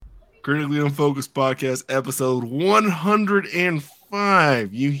Critically Unfocused Podcast, episode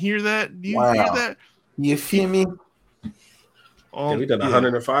 105. You hear that? You hear that? You feel me? Yeah, we done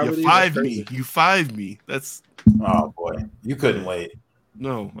 105 You of these. five me. You five me. That's Oh boy, you couldn't wait.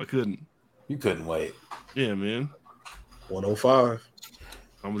 no, I couldn't. You couldn't wait. Yeah, man. 105.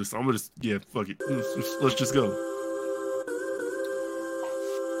 I'm gonna yeah, fuck it. Let's just go.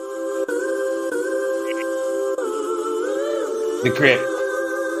 The Crip.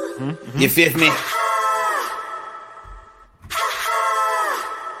 Mm-hmm. You feel me?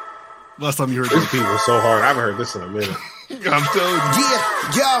 Last time you heard This that, beat was so hard. I haven't heard this in a minute. I'm telling you.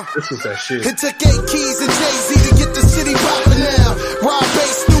 Yeah, yo. This was that shit. It took 8 keys and Jay-Z to get the city poppin' now. Rob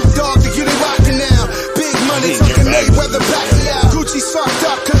Bass, Snoop Dogg to get it rockin' now. Big money talking Mayweather Pacquiao. Gucci's fucked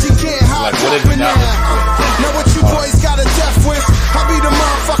up cause he can't hide dropping now. Now what you boys got a death wish? I be the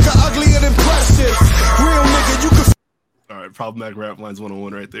motherfucker uglier than precious. Real nigga, you can. All right, Problematic Rap Lines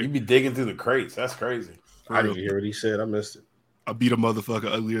 101 right there. You be digging through the crates. That's crazy. I didn't hear what he said. I missed it. I beat a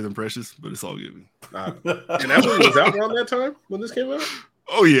motherfucker uglier than Precious, but it's all good. Nah. And that one was out around that time when this came out?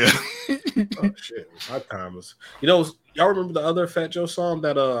 Oh, yeah. Oh, shit. My time was. You know, y'all remember the other Fat Joe song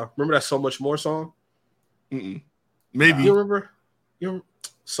that, remember that So Much More song? Mm-mm. Maybe. You remember?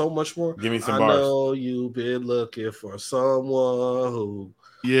 So Much More? Give me some I bars. know you've been looking for someone who.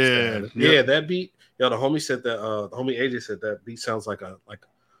 Yeah. Yeah, that beat. Yo, the homie said that, the homie AJ said that beat sounds like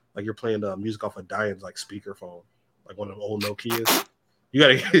you're playing music off a Diane's like speakerphone. Like one of them old Nokias. You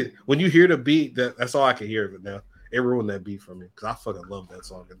gotta when you hear the beat, that's all I can hear of it now. It ruined that beat for me because I fucking love that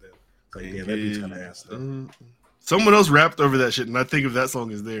song. And then it's like, damn, that beat's kind of ass. Someone else rapped over that shit, and I think of that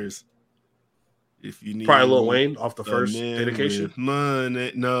song as theirs. If you need Probably Lil Wayne off the first dedication.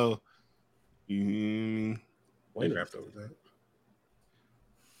 Money, no. Wayne rapped over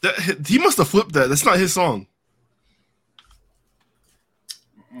that. He must have flipped that. That's not his song.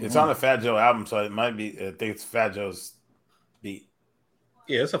 It's on the Fat Joe album, so it might be. I think it's Fat Joe's beat.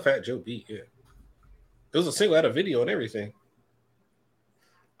 Yeah, it's a Fat Joe beat. Yeah, it was a single, had a video and everything.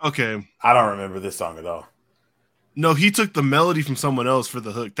 Okay. I don't remember this song at all. No, he took the melody from someone else for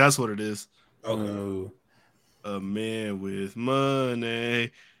the hook. That's what it is. Okay. Ooh. A man with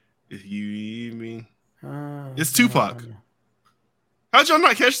money. If you need me. It's Tupac. How'd y'all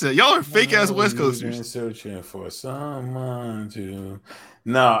not catch that? Y'all are fake ass West Coasters. Searching for someone to.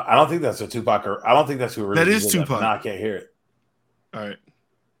 No, I don't think that's a Tupac. Or I don't think that's who. That originally is did Tupac. No, I can't hear it. All right.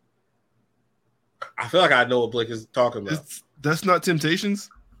 I feel like I know what Blake is talking about. That's not Temptations?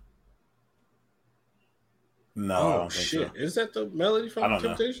 No, I Oh don't think shit! so. Is that the melody I from don't know.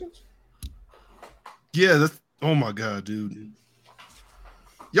 Temptations? Yeah, that's. Oh my God, dude.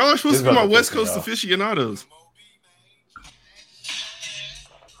 Y'all are supposed This to be my about to West piss me Coast off. aficionados.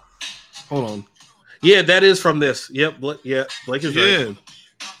 Hold on. Yeah, that is from this. Yep. Blake is right. Yeah.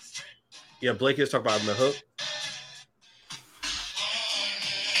 Yeah, Blake is talking about in the hook.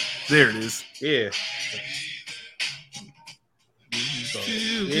 There it is. Yeah. So,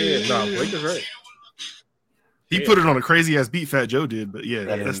 yeah, no, Blake is right. He put it on a crazy ass beat, Fat Joe did, but yeah,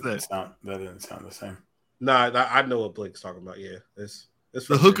 that's that. That didn't sound the same. Nah, I know what Blake's talking about. Yeah, it's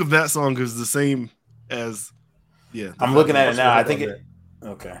The hook of that song is the same as I'm looking at it now. I think it. it.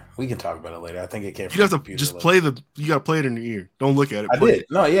 Okay, we can talk about it later. I think it came. You have from to computer just later. play you gotta play it in your ear. Don't look at it. I Play did. it.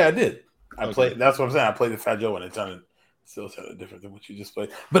 No, yeah, I did. I Okay. played. That's what I'm saying. I played the Fat Joe and it still sounded different than what you just played.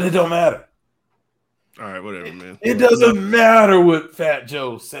 But it don't matter. All right, whatever, man. It doesn't matter what Fat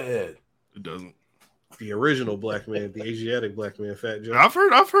Joe said. It doesn't. The original black man, the Asiatic black man, Fat Joe. I've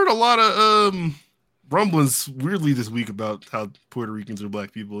heard a lot of rumblings weirdly this week about how Puerto Ricans are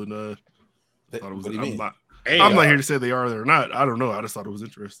black people, and I thought it was. What do you mean? I'm not here to say they are or not. I don't know. I just thought it was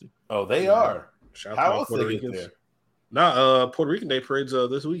interesting. Oh, they are. Shout How out else to Puerto they get Ricans. there? Nah, Puerto Rican Day parade's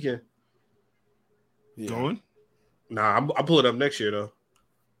this weekend. Yeah. Going? Nah, I'll pull it up next year though.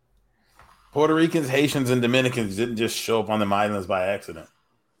 Puerto Ricans, Haitians, and Dominicans didn't just show up on the islands by accident.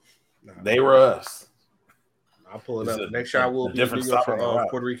 Nah, They were us. I'll pull it It's up. a- Next year I will a be different video stop on the for route.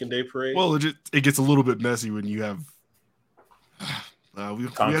 Puerto Rican Day parade. Well, it gets a little bit messy when you have. We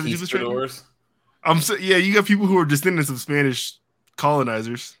have to do this right now? Conquistadors. Yeah, you got people who are descendants of Spanish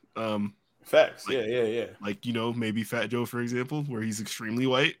colonizers. Facts. Yeah. Like maybe Fat Joe, for example, where he's extremely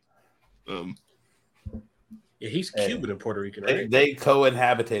white. Yeah, he's Hey, Cuban and Puerto Rican, They, right? they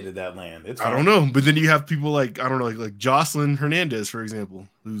co-inhabited that land. It's I fine. don't know, but then you have people like like Jocelyn Hernandez, for example,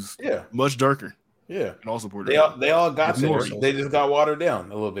 who's Yeah, much darker yeah. and also Puerto They Rican. all got It's there. Norse. They just got watered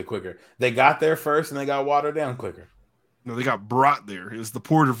down a little bit quicker. They got there first, and they got watered down quicker. No, they got brought there. It was the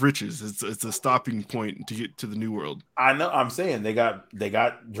port of riches. It's a stopping point to get to the new world. I know. I'm saying they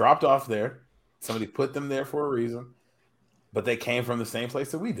got dropped off there. Somebody put them there for a reason, but they came from the same place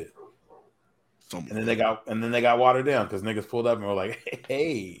that we did. And then they got watered down because niggas pulled up and were like,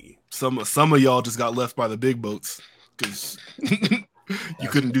 hey. Some of y'all just got left by the big boats because you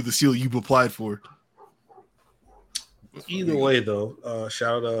couldn't do the seal you applied for. Either way, though,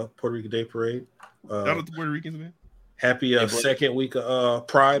 shout out to Puerto Rican Day Parade. Shout out to Puerto Ricans, man. Happy second week of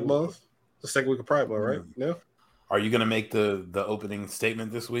Pride Month. The second week of Pride Month, right? Yeah. Are you gonna make the opening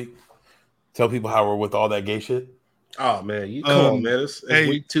statement this week? Tell people how we're with all that gay shit. Oh man, come on, man! It's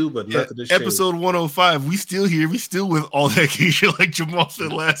week 2, but nothing has changed. Episode 105. We still here. We still with all that gay shit, like Jamal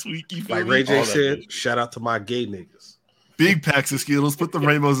said last week. Like Ray J said, shout out to my gay niggas. Big packs of Skittles. Put the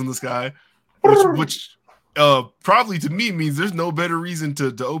rainbows in the sky, which probably to me means there's no better reason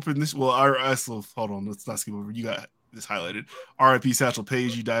to open this. Well, hold on. Let's not skip over. You got this highlighted. R.I.P. Satchel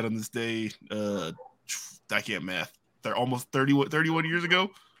Paige. You died on this day. I can't math. They're almost 31 years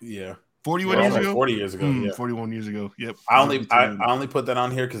ago. Yeah. 41 years ago? 40 years ago. Yeah. 41 years ago. Yep. I only put that on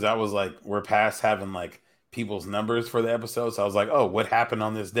here because I was like, we're past having like people's numbers for the episode. So I was like, oh, what happened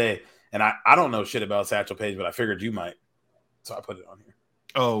on this day? And I don't know shit about Satchel Paige, but I figured you might. So I put it on here.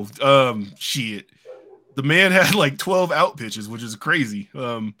 Oh, shit. The man had like 12 out pitches, which is crazy.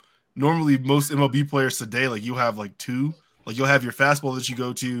 Normally most MLB players today, like you have like 2. Like you'll have your fastball that you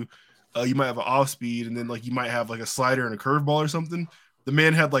go to. You might have an off speed, and then like you might have like a slider and a curveball or something. The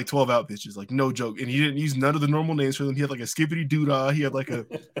man had like 12 out pitches, like no joke, and he didn't use none of the normal names for them. He had like a skippity doodah, he had like a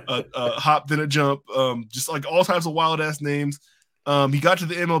hop then a jump, just like all types of wild ass names. He got to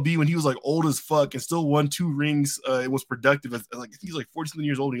the MLB when he was like old as fuck and still won 2 rings. It was productive. Like he's like 40-something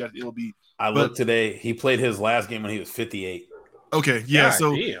years old. He got to the MLB. I looked today. He played his last game when he was 58. Okay, yeah. God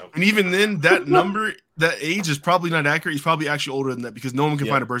so damn. And even then, that number, that age is probably not accurate. He's probably actually older than that because no one can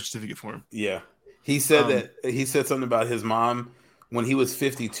find a birth certificate for him. Yeah, he said he said something about his mom. When he was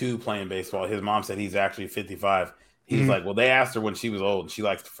 52 playing baseball, his mom said he's actually 55. He's like, well, they asked her when she was old. She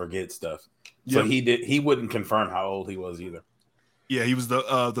likes to forget stuff. So he wouldn't confirm how old he was either. Yeah, he was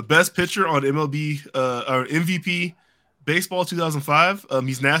the best pitcher on MLB or MVP baseball 2005.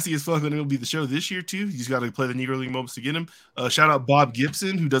 He's nasty as fuck, and it'll be the show this year too. He's got to play the Negro League moments to get him. Shout out Bob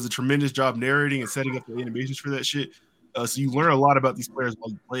Gibson, who does a tremendous job narrating and setting up the animations for that shit. So you learn a lot about these players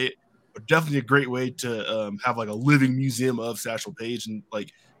while you play it. But definitely a great way to have like a living museum of Satchel Paige and like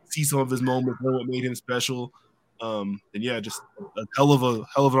see some of his moments, know what made him special. And yeah, just a hell of an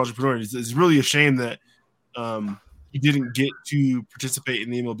entrepreneur. It's really a shame that he didn't get to participate in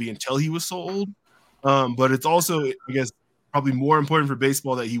the MLB until he was so old. But it's also, I guess, probably more important for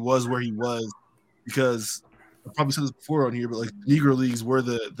baseball that he was where he was, because I probably said this before on here, but like Negro Leagues were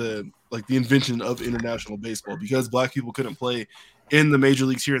the invention of international baseball, because black people couldn't play in the major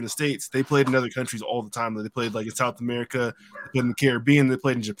leagues here in the States. They played in other countries all the time. They played like in South America, they played in the Caribbean, they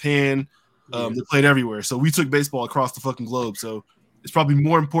played in Japan, they played everywhere. So we took baseball across the fucking globe. So it's probably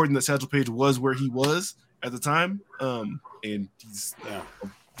more important that Satchel Paige was where he was at the time. And he's a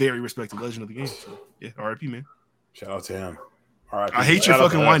very respected legend of the game. So yeah, RIP, man. Shout out to him. RIP. I hate your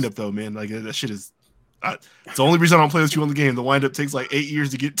fucking windup though, man. Like that shit is. It's the only reason I don't play with you on the game. The windup takes like 8 years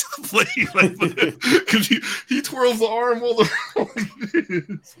to get to the plate, because he twirls the arm while the.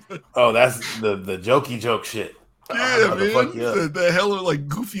 Oh, that's the jokey joke shit. Yeah, man. The hella like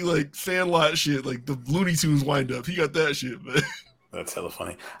goofy like Sandlot shit, like the Looney Tunes windup. He got that shit, man. That's hella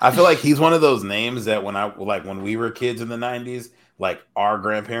funny. I feel like he's one of those names that when we were kids in the 90s, like our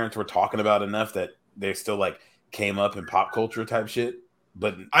grandparents were talking about enough that they still like came up in pop culture type shit.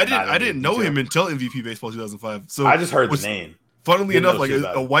 But I didn't know him until MVP Baseball 2005. So I just heard the name. Funnily enough, like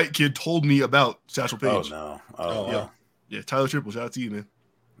a white kid told me about Satchel Paige. Oh no! Yeah, yeah. Tyler Triple, shout out to you, man.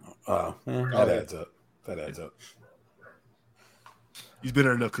 That adds up. That adds up. He's been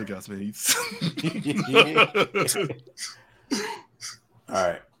at enough cookouts, man. All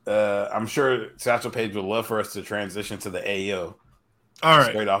right. I'm sure Satchel Paige would love for us to transition to the AO. All right.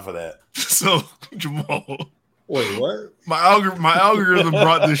 Straight off of that. So Jamal. Wait, what? My algorithm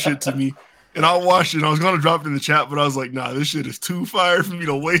brought this shit to me, and I watched it. And I was gonna drop it in the chat, but I was like, "Nah, this shit is too fire for me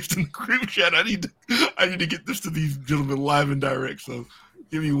to waste in the group chat. I need to get this to these gentlemen live and direct. So,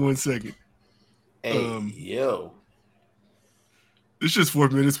 give me 1 second." Hey, yo, it's just 4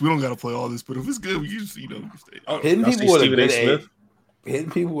 minutes. We don't gotta play all this, but if it's good, we can just stay. Hitting people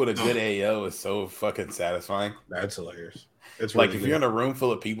with a good AO is so fucking satisfying. That's hilarious. It's like if you're in a room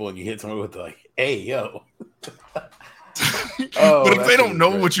full of people and you hit someone with like, "Hey, yo." But if they don't know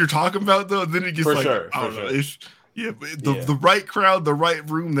what you're talking about, though, then it gets for like, sure, I don't know. But the right crowd, the right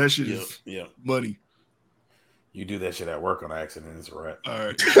room, that shit is money. You do that shit at work on accident, it's a wrap. All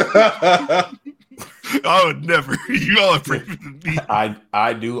right. I would never. You all are braver than me.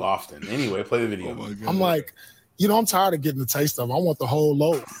 I do often. Anyway, play the video. I'm like, I'm tired of getting the taste of it. I want the whole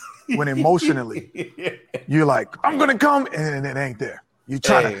loaf. when emotionally you're like, I'm gonna come, and it ain't there. You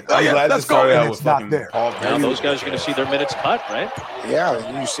try to, let's go, and it's not there. Now those guys are going to see their minutes cut, right? Yeah,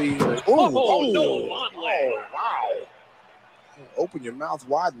 and you see, wow. Open your mouth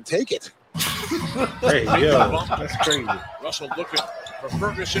wide and take it. Hey, yo, that's crazy. Russell looking for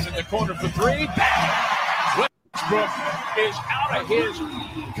Ferguson in the corner for three. Westbrook is out of his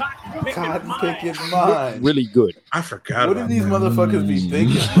cotton picking mind. Really good. I forgot. What did these motherfuckers be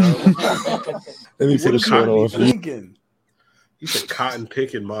thinking, bro? Let me put a shirt on. Thinking? He said cotton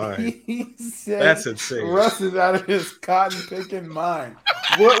picking mind. He said that's insane. Russ is out of his cotton picking mind.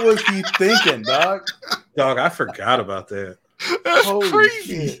 What was he thinking, dog? Dog, I forgot about that. That's Holy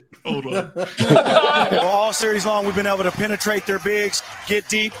crazy. Shit. Hold on. All series long, we've been able to penetrate their bigs, get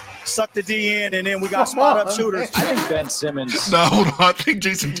deep, suck the D in, and then we got spot-up shooters. I think Ben Simmons. No, hold on. I think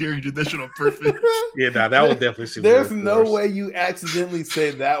Jason Terry did that shit on purpose. Yeah, nah, that would definitely seem. There's no way you accidentally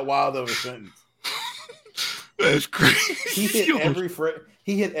say that wild of a sentence. That's crazy. He hit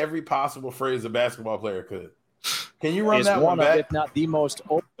every possible phrase a basketball player could. Can you run Is that one back? of, if not the most.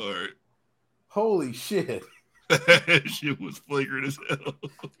 All right. Holy shit. That shit was flagrant as hell.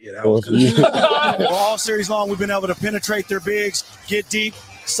 Yeah, that was good. All series long, we've been able to penetrate their bigs, get deep,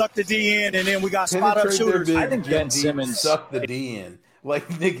 suck the D in, and then we got spot-up shooters. Big, I think Ben Simmons sucked the D in. Like,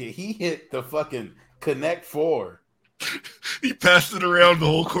 nigga, he hit the fucking connect four. He passed it around the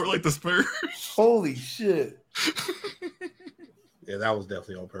whole court like the Spurs. Holy shit. Yeah, that was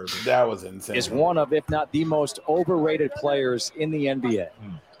definitely on purpose. That was insane. is one of, if not the most overrated players in the NBA.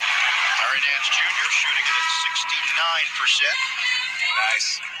 Larry Nance Jr. shooting it at 69%.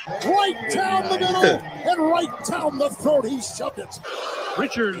 Nice. Right down the middle and right down the throat. He shoved it.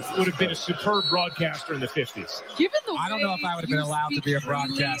 Richard would have been a superb broadcaster in the 50s. Given the I don't know if I would have been allowed to be a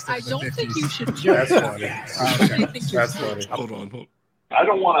broadcaster. I don't think you should That's judge. funny. That's funny. Hold on. I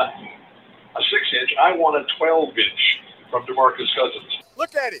don't want a 6-inch. I want a 12-inch from DeMarcus Cousins.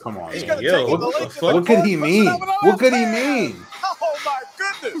 Look at it. Come on, He's man. going to take Yo, the length of the What could court, he puts it mean? over the What could he left hand. mean? Oh, my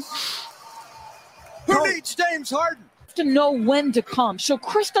goodness. Who needs James Harden? To know when to come. So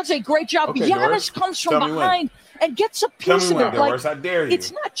Chris does a great job. Okay, Giannis Doris, comes tell from me behind and gets a Tell piece me of when, it. Like, Doris. I dare you.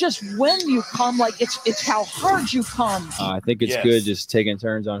 it's not just when you come, like it's how hard you come. I think it's Yes. good just taking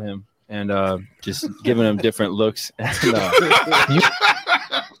turns on him and just giving him different looks. And,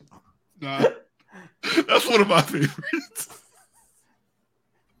 Nah, that's one of my favorites.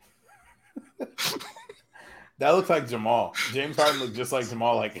 That looks like Jamal. James Harden looked just like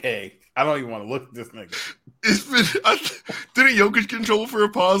Jamal. Like, hey, I don't even want to look at this nigga. It's been. Didn't Jokic get in trouble for a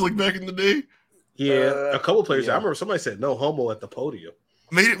pause like back in the day? Yeah, a couple players. yeah. I remember somebody said no homo at the podium.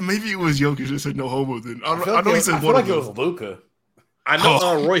 Maybe it was Jokic that said no homo. Then I feel know he said I feel one like of it them. was Luka. I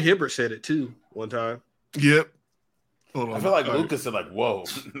know Roy Hibbert said it too one time. Yep. Hold on. I feel like All Luka said like, "Whoa,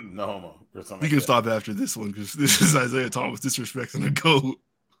 no homo," or something. We can stop after this one because this is Isaiah Thomas disrespecting the GOAT.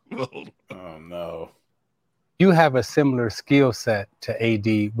 Well, oh no. You have a similar skill set to AD,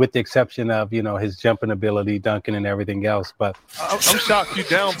 with the exception of, you know, his jumping ability, dunking, and everything else. But I'm shocked you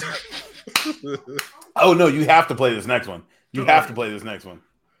down. Oh no, you have to play this next one. You have to play this next one.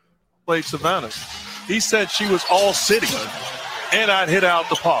 Played Savannah. He said she was all city, and I'd hit her out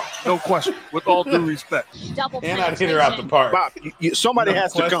the park. No question. With all due respect. And I'd hit her out the park. Bob, somebody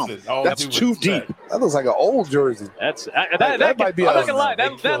has to come. That's too deep. That looks like an old jersey. That's that might be. I'm not gonna lie.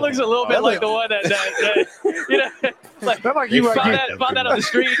 That looks a little bit like the one that you know, like That like you right found here. that on the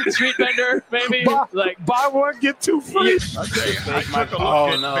street vendor, maybe. Like Buy one, get two free.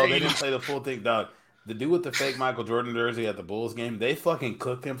 Oh no, they didn't play the full thing, dog. The dude with the fake Michael Jordan jersey at the Bulls game, they fucking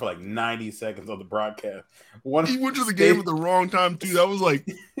cooked him for like 90 seconds on the broadcast. he went to the game at the wrong time too. That was like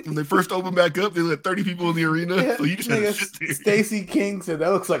when they first opened back up. They let 30 people in the arena, so you just had to sit there. Stacey King said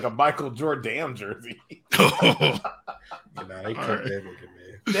that looks like a Michael Jordan jersey. They cooked that nigga,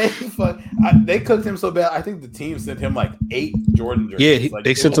 man. They cooked him so bad. I think the team sent him like 8 Jordan jerseys. Yeah, Like,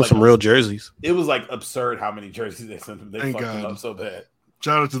 they it sent was him like some real jerseys. It was like absurd how many jerseys they sent him. They Thank fucked God. him up so bad.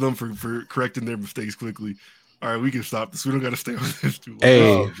 Shout out to them for correcting their mistakes quickly. All right, we can stop this. We don't got to stay on this too long.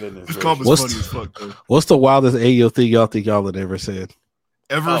 Hey, Oh, goodness This gracious. comp is What's funny as fuck though. What's the wildest AO thing y'all think y'all had ever said,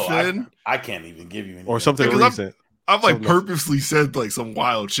 Ever Oh, said? I can't even give you anything. or something Because recent? I've like something- purposely said like some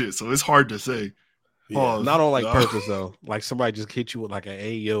wild shit, so it's hard to say. Yeah. Pause. Not on like No. purpose though. Like somebody just hit you with like an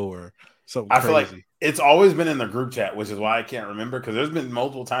AO or something I feel crazy. like it's always been in the group chat, which is why I can't remember, because there's been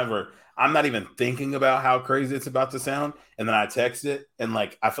multiple times where I'm not even thinking about how crazy it's about to sound, and then I text it, and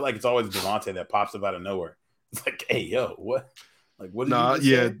like I feel like it's always Devontae that pops up out of nowhere. It's like, hey, yo, what? Like, what? Did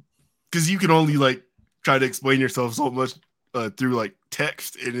you just say? because you can only like try to explain yourself so much through like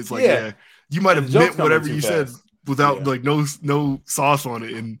text, and it's like, Yeah. you might have The jokes meant whatever coming you too said. fast. without like no sauce on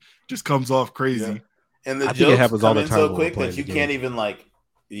it and just comes off crazy. Yeah. And the I think it jokes happens come all the in time so when quick we're that you playing the can't game. even like,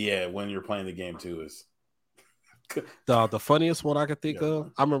 when you're playing the game too is The funniest one I could think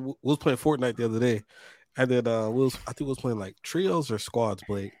of. I remember we was playing Fortnite the other day, and then I think we was playing like trios or squads,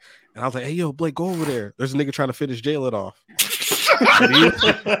 Blake. And I was like, "Hey, yo, Blake, go over there. There's a nigga trying to finish Jalen off." and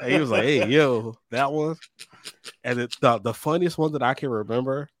he was like, "Hey, yo, that one." And the funniest one that I can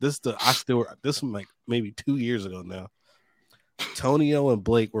remember. This was like maybe 2 years ago now. Tonio and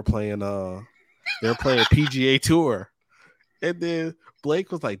Blake were playing. They're playing PGA Tour, and then Blake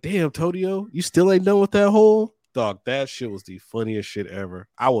was like, "Damn, Tonio, you still ain't done with that hole." Dog, that shit was the funniest shit ever.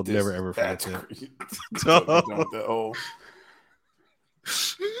 I will never ever forget that. that hole.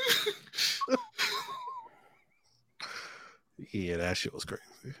 Yeah, that shit was crazy.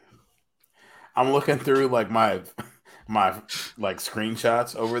 I'm looking through like my like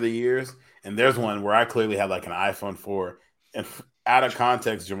screenshots over the years, and there's one where I clearly had like an iPhone 4, and out of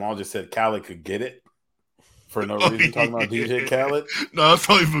context, Jamal just said Khaled could get it for no reason, talking about DJ Khaled. No, that's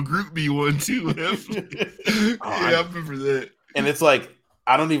probably for Group B one too. I remember that. And it's like,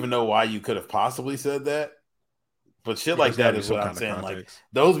 I don't even know why you could have possibly said that, but shit like that is what I'm saying. Like,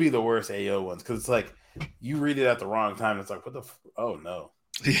 those be the worst AO ones, because it's like you read it at the wrong time. It's like, what the? Oh no.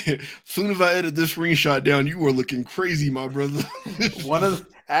 Yeah. Soon as I edit this screenshot down, you were looking crazy, my brother. This will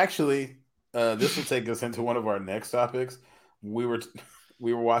take us into one of our next topics. We were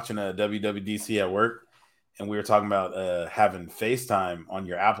watching a WWDC at work, and we were talking about having FaceTime on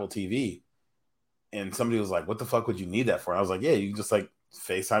your Apple TV. And somebody was like, "What the fuck would you need that for?" And I was like, "Yeah, you can just like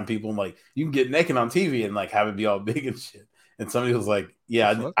FaceTime people, and like you can get naked on TV and like have it be all big and shit." And somebody was like,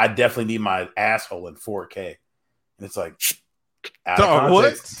 "Yeah, I definitely need my asshole in 4K." And it's like, out of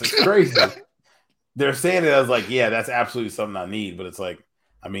context, it's crazy. They're saying it as like, "Yeah, that's absolutely something I need," but it's like,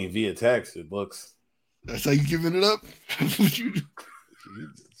 I mean, via text, it looks. That's how you giving it up.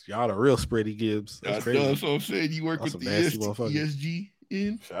 Y'all the real spready Gibbs. That's what I'm saying. You work with the ESG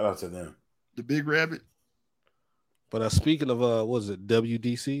in. Shout out to them. The Big Rabbit. But speaking of, what was it,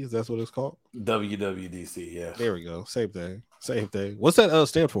 WDC? Is that what it's called? WWDC, yeah. There we go. Same thing. What's that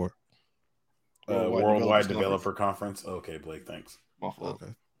stand for? Worldwide Developer Conference. Okay, Blake, thanks.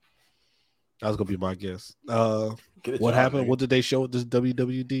 Okay. That was going to be my guess. What happened? What did they show at this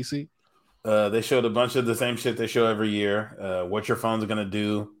WWDC? They showed a bunch of the same shit they show every year. What your phone's going to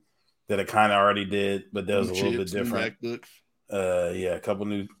do that it kind of already did, but does a little bit different. Yeah, a couple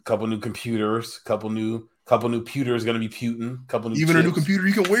new computers, couple new pewters going to be putin', even a new computer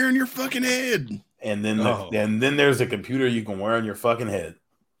you can wear in your fucking head. And then then there's a computer you can wear on your fucking head.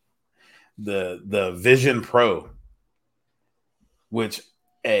 The Vision Pro, which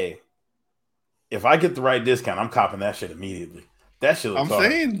if I get the right discount, I'm copping that shit immediately. That shit looks hard.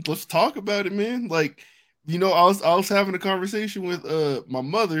 Saying, let's talk about it, man. Like, I was having a conversation with my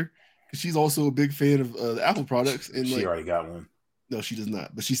mother, because she's also a big fan of the Apple products, and she already got one. No, she does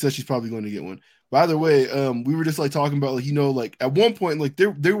not, but she said she's probably going to get one. By the way, we were just like talking about like at one point, like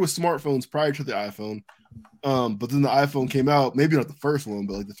there was smartphones prior to the iPhone, but then the iPhone came out, maybe not the first one,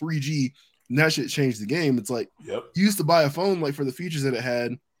 but like the 3G, and that shit changed the game. It's like you used to buy a phone like for the features that it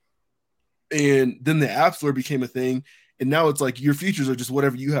had, and then the App Store became a thing, and now it's like your features are just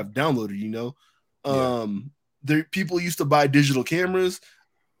whatever you have downloaded. People used to buy digital cameras.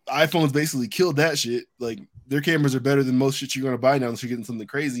 iPhones basically killed that shit. Like, their cameras are better than most shit you're going to buy now unless you're getting something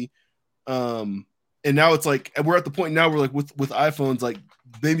crazy. And now it's like, we're at the point now where like with iPhones, like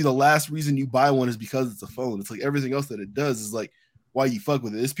maybe the last reason you buy one is because it's a phone. It's like everything else that it does is like why you fuck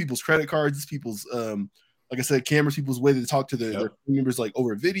with it. It's people's credit cards. It's people's, like I said, cameras, people's way they talk to their members like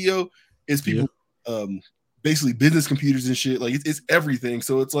over video. It's people, basically business computers and shit. Like it's everything.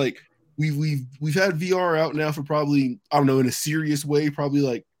 So it's like, we've had VR out now for probably, I don't know, in a serious way, probably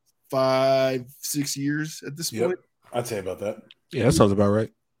like 5-6 years at this point. I'd say about that. Yeah, that sounds about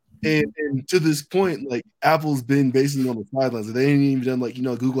right. And to this point, like Apple's been basically on the sidelines. They ain't even done like,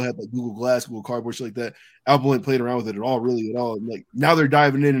 Google had like Google Glass, Google Cardboard, shit like that. Apple ain't played around with it at all. And like now they're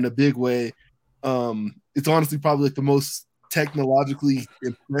diving in a big way. It's honestly probably like the most technologically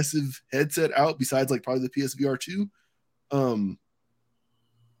impressive headset out besides like probably the PSVR 2.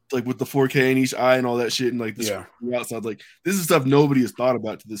 Like with the 4K in each eye and all that shit, and like the screen outside, like this is stuff nobody has thought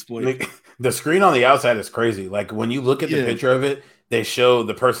about to this point. Like, the screen on the outside is crazy. Like when you look at the picture of it, they show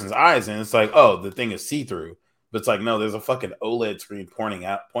the person's eyes, and it's like, oh, the thing is see through, but it's like no, there's a fucking OLED screen pointing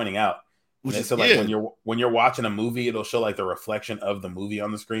out. Which is like when you're watching a movie, it'll show like the reflection of the movie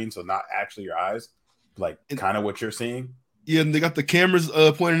on the screen, so not actually your eyes, like kind of what you're seeing. Yeah, and they got the cameras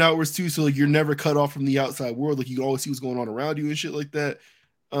pointing outwards too, so like you're never cut off from the outside world. Like you can always see what's going on around you and shit like that.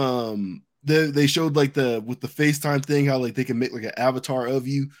 they showed like with the FaceTime thing, how like they can make like an avatar of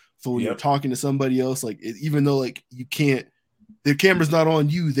you. So when you're talking to somebody else, like even though like you can't, the camera's not on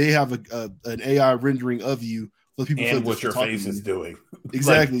you, they have an AI rendering of you. So people and what your face is doing.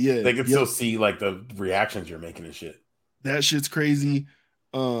 Exactly. Like, yeah. They can still see like the reactions you're making and shit. That shit's crazy.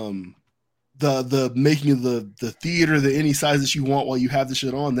 The making of the theater, any size that you want while you have the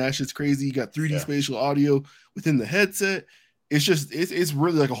shit on, that shit's crazy. You got 3D spatial audio within the headset. It's just it's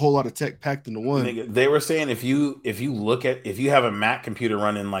really like a whole lot of tech packed into one. They were saying if you have a Mac computer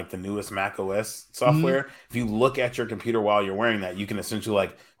running like the newest Mac OS software, if you look at your computer while you're wearing that, you can essentially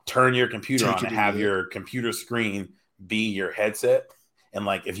like turn your computer on and have your computer screen be your headset. And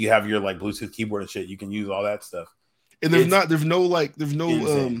like if you have your like Bluetooth keyboard and shit, you can use all that stuff. And there's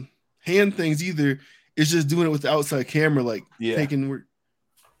no hand things either. It's just doing it with the outside camera, like taking where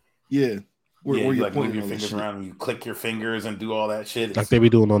you're like move your fingers around and you click your fingers and do all that shit. Like they be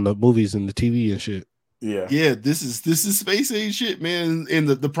doing on the movies and the TV and shit. Yeah. Yeah, this is space age shit, man. And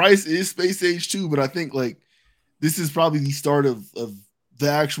the price is space age too, but I think like this is probably the start of the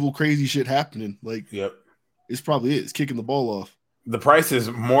actual crazy shit happening. Like it's probably it's kicking the ball off. The price is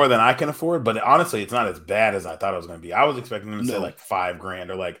more than I can afford, but honestly, it's not as bad as I thought it was going to be. I was expecting them to say like $5,000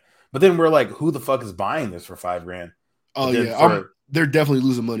 or like, but then we're like, who the fuck is buying this for $5,000? Oh yeah, they're definitely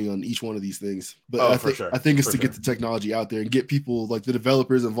losing money on each one of these things. But I think it's to get the technology out there and get people like the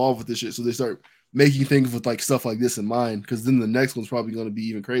developers involved with this shit, so they start making things with like stuff like this in mind. Because then the next one's probably going to be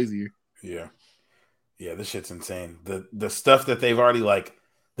even crazier. Yeah, this shit's insane. The stuff that they've already like.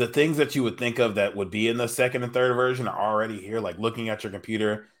 The things that you would think of that would be in the second and third version are already here, like looking at your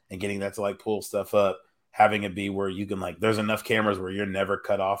computer and getting that to like pull stuff up, having it be where you can like, there's enough cameras where you're never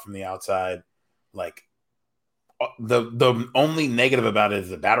cut off from the outside. Like the only negative about it is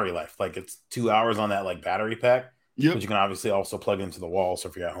the battery life. Like it's 2 hours on that like battery pack, but you can obviously also plug into the wall. So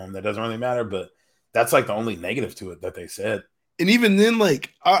if you're at home, that doesn't really matter, but that's like the only negative to it that they said. And even then,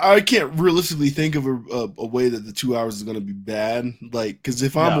 like, I can't realistically think of a way that the 2 hours is going to be bad. Like, because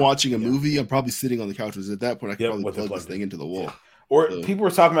if I'm watching a movie, I'm probably sitting on the couch. At that point, I can probably plug this thing into the wall. Or people were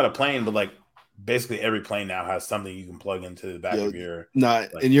talking about a plane, but like basically every plane now has something you can plug into the back of your.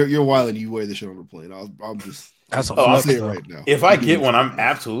 Like, and you're wilding. You wear this shit on the plane. I'm just. I'll say it right now. If I get one, I'm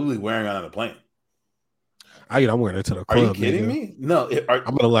absolutely wearing it on the plane. I'm wearing it to the club. Are you kidding me? No, I'm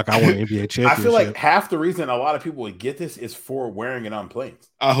gonna look. I want an NBA championship. I feel like half the reason a lot of people would get this is for wearing it on planes.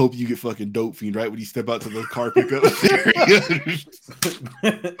 I hope you get fucking dope fiend right when you step out to the car pickup.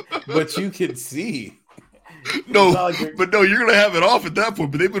 But you can see. No, but no, you're gonna have it off at that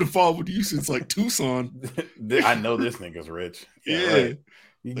point. But they've been following you since like Tucson. I know this nigga's rich. Yeah, right.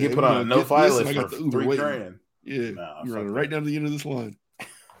 You get put on a no-fly list for $3,000. Yeah, you're running right down to the end of this line.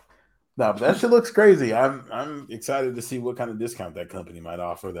 No, but that shit looks crazy. I'm excited to see what kind of discount that company might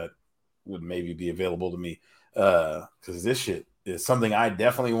offer that would maybe be available to me. Because this shit is something I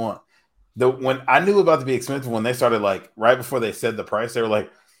definitely want. When I knew about to be expensive, when they started like right before they said the price, they were like,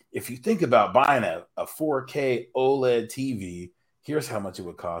 if you think about buying a 4K OLED TV, here's how much it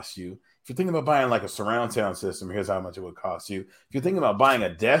would cost you. If you're thinking about buying like a surround sound system, here's how much it would cost you. If you're thinking about buying a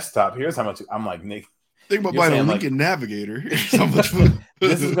desktop, here's how much. I'm like, Nick. Think about buying a Lincoln Navigator. This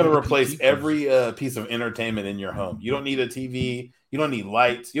is going to replace every piece of entertainment in your home. You don't need a TV. You don't need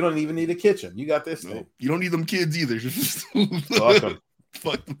lights. You don't even need a kitchen. You got this thing. You don't need them kids either. Fuck them.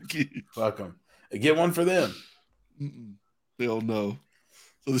 Fuck them kids. Fuck them. Get one for them. They'll know.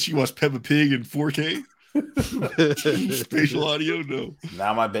 So that she watch Peppa Pig in 4K? Spatial audio? No.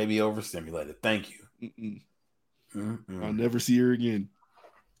 Now my baby overstimulated. Thank you. I'll never see her again.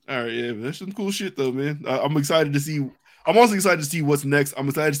 All right, yeah, that's some cool shit though, man. I'm excited to see. I'm also excited to see what's next. I'm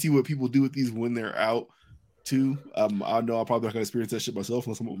excited to see what people do with these when they're out, too. I know I'll probably not gonna experience that shit myself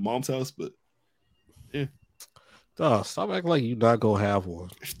unless I'm at mom's house, but yeah. Stop acting like you not gonna have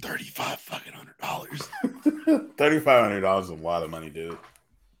one. It's $3,500. $3,500 is a lot of money, dude.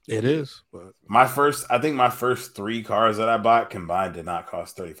 It is. But I think my first 3 cars that I bought combined did not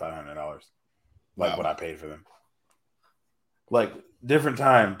cost $3,500. Like what I paid for them. Like. Different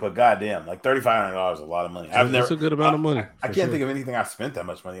time, but goddamn, like $3,500 is a lot of money. That's a good amount of money. I can't think of anything I spent that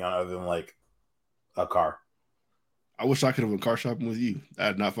much money on other than like a car. I wish I could have went car shopping with you. I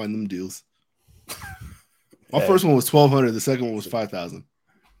did not find them deals. My first one was $1,200. The second one was $5,000.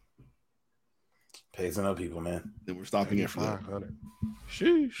 Pays to know people, man. Then we're stopping it for that.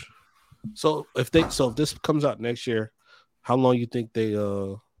 Sheesh. So if this comes out next year, how long you think they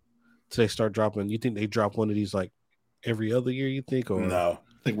start dropping? You think they drop one of these like every other year, you think? Or no,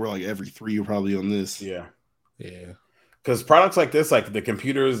 I think we're like every 3 probably on this. Yeah. Because products like this, like the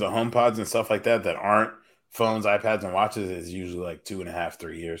computers, the HomePods and stuff like that aren't phones, iPads, and watches, is usually like 2.5,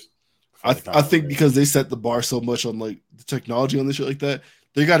 3 years. I think because they set the bar so much on like the technology on this shit like that,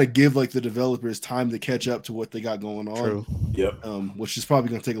 they got to give like the developers time to catch up to what they got going on. True. Yep. Which is probably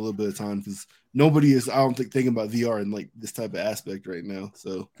going to take a little bit of time because nobody is, I don't think, thinking about VR in like this type of aspect right now.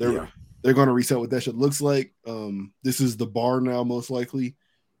 So they're going to reset what that shit looks like. This is the bar now, most likely,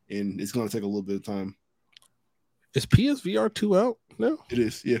 and it's going to take a little bit of time. Is PSVR 2 out now? It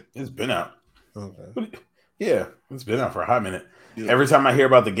is. Yeah, it's been out. Okay. Yeah, it's been out for a hot minute. Yeah. Every time I hear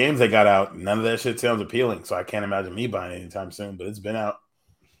about the games they got out, none of that shit sounds appealing. So I can't imagine me buying it anytime soon. But it's been out.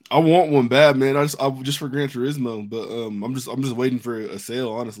 I want one bad, man. I just for Gran Turismo, but I'm just waiting for a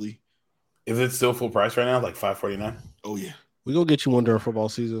sale. Honestly, is it still full price right now? Like $549? Oh yeah, we gonna get you one during football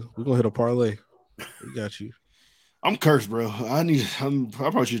season. We're gonna hit a parlay. We got you. I'm cursed, bro. I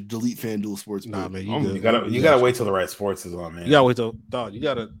probably should delete FanDuel Sports. Nah, man, you gotta wait till the right sports is on, man. You gotta wait till dog. You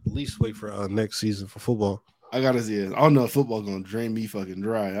gotta at least wait for next season for football. I gotta see it. I don't know if football's gonna drain me fucking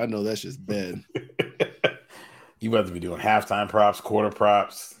dry. I know that's just bad. You about to be doing halftime props, quarter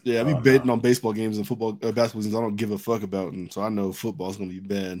props. Yeah, I be betting on baseball games and football, basketball games I don't give a fuck about, and so I know football's gonna be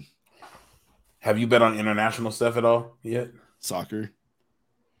bad. Have you bet on international stuff at all yet? Soccer.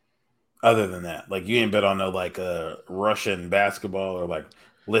 Other than that, like you ain't bet on no like Russian basketball or like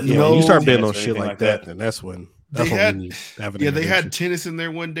lithium. No, you start betting on shit like that, then that's when they had tennis in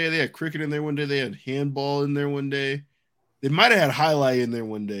there one day. They had cricket in there one day. They had handball in there one day. They might have had highlight in there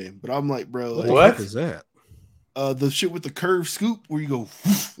one day, but I'm like, bro, like, what is that? The shit with the curved scoop where you go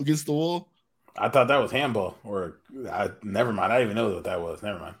against the wall. I thought that was handball, or never mind. I didn't even know what that was.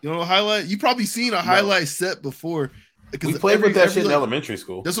 Never mind. You know, highlight. You probably seen a highlight set before. We played with that shit in elementary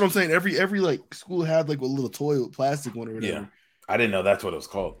school. That's what I'm saying. Every like school had like a little toy with plastic one or whatever. Yeah, I didn't know that's what it was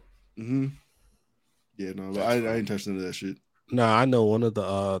called. Mm-hmm. Yeah, no, I ain't touched none of that shit. Nah, I know one of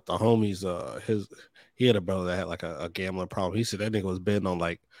the homies. He had a brother that had like a gambling problem. He said that nigga was betting on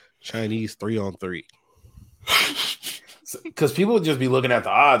like Chinese 3-on-3. Because people would just be looking at the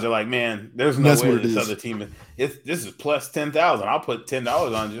odds. They're like, man, there's no way this other team this is plus 10,000. I'll put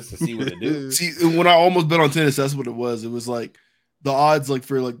 $10 on just to see what it do. See, when I almost bet on tennis, that's what it was. It was like the odds, like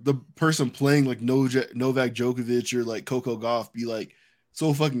for like the person playing like Novak Djokovic or like Coco Gauff, be like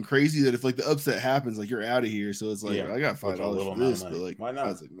so fucking crazy that if like the upset happens, like you're out of here. So it's like I got $5 for this, but like why not?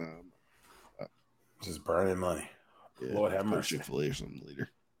 I was like, nah, just burning money. Yeah, Lord have mercy. Chick-fil-A or something later.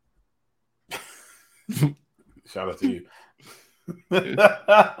 Shout out to you.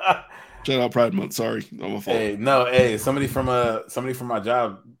 Shout out Pride Month. Sorry, not my fault. Hey, somebody from my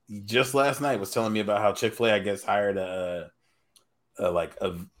job just last night was telling me about how Chick-fil-A, I guess, hired a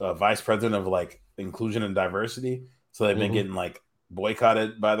vice president of like inclusion and diversity. So they've been getting like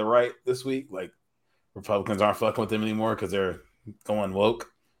boycotted by the right this week. Like Republicans aren't fucking with them anymore because they're going woke.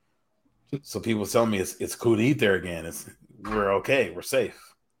 So people telling me it's cool to eat there again. We're okay. We're safe.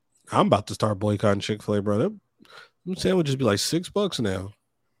 I'm about to start boycotting Chick-fil-A, bro. Them sandwiches be like $6 now.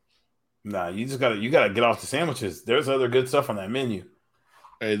 Nah, you gotta get off the sandwiches. There's other good stuff on that menu.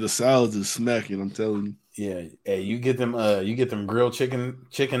 Hey, the salads is smacking, I'm telling you. Yeah. Hey, you get them grilled chicken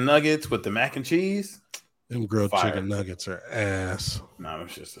nuggets with the mac and cheese. Them grilled chicken nuggets are ass. Nah,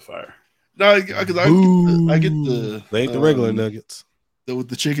 it's just a fire. No, because I get the they ain't the regular nuggets. With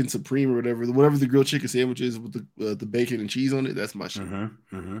the chicken supreme or whatever the grilled chicken sandwich is with the bacon and cheese on it. That's my shit.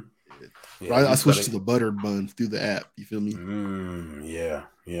 Mm-hmm, mm-hmm. Yeah, I switched to the butter bun through the app. You feel me? Yeah.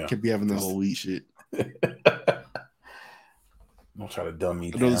 Can't be having that whole wheat shit. Don't try to dumb me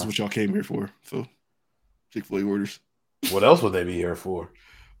I down. know this is what y'all came here for. So Chick-fil-A orders. What else would they be here for?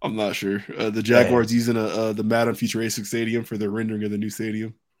 I'm not sure. The Jaguars using the Madden Futuristic Stadium for their rendering of the new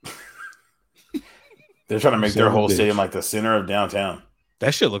stadium. They're trying to make their whole stadium like the center of downtown.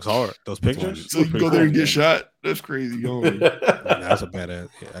 That shit looks hard. Those pictures. So you go there and get shot. That's crazy. That's a badass.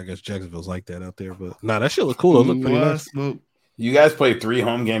 Yeah, I guess Jacksonville's like that out there, but that shit look cool. Those look pretty nice. You guys play 3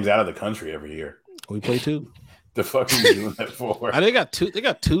 home games out of the country every year. We play 2. The fuck are you doing that for? They got 2. They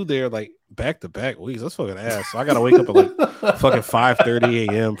got 2 there, like back-to-back weeks. That's fucking ass. So I gotta wake up at like fucking 5:30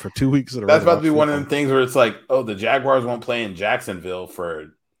 a.m. for 2 weeks in a row. That's about to be one of them things where it's like, oh, the Jaguars won't play in Jacksonville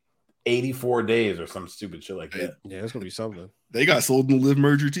for 84 days or some stupid shit like that. Yeah, it's gonna be something. They got sold in the live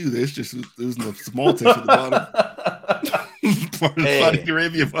merger too. There's no small text at the bottom. Part of Saudi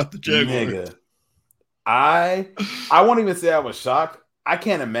Arabia about the Jaguars. Nigga. I won't even say I was shocked. I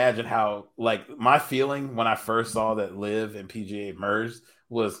can't imagine how, like, my feeling when I first saw that Live and PGA merged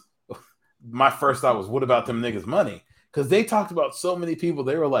was, my first thought was, what about them niggas' money? Because they talked about so many people.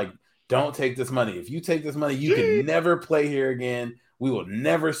 They were like, don't take this money. If you take this money, you can never play here again. We will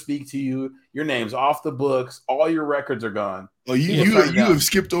never speak to you. Your name's off the books. All your records are gone. Oh, you have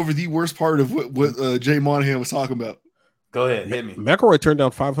skipped over the worst part of what Jay Monahan was talking about. Go ahead, hit me. McElroy turned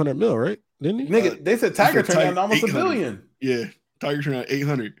down $500 million, right? Didn't he? Nigga, they said Tiger turned down almost $1 billion. Yeah, Tiger turned down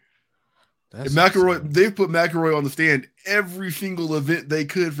 800. And McElroy, they've put McElroy on the stand every single event they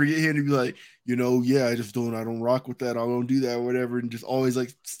could for him to be like, I don't rock with that. I don't do that or whatever. And just always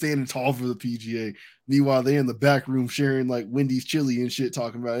like standing tall for the PGA. Meanwhile, they in the back room sharing like Wendy's chili and shit,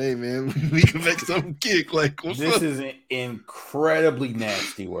 talking about, hey man, we can make something kick. Like, this is incredibly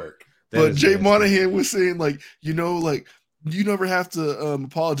nasty work. But Jay Monahan was saying, like, you never have to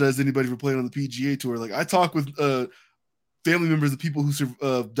apologize to anybody for playing on the PGA Tour. Like, I talk with family members of people who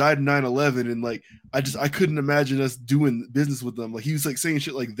died in 9/11, and like, I couldn't imagine us doing business with them. Like, he was like saying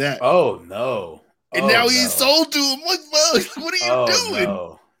shit like that. Oh no! And now he's sold to him. Like, what are you doing?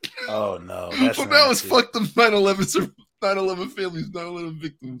 No. Oh no! So now it's fuck them 9/11 families, 9/11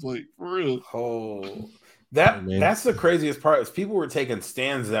 victims. Like, for real. Oh. That's the craziest part is people were taking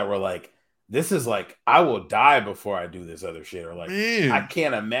stands that were like, this is like, I will die before I do this other shit, or like, I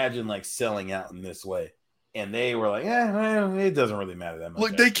can't imagine like selling out in this way. And they were like, it doesn't really matter that much.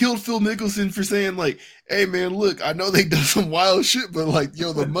 Like, they killed Phil Mickelson for saying like, hey man, look, I know they done some wild shit, but like,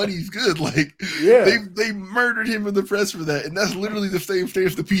 the money's good. Like, they murdered him in the press for that, and that's literally the same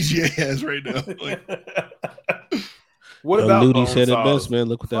stance the PGA has right now. Like, what about Nudie said it best, man?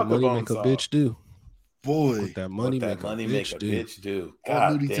 Look what that money make a bitch do. Boy, what that money make a bitch do.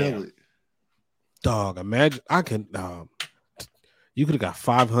 God damn. Dog, imagine I can. You could have got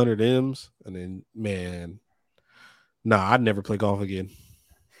 500 M's, and then man, I'd never play golf again.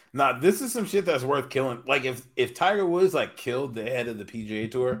 Nah, this is some shit that's worth killing. Like if Tiger Woods like killed the head of the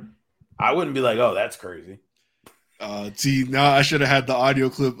PGA Tour, I wouldn't be like, oh, that's crazy. See, now I should have had the audio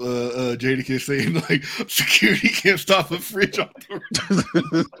clip. Jadakiss saying like, security can't stop a fridge on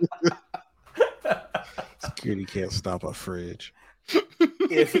the Security can't stop a fridge.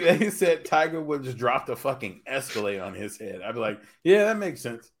 If they said Tiger Woods dropped a fucking Escalade on his head, I'd be like, yeah, that makes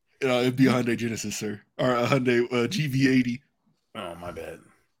sense. It'd be a Hyundai Genesis, sir, or a Hyundai GV80. Oh, my bad.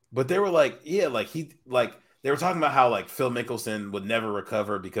 But they were like, they were talking about how like Phil Mickelson would never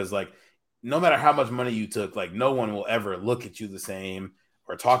recover because like no matter how much money you took, like no one will ever look at you the same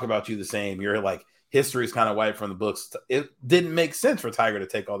or talk about you the same. You're like, history's kind of wiped from the books. It didn't make sense for Tiger to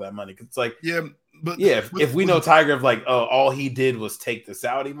take all that money. It's like, if we know Tiger of like, oh, all he did was take the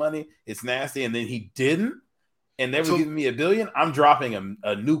Saudi money, it's nasty, and then he didn't, and they were giving me $1 billion, I'm dropping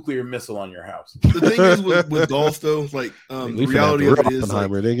a nuclear missile on your house. The thing is with golf though, like the reality of it is like,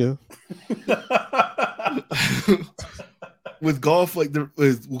 with golf, like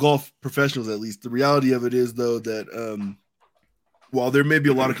with golf professionals at least, the reality of it is though that while there may be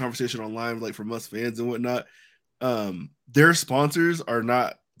a lot of conversation online, like from us fans and whatnot, their sponsors are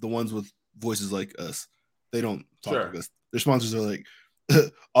not the ones with voices like us. They don't talk like us. Their sponsors are like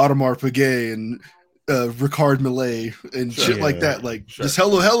Audemars Piguet and Ricard Millet and shit like that. Like just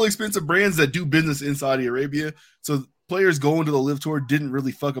hella expensive brands that do business in Saudi Arabia. So players going to the Live Tour didn't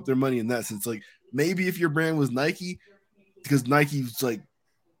really fuck up their money in that sense. Like maybe if your brand was Nike, because Nike's like,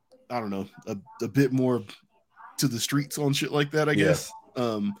 I don't know, a bit more to the streets on shit like that, I guess.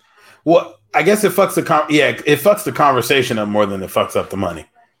 Well, I guess it fucks the conversation up more than it fucks up the money.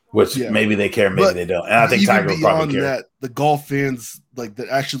 Which maybe they care, maybe they don't. And I think Tiger will probably care. That, the golf fans like that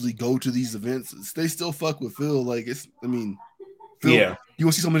actually go to these events, they still fuck with Phil. Like Phil, you want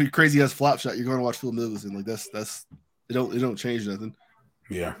to see somebody crazy ass flop shot, you're going to watch Phil Mickelson. Like that's it don't change nothing.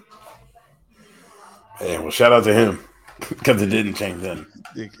 Yeah. Hey, well, shout out to him because it didn't change then.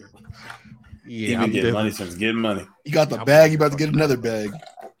 He been getting money since getting money. He got the bag. He about to get another bag.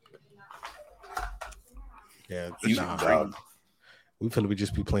 Yeah, we finna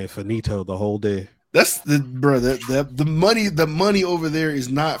just be playing Finito the whole day. That's the money over there is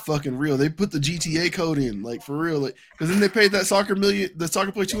not fucking real. They put the GTA code in, like for real, like because then they paid that soccer player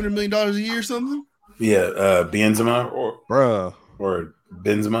 $200 million a year or something. Yeah, Benzema or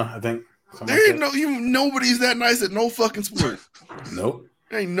Benzema, I think. There ain't nobody's that nice at no fucking sport. Nope.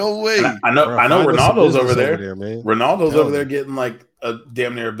 Ain't no way. I know Ronaldo's over there. Man. Ronaldo's over there getting like a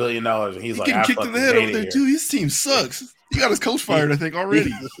damn near $1 billion, and he's like getting kicked in the head over there too. His team sucks. He got his coach fired, I think,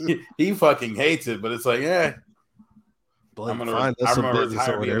 already. he fucking hates it, but it's like, I'm gonna find some business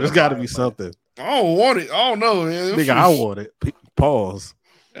over there. There's got to be something. I don't want it. I don't know, man. Nigga, I want it. Pause.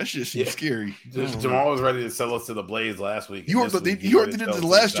 That shit seems scary. Jamal was ready to sell us to the Blaze last week. You already did the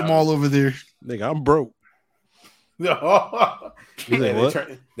last Jamal over there. Nigga, I'm broke. They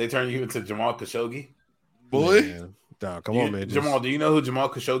turn you into Jamal Khashoggi? Boy. Man. Dog, come on, man. Jamal, do you know who Jamal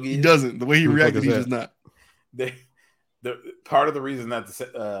Khashoggi is? He doesn't. The way he reacted, he does not. The part of the reason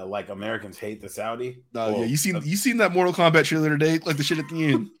that like Americans hate the Saudi. You seen that Mortal Kombat trailer today, like the shit at the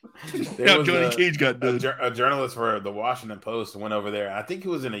end. Johnny Cage got done. A journalist for the Washington Post went over there. I think he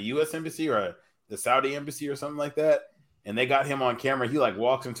was in a U.S. embassy or the Saudi embassy or something like that. And they got him on camera. He like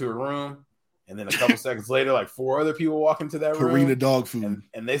walks into a room, and then a couple seconds later, like 4 other people walk into that room. Purina dog food.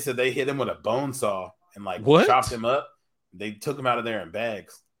 And they said they hit him with a bone saw and like chopped him up. They took him out of there in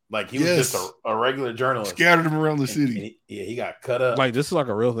bags. Like he was just a regular journalist. Scattered him around the city. He got cut up. Like this is like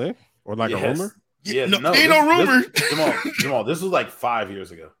a real thing or like a rumor? Yeah, no, ain't no rumor. Jamal, this was like 5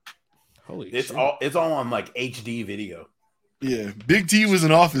 years ago. Holy shit. It's all on like HD video. Yeah, Big T was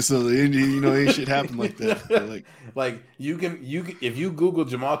in office, so ain't shit happened like that. Like you can if you Google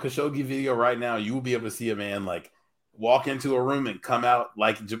Jamal Khashoggi video right now, you will be able to see a man like walk into a room and come out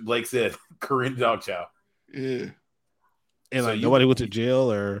like Blake said, Korean dog chow. Yeah, and like nobody went to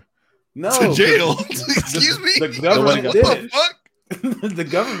jail or to jail. Excuse me, the government did it. The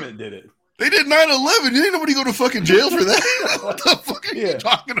government did it. They did 9/11. Didn't nobody go to fucking jail for that? What the fuck are you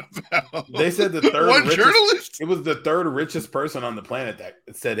talking about? They said the third one journalist. It was the third richest person on the planet that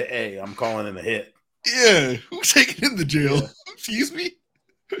said, "Hey, I'm calling in a hit." Yeah, who's taking him to jail? Yeah. Excuse me.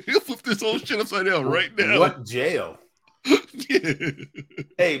 He'll flip this whole shit upside down right now. What jail? Yeah.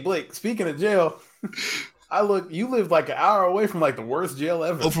 Hey, Blake. Speaking of jail, you live like an hour away from like the worst jail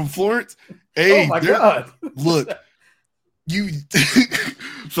ever. Oh, from Florence? Hey, oh my god! Look.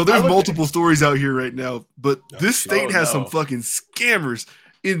 So there's multiple stories out here right now, but this state has some fucking scammers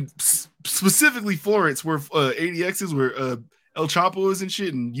in specifically Florence, where ADX is, where El Chapo is and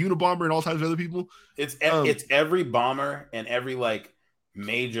shit, and Unabomber and all types of other people. It's every bomber and every like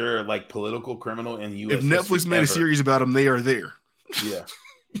major like political criminal in the U.S. If Netflix made a series about them, they are there. Yeah.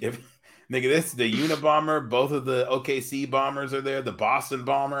 If nigga, this the Unabomber, both of the OKC bombers are there. The Boston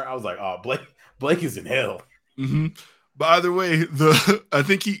bomber. I was like, oh, Blake is in hell. Mm-hmm. But either way,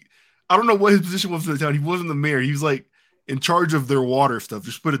 I don't know what his position was in the town. He wasn't the mayor. He was like in charge of their water stuff.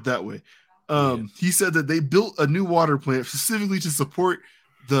 Just put it that way. He said that they built a new water plant specifically to support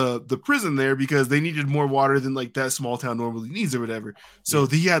the prison there because they needed more water than like that small town normally needs or whatever. So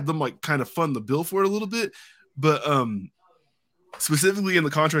he had them like kind of fund the bill for it a little bit. But specifically in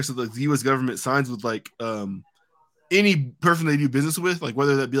the contracts that the U.S. government signs with like any person they do business with, like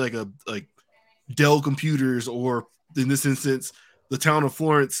whether that be like Dell Computers or in this instance, the town of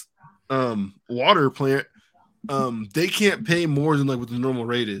Florence water plant, they can't pay more than like what the normal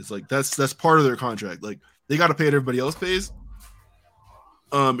rate is. Like that's part of their contract. Like they got to pay what everybody else pays.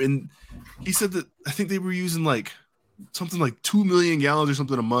 And he said that I think they were using like something like 2 million gallons or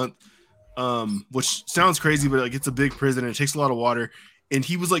something a month, which sounds crazy, but like it's a big prison and it takes a lot of water. And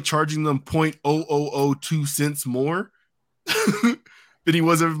he was like charging them 0.0002 cents more than he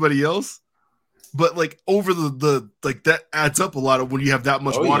was everybody else. But like over the like that adds up a lot of when you have that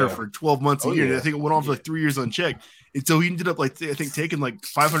much water for 12 months a year. And I think it went on for like 3 years unchecked. And so he ended up like I think taking like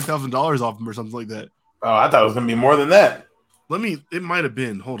 $500,000 off him or something like that. Oh, I thought it was gonna be more than that. It might have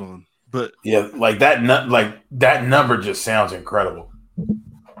been. Hold on, but yeah, like that number just sounds incredible.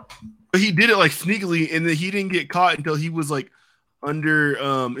 But he did it like sneakily, and then he didn't get caught until he was like under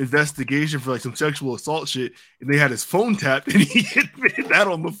investigation for like some sexual assault shit, and they had his phone tapped, and he admitted that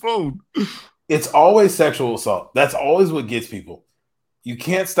on the phone. It's always sexual assault. That's always what gets people. You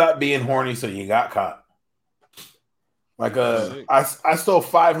can't stop being horny, so you got caught. Like I stole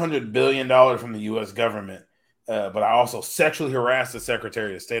 $500 billion from the U.S. government, but I also sexually harassed the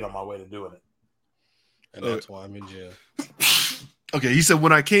Secretary of State on my way to doing it. And that's why I'm in jail. Okay, he said,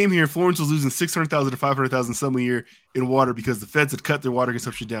 when I came here, Florence was losing 600,000 to 500,000 some a year in water because the feds had cut their water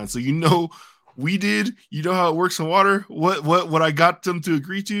consumption down. So we did. You know how it works in water? What I got them to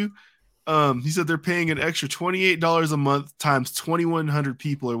agree to? He said they're paying an extra $28 a month times 2,100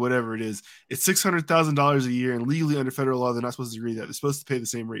 people or whatever it is. It's $600,000 a year, and legally under federal law, they're not supposed to agree that. They're supposed to pay the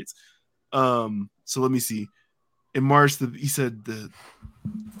same rates. So let me see. In March, he said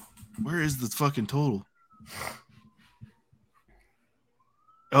where is the fucking total?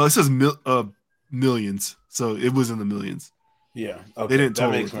 Oh, it says millions, so it was in the millions. Yeah, okay. They didn't.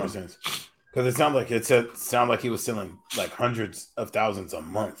 That makes more sense because it sounded like he was selling like hundreds of thousands a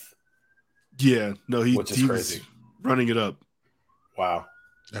month. Yeah, no, he crazy. Was running it up. Wow,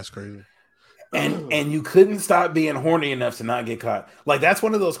 that's crazy. And you couldn't stop being horny enough to not get caught. Like that's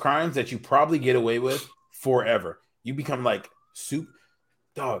one of those crimes that you probably get away with forever. You become like soup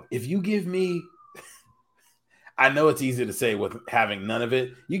dog. If you give me, I know it's easy to say with having none of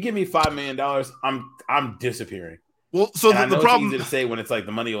it. You give me $5 million, I'm disappearing. Well, so the problem it's easy to say when it's like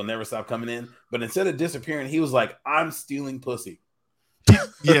the money will never stop coming in, but instead of disappearing, he was like, "I'm stealing pussy."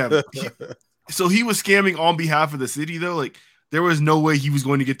 Yeah. So he was scamming on behalf of the city, though. Like there was no way he was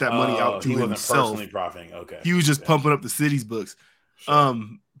going to get that money out to himself. Personally profiting. Okay. He was just pumping up the city's books. Sure.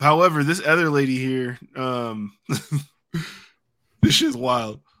 However, this other lady here, this shit's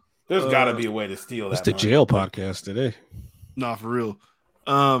wild. There's got to be a way to steal that. It's the jail podcast today. Nah, for real.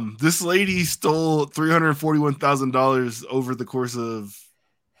 This lady stole $341,000 over the course of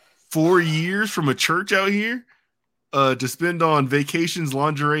 4 years from a church out here to spend on vacations,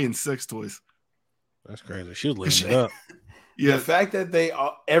 lingerie, and sex toys. That's crazy. She was living it up. Yeah, the fact that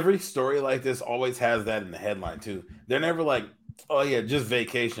every story like this always has that in the headline too. They're never like, oh yeah, just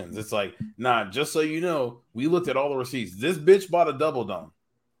vacations. It's like, nah, just so you know, we looked at all the receipts. This bitch bought a double dome.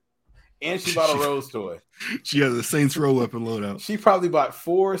 And she bought a Rose toy. She has a Saints Row weapon loadout. She probably bought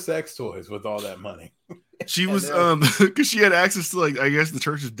 4 sex toys with all that money. She was because she had access to like I guess the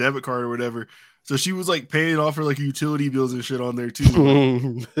church's debit card or whatever. So she was like paying off her like utility bills and shit on there too.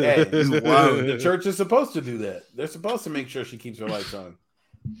 Hey, the church is supposed to do that. They're supposed to make sure she keeps her lights on.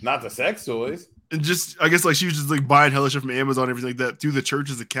 Not the sex toys. And just I guess like she was just like buying hella shit from Amazon and everything like that through the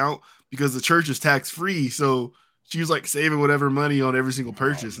church's account because the church is tax free. So she was like saving whatever money on every single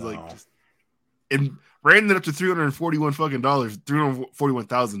purchase. Oh, no. Like and ran it up to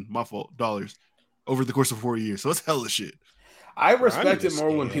 $341,000, my fault, dollars over the course of 4 years. So it's hella shit. I respect it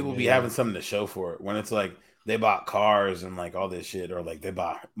more when people be having something to show for it. When it's like they bought cars and like all this shit, or like they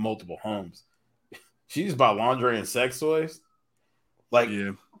bought multiple homes. She just bought lingerie and sex toys. Like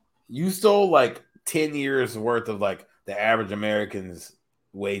you stole like 10 years worth of like the average American's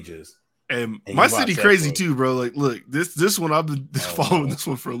wages. And my city crazy too, bro. Like, look, this one I've been following this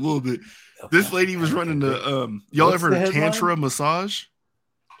one for a little bit. This lady was running the y'all ever heard of Tantra massage?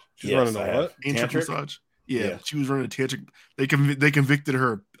 She's running a what? Tantric massage. Yeah, she was running a tantric. They convicted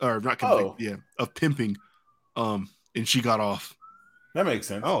her, or not convicted, of pimping. And she got off. That makes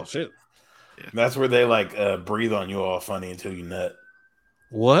sense. Oh shit. Yeah. That's where they like breathe on you all funny until you nut.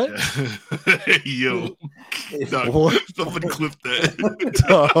 What? Yo, dog, somebody clip that.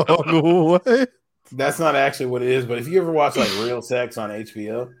 Dog, what? That's not actually what it is. But if you ever watch like Real Sex on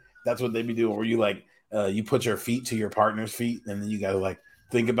HBO, that's what they be doing. Where you like you put your feet to your partner's feet, and then you gotta like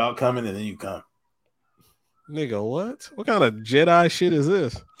think about coming, and then you come. Nigga, what? What kind of Jedi shit is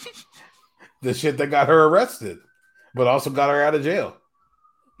this? The shit that got her arrested, but also got her out of jail.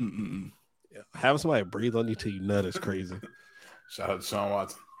 Yeah, having somebody breathe on you till you nut is crazy. Shout out to Sean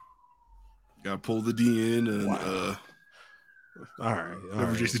Watson. Gotta pull the D in and all right.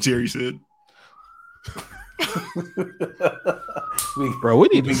 Whatever Jason Terry said. Bro, we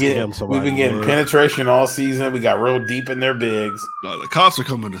need to scam somebody. We've been getting penetration all season. We got real deep in their bigs. The cops are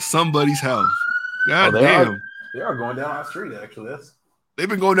coming to somebody's house. God damn. They are going down our street, actually. They've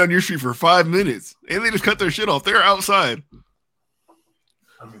been going down your street for 5 minutes. And they just cut their shit off. They're outside.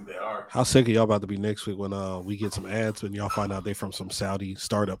 I mean, they are. How sick are y'all about to be next week when we get some ads and y'all find out they're from some Saudi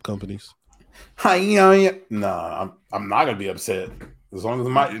startup companies? No, I'm not gonna be upset. As long as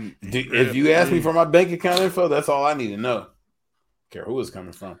if you ask me for my bank account info, that's all I need to know. Care who it's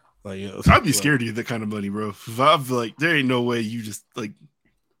coming from. Like, I'd be scared to get that kind of money, bro. If I'm like, there ain't no way you just like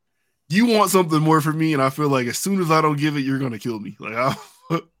you want something more from me, and I feel like as soon as I don't give it, you're gonna kill me. Like,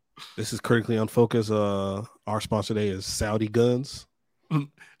 this is Critically Unfocused. Our sponsor today is Saudi Guns,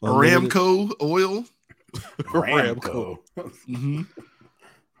 Aramco Oil, Aramco. Mm-hmm.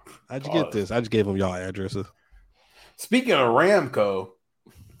 How'd you get this? I just gave them y'all addresses. Speaking of Aramco,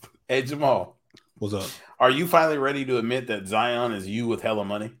 hey Jamal, what's up? Are you finally ready to admit that Zion is you with hella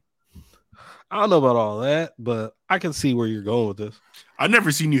money? I don't know about all that, but I can see where you're going with this. I've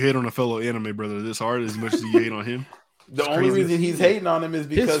never seen you hate on a fellow anime brother this hard as much as you hate on him. The only reason he's hating on him is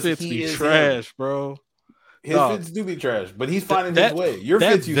because his fits be trash, bro. His fits do be trash, but he's finding his way. Your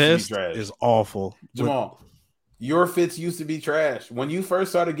fits used to be trash. Is awful. Jamal, your fits used to be trash. When you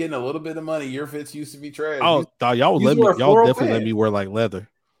first started getting a little bit of money, your fits used to be trash. Oh, y'all definitely let me wear like leather.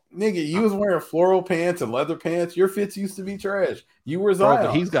 Nigga, you was wearing floral pants and leather pants. Your fits used to be trash. You were Zion. Bro,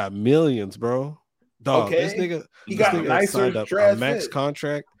 but he's got millions, bro. Dog, okay. This got nigga signed up a max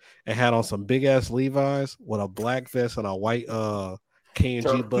contract and had on some big ass Levi's with a black vest and a white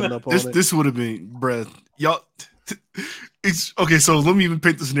K&G button up on it. This would have been, bruh. Y'all, it's okay. So let me even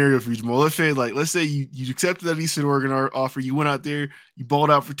paint the scenario for you, Jamal. Let's say you accepted that Eastern Oregon offer. You went out there, you balled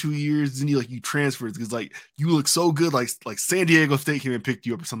out for 2 years, then you transferred because like you look so good, like San Diego State came and picked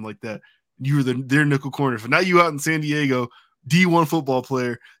you up or something like that. You were their nickel corner. So now you out in San Diego, D1 football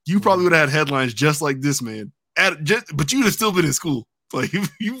player. You probably would have had headlines just like this man. But you'd have still been in school. Like you,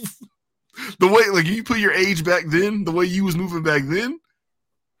 the way like you put your age back then, the way you was moving back then.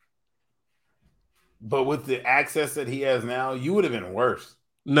 But with the access that he has now, you would have been worse.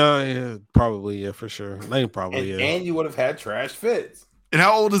 No, yeah, probably, yeah, for sure. And you would have had trash fits. And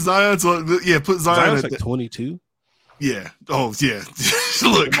how old is Zion? So yeah, put Zion Zion's at like 22. Yeah. Oh, yeah.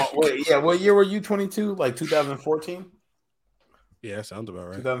 Look. Wait, yeah. What year were you? 22? Like 2014? Yeah, sounds about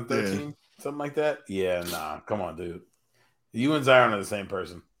right. 2013, something like that. Yeah, nah. Come on, dude. You and Zion are the same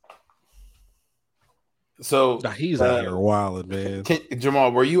person. So he's out here wilding, man.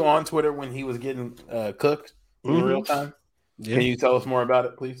 Jamal, were you on Twitter when he was getting cooked in real time? Yeah. Can you tell us more about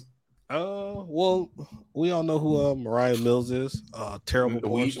it, please? Well, we all know who Mariah Mills is. Terrible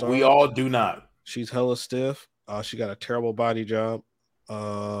porn star. We all do not. She's hella stiff. She got a terrible body job.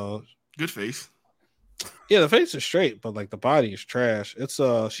 Good face. Yeah, the face is straight, but like the body is trash. It's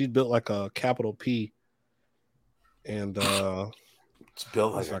she's built like a capital P. And it's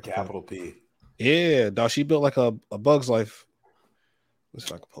built like a capital P. Yeah, dog, she built like a Bug's Life.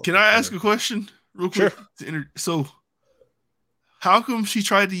 Can I ask a question real quick? Sure. So how come she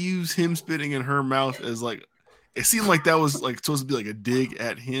tried to use him spitting in her mouth as like, it seemed like that was like supposed to be like a dig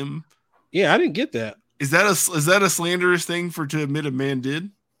at him? Yeah, I didn't get that. Is that a slanderous thing to admit a man did?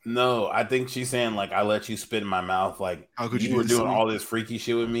 No, I think she's saying like, I let you spit in my mouth. Like, how could you were doing all this freaky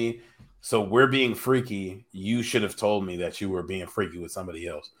shit with me. So we're being freaky. You should have told me that you were being freaky with somebody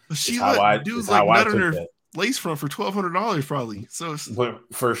else. But she let dudes like nut in her lace front for $1,200 probably. So, but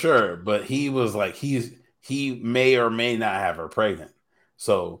for sure. But he was like, he may or may not have her pregnant.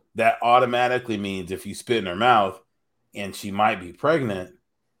 So that automatically means if you spit in her mouth and she might be pregnant,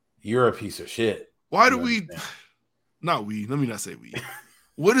 you're a piece of shit. Why do we? Not we. Let me not say we.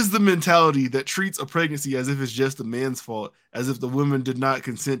 What is the mentality that treats a pregnancy as if it's just the man's fault, as if the woman did not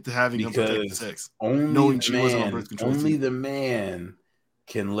consent to having unprotected sex, knowing she wasn't on birth control? Only the man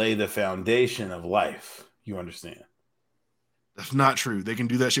can lay the foundation of life. You understand? That's not true. They can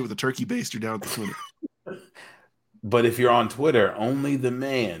do that shit with a turkey baster down at the clinic. But if you're on Twitter, only the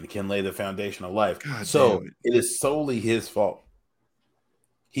man can lay the foundation of life. God so it is solely his fault.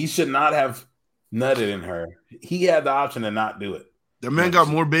 He should not have nutted in her. He had the option to not do it. That man got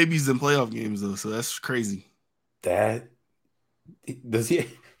more babies than playoff games, though, so that's crazy. That does he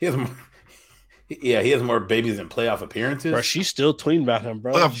has more, yeah, he has more babies than playoff appearances. Bro, she's still tweeting about him,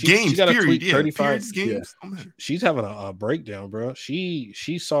 bro. Games, she got period. A tweet 35 games. Yeah. She's having a breakdown, bro. She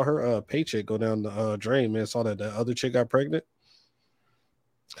saw her paycheck go down the drain, man. Saw that the other chick got pregnant.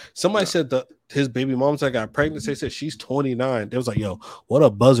 Somebody said his baby moms that got pregnant, they said she's 29. They was like, yo, what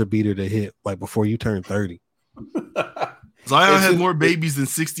a buzzer beater to hit like before you turn 30. Zion had more babies than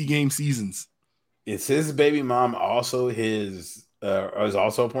 60-game seasons. Is his baby mom also is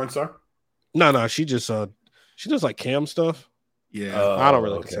also a porn star? No, she just she does like cam stuff. Yeah, I don't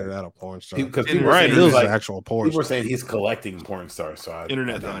really consider that a porn star. Because Ryan Mills is an actual porn people star. are saying he's collecting porn stars. So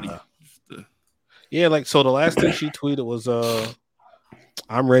internet. Yeah, like so. The last thing she tweeted was,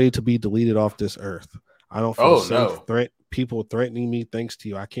 "I'm ready to be deleted off this earth. I don't feel safe. People threatening me. Thanks to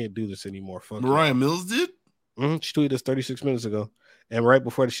you, I can't do this anymore." Fuck Mariah Mills did. She tweeted this 36 minutes ago. And right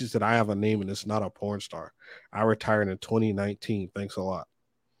before that, she said, I have a name and it's not a porn star. I retired in 2019. Thanks a lot.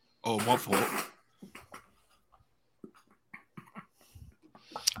 Oh, my fault.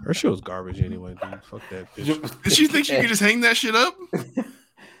 Her shit was garbage anyway, dude. Fuck that bitch. Did she think she could just hang that shit up?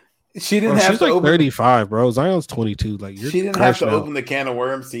 She didn't have she's to like 35, bro. Zion's 22. Like she didn't have to open the can of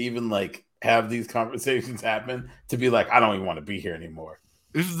worms to even like have these conversations happen to be like, I don't even want to be here anymore.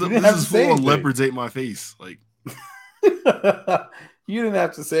 This is full on leopards ate my face. Like you didn't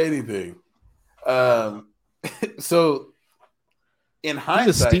have to say anything. So in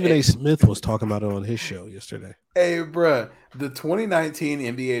hindsight, Stephen A. Smith was talking about it on his show yesterday. Hey, bruh, the 2019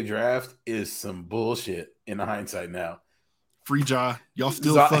 NBA draft is some bullshit in hindsight now. Free Ja. Y'all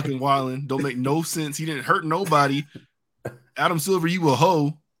still fucking wilding. Don't make no sense. He didn't hurt nobody. Adam Silver, you a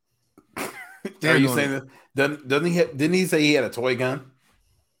hoe. Are you saying that? Didn't he say he had a toy gun?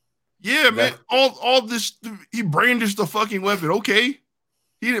 Yeah, man. All this, he brandished the fucking weapon. Okay.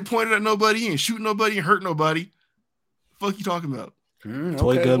 He didn't point it at nobody. He didn't shoot nobody. He didn't hurt nobody. The fuck you talking about?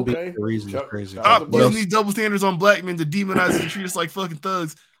 Toy gun being the reason is crazy. Stop using these double standards on black men to demonize and treat us like fucking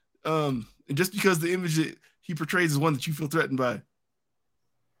thugs. And just because the image that he portrays is one that you feel threatened by.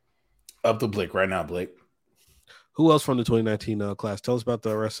 Up to Blake right now, Blake. Who else from the 2019 class? Tell us about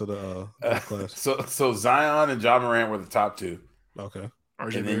the rest of the class. So Zion and Ja Morant were the top two. Okay.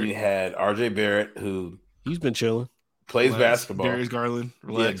 Then you had RJ Barrett, who he's been chilling, plays basketball. Darius Garland,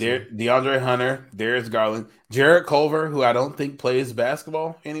 relax. Yeah, DeAndre Hunter, Darius Garland, Jarrett Culver, who I don't think plays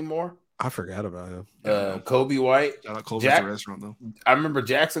basketball anymore. I forgot about him. Kobe White. Culver's restaurant though. I remember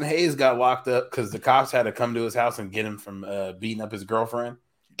Jackson Hayes got locked up because the cops had to come to his house and get him from beating up his girlfriend.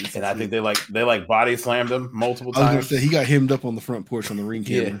 And I think they body slammed him multiple times. I was gonna say he got hemmed up on the front porch on the ring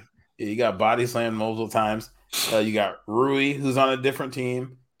camera. Yeah, he got body slammed multiple times. You got Rui, who's on a different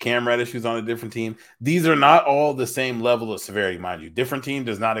team. Cam Reddish, who's on a different team. These are not all the same level of severity, mind you. Different team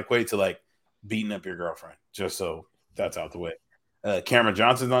does not equate to like beating up your girlfriend, just so that's out the way. Cameron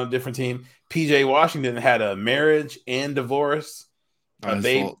Johnson's on a different team. PJ Washington had a marriage and divorce,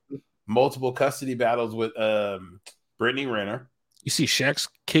 multiple custody battles with Brittany Renner. You see Shaq's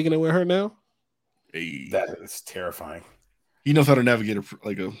kicking it with her now? Hey. That is terrifying. He knows how to navigate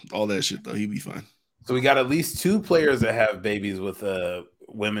all that shit, though. He'd be fine. So we got at least 2 players that have babies with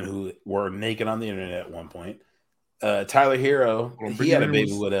women who were naked on the internet at one point. Tyler Hero, he had a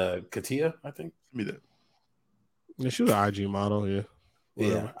baby with Katia, I think. Give me that. Yeah, she was an IG model, yeah.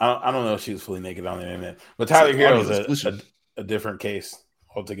 Yeah, I don't know if she was fully naked on the internet. But Tyler Hero is a different case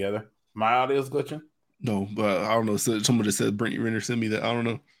altogether. My audio is glitching? No, but I don't know. Someone just said Brittany Renner sent me that. I don't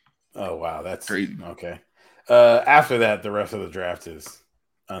know. Oh, wow. That's crazy. Okay. After that, the rest of the draft is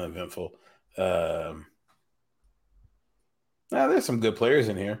uneventful. There's some good players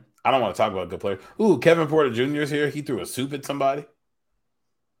in here. I don't want to talk about good players. Ooh, Kevin Porter Jr. is here. He threw a soup at somebody.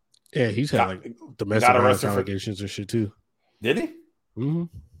 Yeah, he's had like domestic violence allegations and shit too. Did he? Mm-hmm.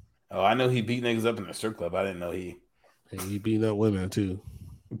 Oh, I know he beat niggas up in the strip club. I didn't know he beating up women too.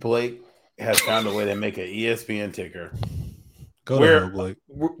 Blake has found a way to make an ESPN ticker. Blake.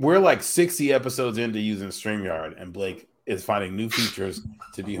 We're like 60 episodes into using StreamYard, and Blake is finding new features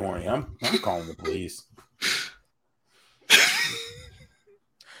to be horny. I'm calling the police.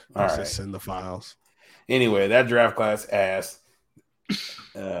 All right. Send the files. Anyway, that draft class ass.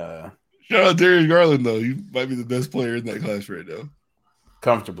 Shout out Darius Garland, though. You might be the best player in that class right now.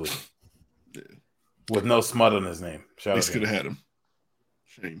 Comfortably. Yeah. With no smut on his name. They could have had him.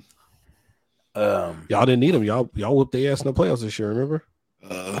 Shame. Y'all didn't need him. Y'all whooped their ass in the playoffs this year, remember?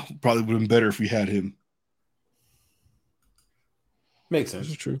 Probably would have been better if we had him. Makes sense.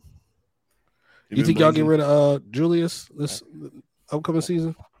 This is true. You think y'all get rid of Julius this upcoming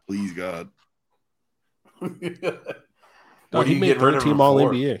season? Please, God. What he made third team All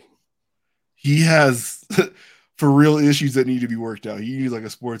NBA. He has for real issues that need to be worked out. He needs like a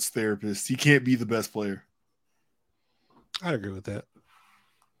sports therapist. He can't be the best player. I agree with that.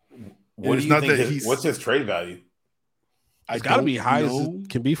 What do you think? What's his trade value? It's got to be high as it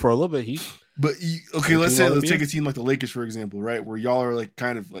can be for a little bit. Let's take a team like the Lakers, for example, right? Where y'all are like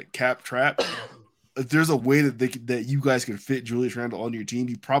kind of like cap trap. If there's a way that you guys could fit Julius Randle on your team,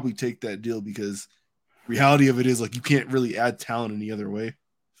 you probably take that deal because reality of it is like you can't really add talent any other way.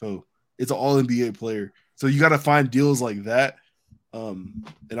 So it's an all NBA player. So you got to find deals like that. And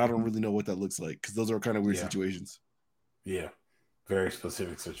I don't really know what that looks like because those are kind of weird situations. Yeah. Very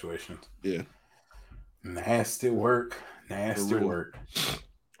specific situations. Yeah. Nasty work.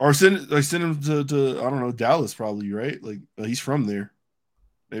 Or send him to I don't know, Dallas probably, right? Like he's from there.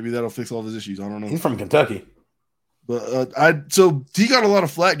 Maybe that'll fix all his issues. I don't know. He's from Kentucky. But so he got a lot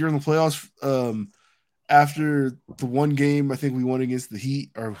of flack during the playoffs. After the one game I think we won against the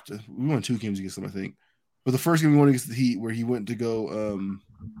Heat, or we won 2 games against them, I think. But the first game we won against the Heat, where he went to go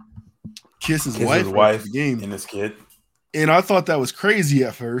kiss his wife after the game and his kid. And I thought that was crazy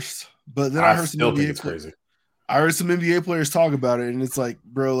at first, but then I heard some NBA players talk about it, and it's like,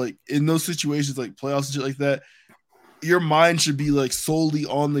 bro, like in those situations, like playoffs and shit like that, your mind should be like solely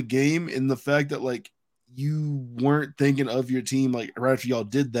on the game, and the fact that like you weren't thinking of your team like right after y'all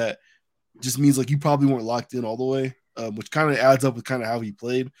did that just means like you probably weren't locked in all the way, which kind of adds up with kind of how he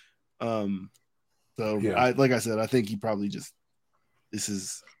played. I think he probably just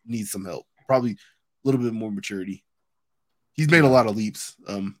needs some help, probably a little bit more maturity. He's made a lot of leaps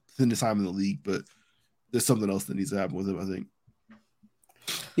in his time in the league, but there's something else that needs to happen with him, I think.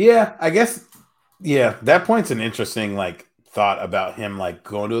 Yeah, I guess. Yeah, that point's an interesting like thought about him like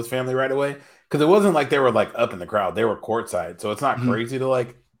going to his family right away, because it wasn't like they were like up in the crowd; they were courtside, so it's not crazy to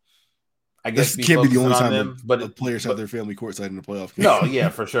like. I guess this can't be the only time but players have their family courtside in the playoff game. No, yeah,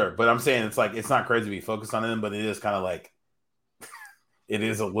 for sure. But I'm saying it's like it's not crazy to be focused on them, but it is kind of like it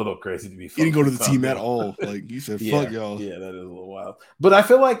is a little crazy to be focused. He didn't go to the team at all. Like you said, fuck y'all. Yeah, that is a little wild. But I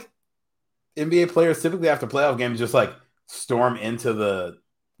feel like NBA players typically after playoff games just like storm into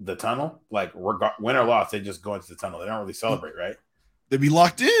the tunnel. Like win or loss, they just go into the tunnel. They don't really celebrate, right? They'd be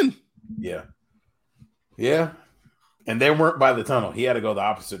locked in. Yeah. Yeah. And they weren't by the tunnel. He had to go the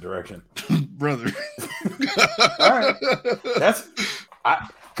opposite direction. Brother. All right.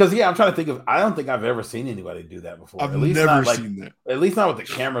 I'm trying to think of, I don't think I've ever seen anybody do that before. I've never seen that. At least not with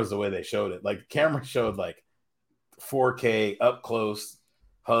the cameras the way they showed it. Like the camera showed like 4K up close,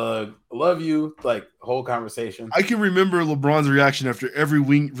 hug, love you, like whole conversation. I can remember LeBron's reaction after every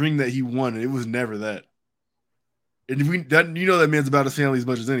ring that he won, and it was never that. And that man's about his family as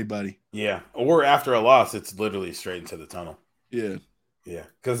much as anybody. Yeah. Or after a loss, it's literally straight into the tunnel. Yeah. Yeah,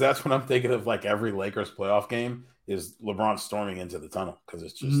 because that's what I'm thinking of. Like every Lakers playoff game is LeBron storming into the tunnel because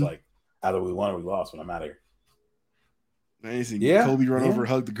it's just like either we won or we lost when I'm out of here. Amazing. Yeah, Kobe run over,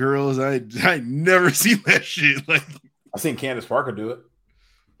 hug the girls. I never seen that shit. Like I seen Candace Parker do it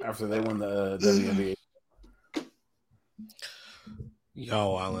after they won the WNBA.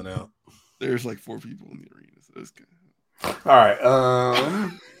 Y'all wilding out. There's like 4 people in the arena, so that's good. All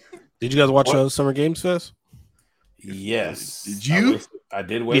right. Did you guys watch Summer Games Fest? Yes. Did you? I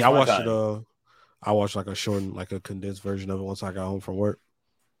did. Waste I watched my time. it. I watched like a short, like a condensed version of it once I got home from work.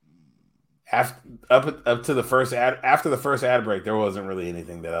 Up to the first after the first ad break, there wasn't really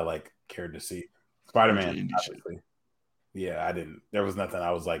anything that I like cared to see. Spider-Man, obviously. Yeah, I didn't. There was nothing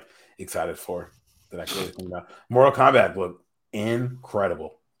I was like excited for that I could think about. Mortal Kombat looked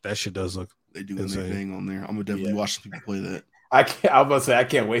incredible. That shit does look. They do their thing on there. I'm gonna definitely watch some people play that. I was about to say I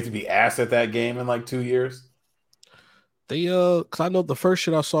can't wait to be ass at that game in like 2 years. They because I know the first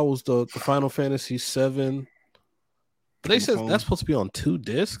shit I saw was the Final Fantasy VII. They said that's supposed to be on 2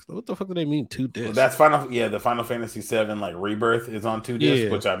 discs. What the fuck do they mean 2 discs? Well, that's the Final Fantasy VII like Rebirth is on 2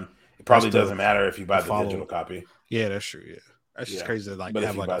 discs, which it probably doesn't matter if you buy the digital copy. Yeah, that's true. Yeah, that's just crazy that like they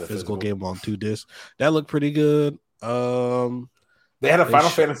have like a physical game on 2 discs. That looked pretty good. They had a Final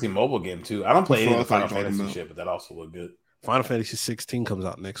Fantasy mobile game too. I don't play any of the Final Fantasy shit, but that also looked good. Final Fantasy 16 comes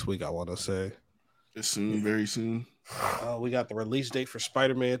out next week, I want to say. Soon, very soon. We got the release date for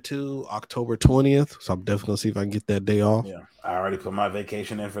Spider-Man 2, October 20th. So I'm definitely going to see if I can get that day off. Yeah, I already put my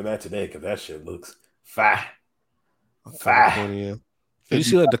vacation in for that today because that shit looks fire. Did you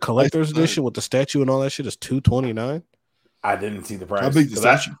see like the collector's edition with the statue and all that shit is $229? I didn't see the price. How big the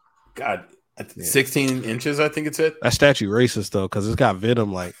statue? God, 16 inches, I think it said. That statue racist though, because it's got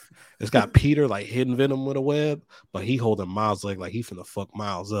Venom like it's got Peter like hitting Venom with a web, but he holding Miles' leg like he finna fuck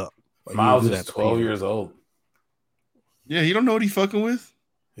Miles up. Like, Miles is 12 years old. Yeah, he don't know what he fucking with.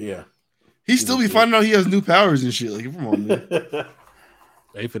 Yeah, he still be finding out he has new powers and shit. Like, come on, man.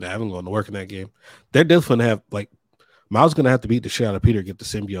 They finna have him going to work in that game. They're definitely have like Miles gonna have to beat the shit out of Peter, get the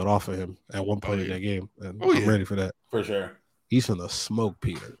symbiote off of him at one point in that game, and I'm ready for that for sure. He's finna smoke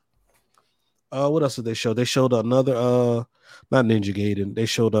Peter. What else did they show? They showed another not Ninja Gaiden. They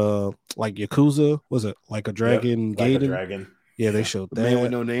showed like Yakuza. Was it like a dragon? Like Gaiden? a dragon. Yeah, they showed that. Man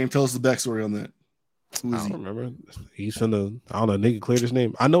with no name. Tell us the backstory on that. Who is I don't remember. He's finna. I don't know. Nigga cleared his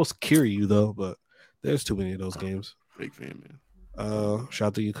name. I know it's Kiryu though, but there's too many of those games. Big fan, man. Shout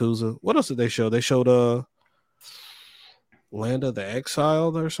out to Yakuza. What else did they show? They showed Land of the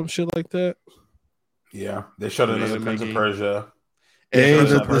Exiled or some shit like that. Yeah, they showed another Prince of Persia. And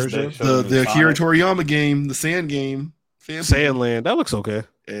the Akira Toriyama game, the Sand game. Sandland. That looks okay.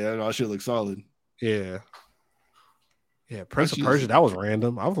 Yeah, that shit looks solid. Yeah. Yeah, Prince of Persia, that was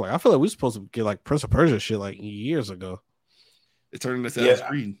random. I was like, I feel like we were supposed to get like Prince of Persia shit like years ago. It turned into Assassin's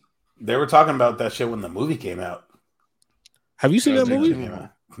Creed. They were talking about that shit when the movie came out. Have you seen that movie?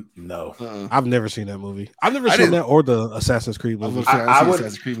 No. I've never seen that movie. I've never seen that or the Assassin's Creed movie. I would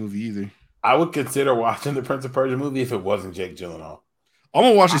Assassin's Creed movie either. I would consider watching the Prince of Persia movie if it wasn't Jake Gyllenhaal. I'm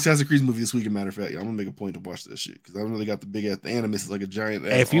gonna watch the Assassin's Creed movie this week. As a matter of fact, I'm gonna make a point to watch that shit because I know they got the big ass. The Animus is like a giant.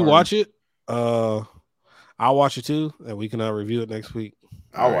 If you watch it, I'll watch it too, and we can review it next week.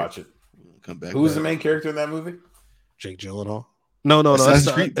 I'll watch it. Come back. Who's the main character in that movie? Jake Gyllenhaal. No.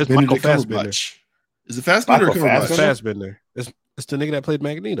 It's Michael Fassbender. Is it Fassbender or Fassbender? It's the nigga that played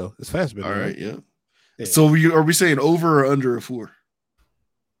Magneto. It's Fassbender. All right, yeah. So are we saying over or under a 4?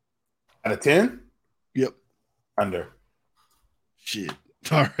 Out of 10? Yep. Under. Shit.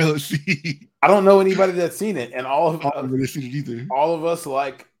 All right, let's see. I don't know anybody that's seen it, and all of I haven't seen it either. All of us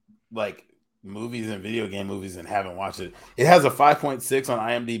like movies and video game movies and haven't watched it. It has a 5.6 on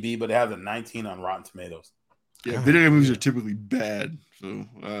IMDb, but it has a 19 on Rotten Tomatoes. Yeah, video game movies are typically bad. So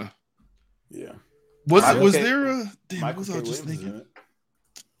yeah. Was there a damn? What was I just thinking?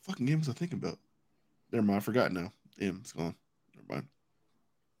 Fucking game was I thinking about? Never mind, I forgot now. Damn, it's gone. Never mind.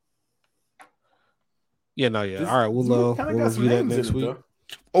 Yeah, no, yeah. All right, we'll review that next week.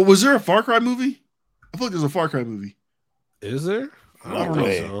 Oh, was there a Far Cry movie? I feel like there's a Far Cry movie. Is there? I don't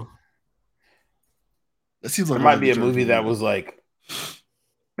know. So. That seems like there might be a movie that was like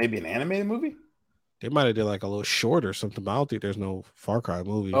maybe an animated movie. They might have did like a little short or something, but I don't think there's no Far Cry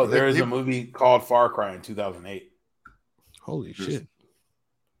movie. Oh, there is a movie called Far Cry in 2008. Holy shit!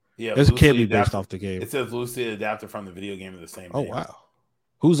 Yeah, this can't be based off the game. It says loosely adapted from the video game of the same name. Oh wow,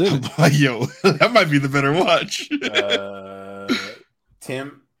 who's in it? Yo, that might be the better watch.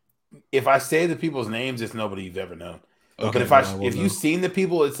 Tim, if I say the people's names, it's nobody you've ever known. Okay, but if you've seen the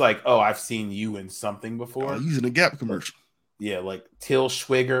people, it's like, oh, I've seen you in something before. Using a Gap commercial. Yeah, like Till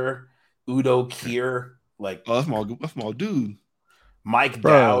Schweiger, Udo Kier, like that's my dude. Mike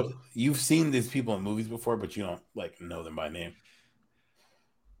Dowd. You've seen these people in movies before, but you don't like know them by name.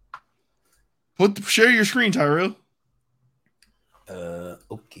 Share your screen, Tyrell. Okay.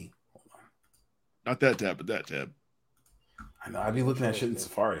 Hold on. Not that tab, but that tab. I know. I'd be looking at shit in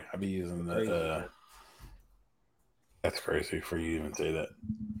Safari. I'd be using the. That's crazy for you to even say that.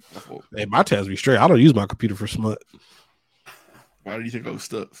 Hey, my tabs be straight. I don't use my computer for smut. Why do you think I was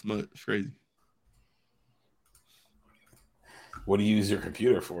stuck? Smut. It's crazy. What do you use your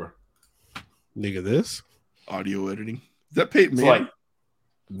computer for? Nigga, this audio editing. Is that Peyton Manning? Like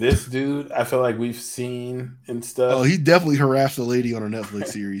this dude, I feel like we've seen and stuff. Oh, he definitely harassed a lady on a Netflix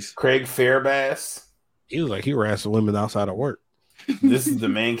series. Craig Fairbass. He was like he harassed women outside of work. This is the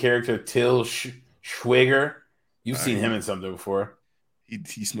main character, Till Schweiger. You've seen him in something before.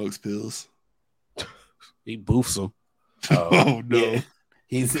 He smokes pills. He boofs them. Oh no. Yeah.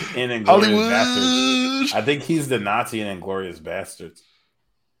 He's in Inglourious Bastards. I think he's the Nazi in Inglourious Bastards.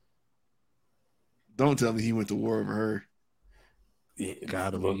 Don't tell me he went to war over her. Yeah, you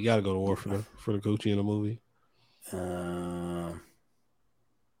gotta go to war for the Gucci in the movie.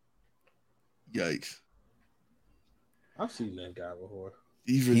 Yikes! I've seen that guy before.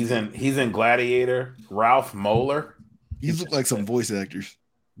 He's in Gladiator. Ralph Moeller. He looked like some voice actors.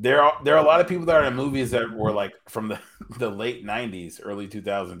 There are a lot of people that are in movies that were like from the late 90s, early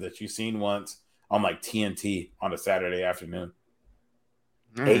 2000s that you've seen once on like TNT on a Saturday afternoon.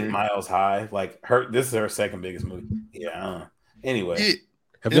 8 Miles High, like this is her second biggest movie. Yeah. Anyway,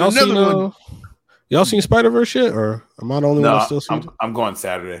 have y'all seen y'all seen Spider-Verse yet, or am I the only one that still sees it? I'm going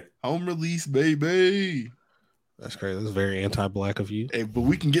Saturday. Home release, baby. That's crazy. That's very anti-black of you. Hey, but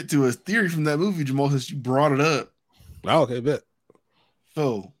we can get to a theory from that movie, Jamal, since you brought it up. Oh, okay, bet.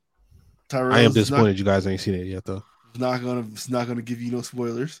 So, Tyrell, I am disappointed you guys ain't seen it yet, though. It's not gonna give you no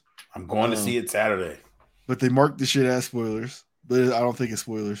spoilers. I'm going to see it Saturday. But they marked the shit as spoilers. But I don't think it's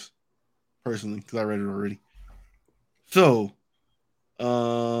spoilers, personally, because I read it already. So,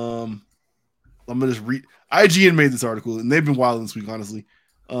 I'm gonna just read. IGN made this article, and they've been wild this week, honestly.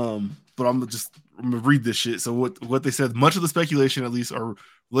 But I'm gonna read this shit. So what they said, much of the speculation, at least, or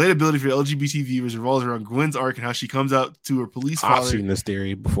relatability for LGBT viewers revolves around Gwen's arc and how she comes out to her police father. I've seen this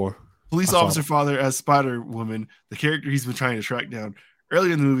theory before. Police officer father as Spider-Woman, the character he's been trying to track down.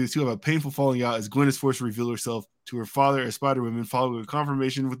 Earlier in the movie, the two have a painful falling out as Gwen is forced to reveal herself to her father as Spider-Woman following a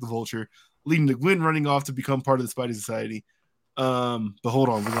confirmation with the Vulture, leading to Gwen running off to become part of the Spidey Society. But hold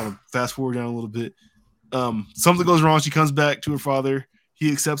on, we're going to fast forward down a little bit. Something goes wrong. She comes back to her father.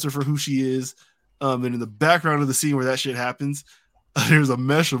 He accepts her for who she is. And in the background of the scene where that shit happens, there's a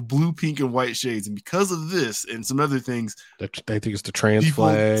mesh of blue, pink, and white shades. And because of this and some other things, they think it's the trans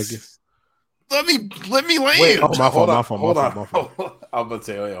flag. Let me land. Wait, my fault. I'm about to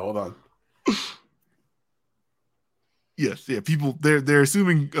say, hold on. Yes, yeah. People they're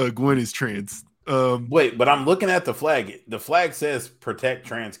assuming Gwen is trans. Wait, but I'm looking at the flag. The flag says "protect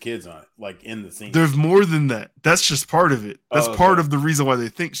trans kids" on it, like in the scene. There's more than that. That's just part of it. That's part of the reason why they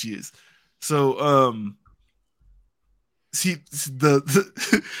think she is. So, so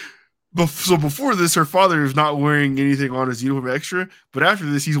before this, her father is not wearing anything on his uniform extra, but after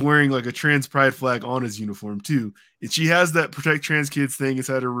this, he's wearing like a trans pride flag on his uniform too. And she has that protect trans kids thing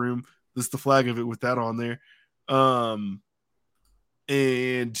inside her room. That's the flag of it with that on there.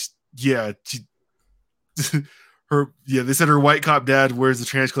 And yeah, they said her white cop dad wears the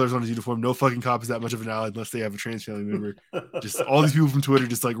trans colors on his uniform. No fucking cop is that much of an ally unless they have a trans family member. Just all these people from Twitter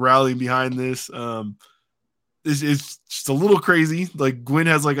just like rallying behind this. It's just a little crazy. Like Gwen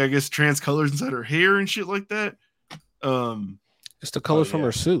has like, I guess, trans colors inside her hair and shit like that. It's the colors from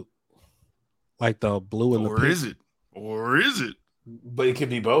her suit, like the blue and the pink. Or is it? But it could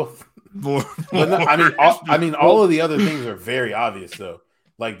be both. I mean, all of the other things are very obvious though.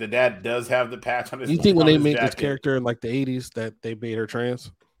 Like the dad does have the patch on his. You think when they made this character in like the 80s that they made her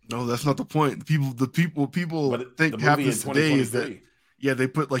trans? No, that's not the point. The people think happens today is that they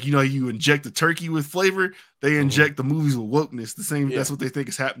put like, you know, you inject the turkey with flavor, they inject the movies with wokeness. The same. That's what they think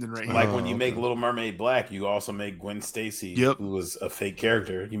is happening right now. Like when you make Little Mermaid black, you also make Gwen Stacy, who was a fake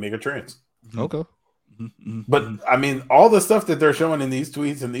character. You make her trans. Okay. But I mean, all the stuff that they're showing in these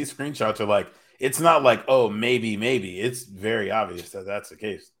tweets and these screenshots are like, it's not like, oh, maybe. It's very obvious that that's the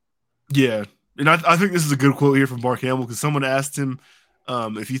case. Yeah. And I think this is a good quote here from Mark Hamill because someone asked him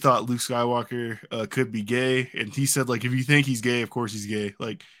if he thought Luke Skywalker could be gay. And he said, like, if you think he's gay, of course he's gay.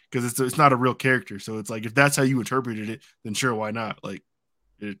 Like, because it's not a real character. So it's like, if that's how you interpreted it, then sure, why not? Like,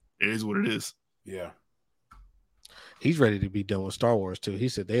 it is what it is. Yeah. He's ready to be done with Star Wars, too. He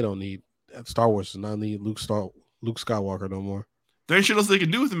said Star Wars does not need Luke Skywalker no more. There ain't shit else they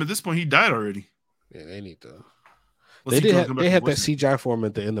can do with him at this point. He died already. Yeah, they need to. They had that CGI for him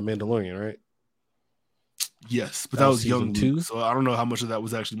at the end of Mandalorian, right? Yes, but that was young Luke, 2. So I don't know how much of that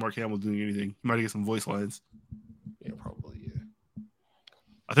was actually Mark Hamill doing anything. He might get some voice lines. Yeah, probably. Yeah.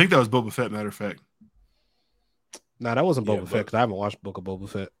 I think that was Boba Fett. Matter of fact. Nah, that wasn't Boba Fett because I haven't watched Book of Boba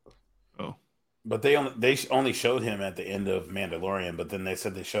Fett. Oh, but they only showed him at the end of Mandalorian, but then they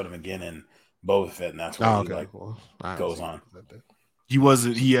said they showed him again in Boba Fett, and that's where he goes on. He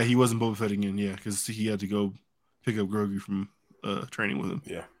wasn't Boba Fett again, because he had to go pick up Grogu from training with him.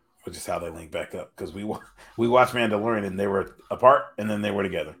 Yeah, which is how they link back up because we watched Mandalorian and they were apart and then they were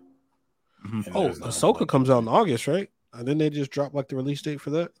together. Mm-hmm. Ahsoka comes out in August, right? And then they just dropped like the release date for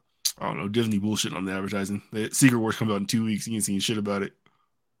that. I don't know. Disney bullshit on the advertising. Secret Wars comes out in 2 weeks. You ain't seen shit about it.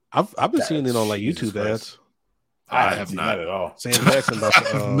 I've been seeing it on like YouTube ads. I have not at all. Sam Jackson about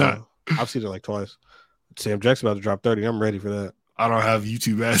to, I've seen it like twice. Sam Jackson about to drop 30. I'm ready for that. I don't have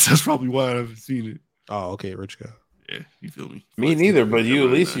YouTube ads. That's probably why I haven't seen it. Oh, okay, rich guy. Yeah, you feel me? Me neither, but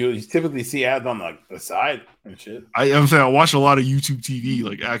you typically see ads on like the side and shit. I'm saying I watch a lot of YouTube TV,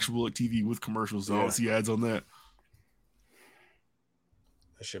 like actual TV with commercials. So I don't see ads on that.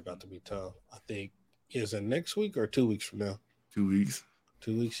 That shit about to be tough. I think is it next week or 2 weeks from now? 2 weeks.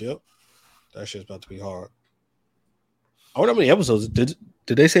 2 weeks. Yep. That shit's about to be hard. I wonder how many episodes. Did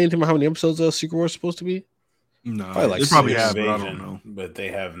they say anything about how many episodes Secret Wars is supposed to be? No, like they probably have, but I don't know. But they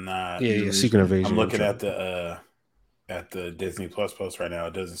have not. Yeah, Secret Invasion. I'm looking at the Disney Plus post right now.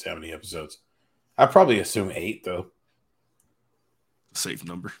 It doesn't say how many episodes. I probably assume 8 though. Safe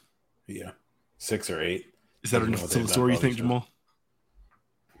number. Yeah, 6 or 8. Is that enough to the story? You think, Jamal?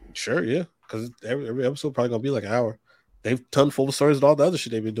 Sure, yeah. Because every episode probably gonna be like an hour. They've done full stories with all the other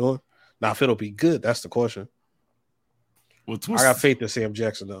shit they've been doing. Now, if it'll be good, that's the question. I got faith in Sam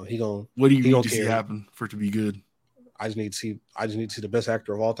Jackson though. What do you need to see happen for it to be good? I just need to see the best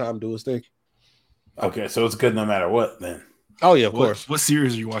actor of all time do his thing. Okay, so it's good no matter what then. Oh yeah, of course. What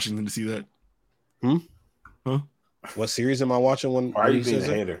series are you watching then to see that? Huh? What series am I watching when? Why are you being a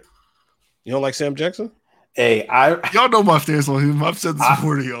hater? You don't like Sam Jackson? Hey, y'all know my stance on him. I've said this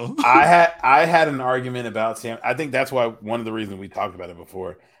before to y'all. I had an argument about Sam. I think that's why one of the reasons we talked about it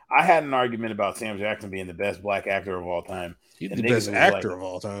before. I had an argument about Sam Jackson being the best black actor of all time. He's the best actor of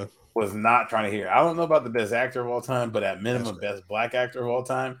all time. Was not trying to hear. I don't know about the best actor of all time, but at minimum, best black actor of all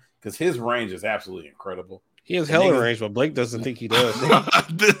time because his range is absolutely incredible. He has hella range, but Blake doesn't think he does.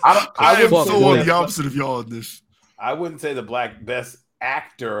 I am so on the opposite of y'all in this. I wouldn't say the best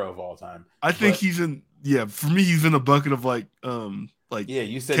actor of all time. I think he's in. Yeah, for me, he's in a bucket of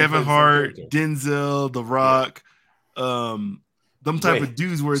you said Kevin Hart, Denzel, The Rock, them type of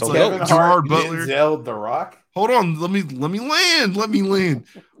dudes where it's like Gerard Butler, Denzel, The Rock. Hold on, let me land.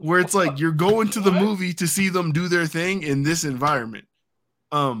 Where it's like you're going to the movie to see them do their thing in this environment,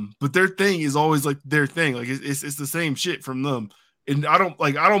 but their thing is always like their thing, like it's the same shit from them. And I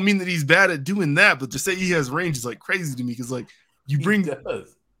don't mean that he's bad at doing that, but to say he has range is like crazy to me because like you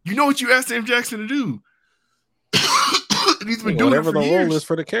know what you asked Sam Jackson to do. And he's been doing whatever it for the years. role is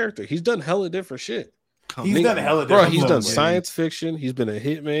for the character. He's done hella different shit. He's done hella different. Bro, he's done science fiction. He's been a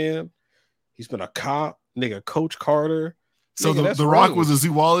hitman. He's been a cop. Nigga, Coach Carter. So the Rock was a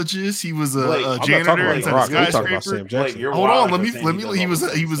zoologist. He was a janitor inside a skyscraper. Hold on, let me.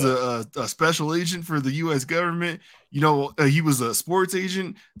 He was a special agent for the U.S. government. You know, he was a sports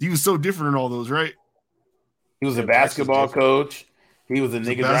agent. He was so different in all those, right? He was a basketball coach. He was a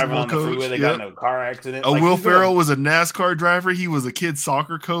nigga driving on the freeway. They got in a car accident. Will Ferrell was a NASCAR driver. He was a kid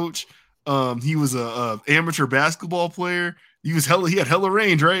soccer coach. He was a amateur basketball player. He had hella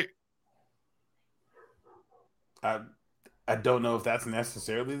range, right? I don't know if that's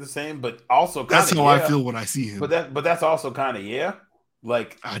necessarily the same, but also that's how I feel when I see him. But that's also kind of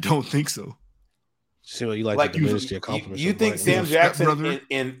like I don't think so. See what you like to diminish the accomplishment. You think Sam Jackson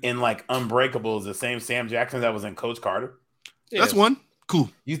in like Unbreakable is the same Sam Jackson that was in Coach Carter? That's one. Cool.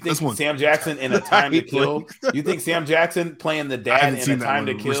 You think Sam Jackson in A Time to Kill? You think Sam Jackson playing the dad in A Time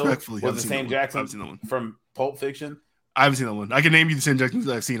to Kill was the same Jackson from Pulp Fiction? I haven't seen that one. I can name you the same Jacksons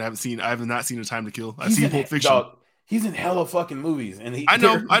I've seen. I have not seen A Time to Kill. I've seen Pulp Fiction. Dog, he's in hella fucking movies, and I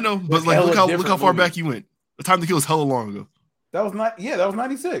know. But like, look how far back you went. A Time to Kill is hella long ago. That was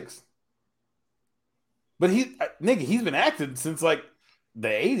 96. But he's been acting since like the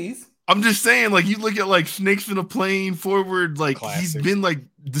 80s. I'm just saying, like, you look at like Snakes in a Plane, Forward, like Classics. He's been like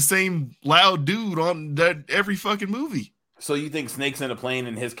the same loud dude on that every fucking movie. So you think Snakes in a Plane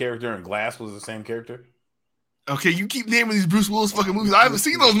and his character in Glass was the same character? Okay, you keep naming these Bruce Willis fucking movies. I haven't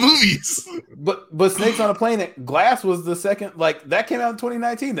seen those movies. But Snakes on a Plane, Glass was the second, like that came out in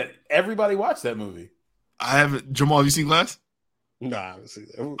 2019. That everybody watched that movie. I haven't. Jamal, have you seen Glass? Nah, I haven't seen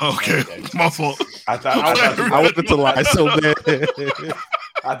that. Okay, my fault. I wanted to lie so bad.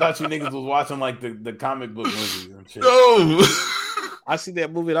 I thought you niggas was watching like the comic book movies and shit. No, I see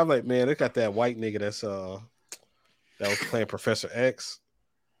that movie and I'm like, man, they got that white nigga that was playing Professor X.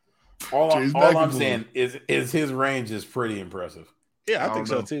 All I'm saying is his range is pretty impressive. Yeah, I think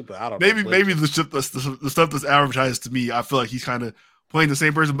so too, but I don't know. Maybe the stuff that's advertised to me, I feel like he's kind of playing the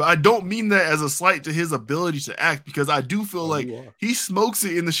same person, but I don't mean that as a slight to his ability to act, because I do feel like he smokes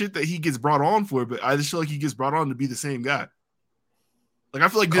it in the shit that he gets brought on for, but I just feel like he gets brought on to be the same guy. Like I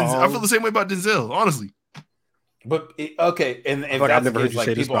feel like I feel the same way about Denzel, honestly. But okay, and if I've never heard you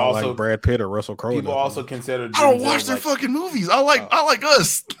say this about like Brad Pitt or Russell Crowe. People also consider Denzel, I don't watch their fucking movies. I like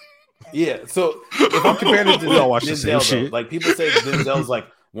us. Yeah, so if I'm comparing to Denzel, though, like people say Denzel's like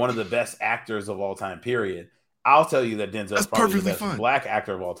one of the best actors of all time, period. I'll tell you that Denzel's probably the best black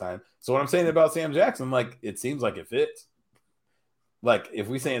actor of all time. So what I'm saying about Sam Jackson, like it seems like it fits. Like if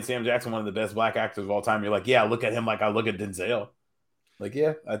we saying Sam Jackson, one of the best black actors of all time, you're like, yeah, look at him like I look at Denzel. Like,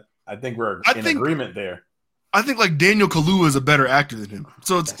 yeah, I think we're in agreement there. I think like Daniel Kaluuya is a better actor than him.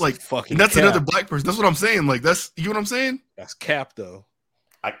 So it's that's like fucking that's cap. Another black person. That's what I'm saying. Like that's you know what I'm saying? That's cap though.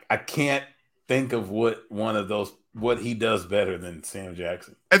 I can't think of what he does better than Sam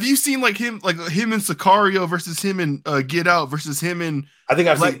Jackson. Have you seen like him in Sicario versus him in Get Out versus him in? I think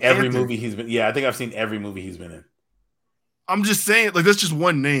I've seen every movie he's been. Yeah, I think I've seen every movie he's been in. I'm just saying, like that's just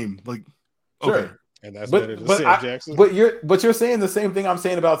one name. Like, sure. Okay. And that's better than Sam Jackson. But you're saying the same thing I'm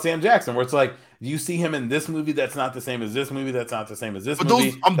saying about Sam Jackson, where it's like you see him in this movie that's not the same as this movie, that's not the same as this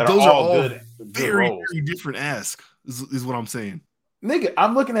movie. Those are all good, very different ask. Is what I'm saying. Nigga,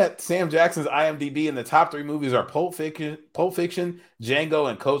 I'm looking at Sam Jackson's IMDb, and the top 3 movies are Pulp Fiction, Django,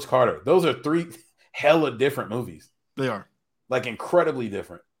 and Coach Carter. Those are 3 hella different movies. They are like incredibly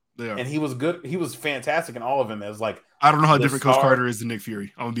different. They are, and he was good. He was fantastic in all of them. As like I don't know how different Coach Carter is than Nick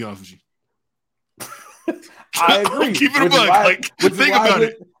Fury. I'm gonna be honest with you. I agree. Keep it a buck. Like, think about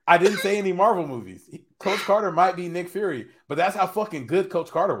it. I didn't say any Marvel movies. Coach Carter might be Nick Fury, but that's how fucking good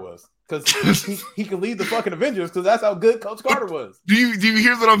Coach Carter was. Because he could lead the fucking Avengers because that's how good Coach Carter was. Do you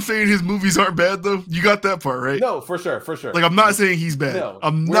hear that I'm saying his movies aren't bad though? You got that part right? No, for sure. Like I'm not saying he's bad. No,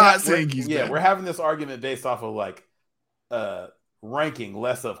 I'm not saying he's bad. Yeah, we're having this argument based off of like ranking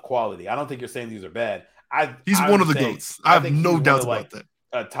less of quality. I don't think you're saying these are bad. He's one of the GOATs. I have no doubts about that.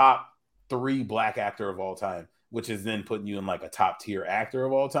 A top 3 black actor of all time, which is then putting you in like a top tier actor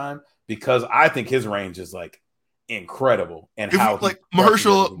of all time, because I think his range is like incredible. And how like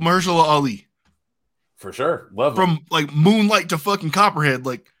Mahershala Ali, for sure, love from like Moonlight to fucking Copperhead,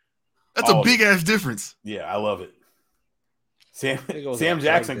 like that's a big ass difference. Yeah, I love it. Sam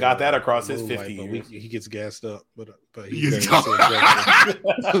Jackson got that across his 50 years. He gets gassed up, but he gets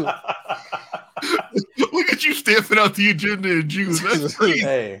Look at you stamping out the agenda and Jews. That's crazy.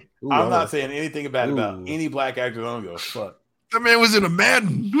 Hey, I'm not saying anything bad about any black actors. I don't give a fuck. That man was in a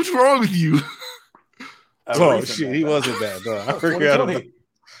Madden. What's wrong with you? Oh shit, he wasn't bad though. I forgot about.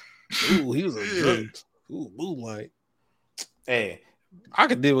 Ooh, he was a good. Ooh, Moonlight. Hey, I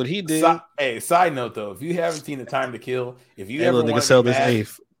could do what he did. Side note though, if you haven't seen A Time to Kill, if you ever want to sell this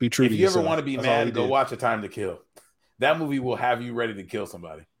eighth, be true to yourself. If you ever want to be mad, go watch A Time to Kill. That movie will have you ready to kill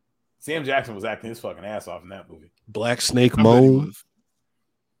somebody. Sam Jackson was acting his fucking ass off in that movie. Black Snake Moan.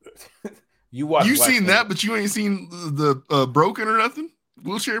 You seen that, but you ain't seen the Broken or nothing?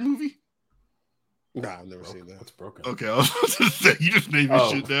 Wheelchair movie? Nah, I've never seen that. What's Broken? Okay, I was about to say, you just named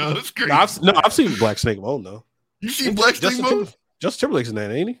this shit down. That's crazy. I've seen Black Snake Moan though. You seen Black Snake Moan? Justin Timberlake's in that,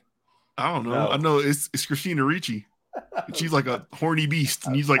 ain't he? I don't know. No. I know it's Christina Ricci. She's like a horny beast,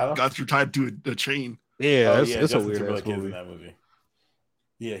 and he's like got her tied to a chain. Yeah, it's a weird ass movie. In that movie.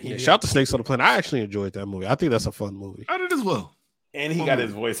 Yeah, shout out to Snakes on the Plane. I actually enjoyed that movie. I think that's a fun movie. I did as well. And he got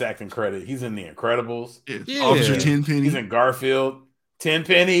his voice acting credit. He's in The Incredibles. Yeah. Officer Tenpenny. He's in Garfield.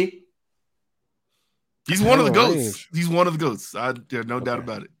 Tenpenny. He's one of the GOATs. He's one of the GOATs. There's no doubt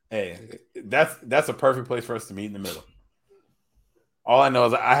about it. Hey, that's a perfect place for us to meet in the middle. All I know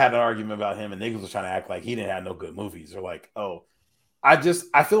is I had an argument about him, and niggas was trying to act like he didn't have no good movies, or like,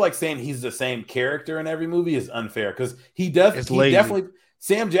 I feel like saying he's the same character in every movie is unfair because he definitely.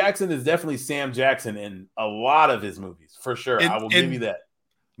 Sam Jackson is definitely Sam Jackson in a lot of his movies, for sure. I will give you that.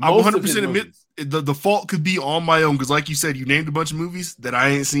 I 100% admit the fault could be on my own because, like you said, you named a bunch of movies that I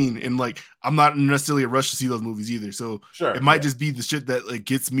ain't seen, and like I'm not necessarily a rush to see those movies either. So it might just be the shit that like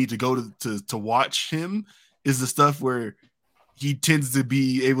gets me to go to watch him is the stuff where he tends to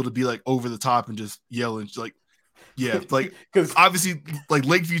be able to be like over the top and just yelling like. Yeah, like because obviously, like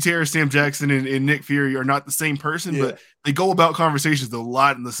Lakeview Terrace, Sam Jackson, and Nick Fury are not the same person, but they go about conversations a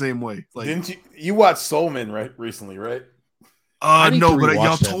lot in the same way. Like, didn't you watch Soul Man recently, right? No, but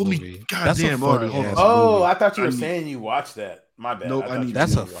y'all told me. God damn! All right, hold on. Oh, I thought you were saying you watched that. My bad. Nope,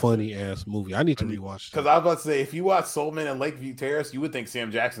 That's a funny ass movie. I need to rewatch it. Because I was about to say, if you watch Soul Man and Lakeview Terrace, you would think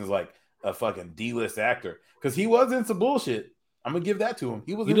Sam Jackson's like a fucking D-list actor because he was in some bullshit. I'm gonna give that to him.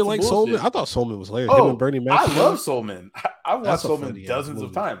 He was. You didn't like Soul Man? I thought Soul Man was hilarious. Oh, Him and Bernie Mac. I love Soul Man. I've watched Soul Man dozens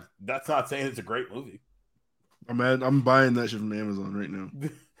of times. That's not saying it's a great movie. I'm buying that shit from Amazon right now.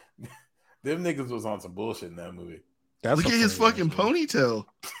 Them niggas was on some bullshit in that movie. Look at his fucking ponytail.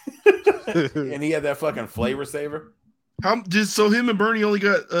 And he had that fucking flavor saver. So him and Bernie only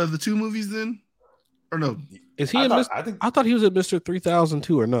got the 2 movies then? Or no? Is he I thought he was at Mr.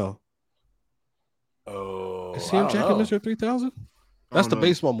 3002 or no? Oh, is Sam Jackson Mr. 3000? That's the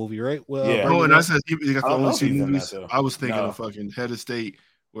baseball movie, right? Well, yeah. Oh, and I said he got the only 2 movies. I was thinking of fucking Head of State,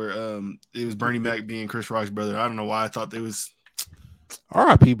 where it was Bernie Mac being Chris Rock's brother. I don't know why I thought they was.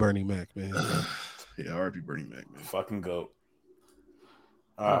 R.I.P. Bernie Mac, man. Yeah, R.I.P. Bernie Mac, man. Fucking goat.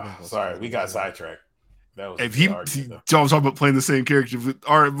 Sorry, we got sidetracked. That was I was talking about playing the same character.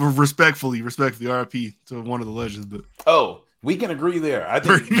 Respectfully, R.I.P. to one of the legends. But we can agree there. I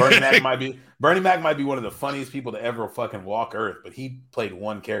think Bernie Mac might be one of the funniest people to ever fucking walk Earth. But he played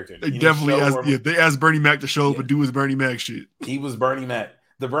one character. They definitely asked. They asked Bernie Mac to show up and do his Bernie Mac shit. He was Bernie Mac.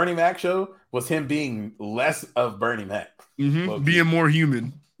 The Bernie Mac show was him being less of Bernie Mac, being more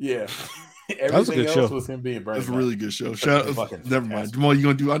human. Yeah. Everything else was him being Bernie That's Mac. a really good show. Shout out. Never mind. Jamal, you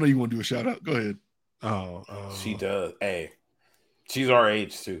gonna do? I know you want to do a shout out. Go ahead. She does. Hey, she's our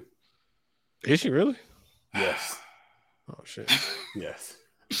age too. Is she really? Yes. Oh shit. Yes.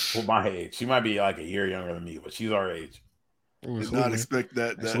 Well, my age. She might be like a year younger than me, but she's our age. Did not expect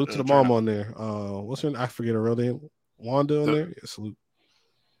that. Salute to the mom on there. What's her name? I forget her real name. Wanda on there. Yeah, salute.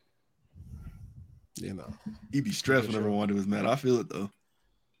 You know, he'd be stressed whenever Wanda was mad. I feel it though.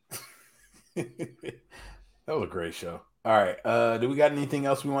 That was a great show. All right. Do we got anything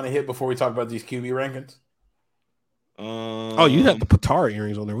else we want to hit before we talk about these QB rankings? You have the Patara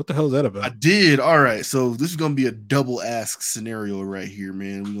earrings on there. What the hell is that about? I did. All right. So this is gonna be a double ask scenario right here,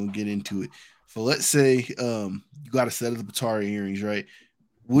 man. We're gonna get into it. So let's say you got a set of the Patara earrings, right?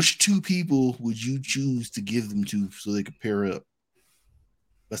 Which 2 people would you choose to give them to so they could pair up?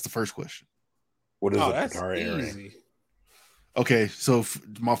 That's the first question. What is a Patara earring? Okay, so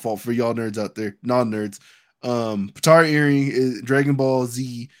my fault for y'all nerds out there, non-nerds. Patara earring is Dragon Ball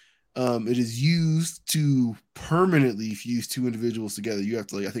Z. It is used to permanently fuse 2 individuals together. You have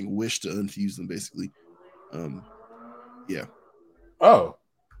to, I think, wish to unfuse them, basically. Yeah. Oh.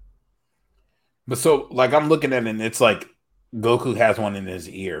 But so, I'm looking at it, and it's like Goku has one in his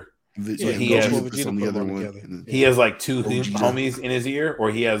ear. Yeah, he has on the other one. He has 2 homies in his ear,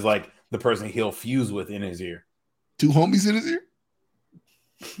 or he has the person he'll fuse with in his ear. 2 homies in his ear?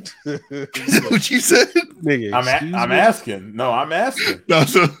 Is that what you said? Nigga, I'm asking. No, I'm asking. No,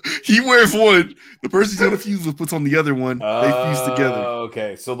 so he wears one. The person he's gonna fuse with puts on the other one. They fuse together.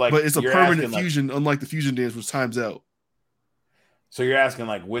 Okay, so but it's a permanent fusion, unlike the fusion dance, which times out. So you're asking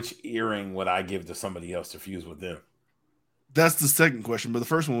which earring would I give to somebody else to fuse with them? That's the second question. But the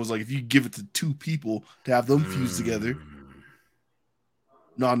first one was if you give it to 2 people to have them fuse together,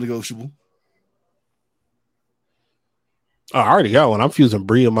 non-negotiable. Oh, I already got one. I'm fusing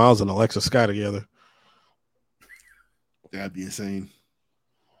Bria Miles and Alexa Sky together. That'd be insane.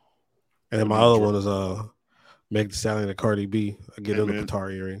 And then my other one is Meg Thee Stallion and Cardi B. I get them the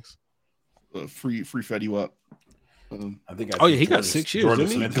Patara earrings. Free Fetty Wap. I think. He got 6 years.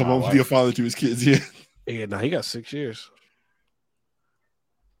 Didn't he? Come on, be a father to his kids. Yeah. Yeah. No, he got 6 years.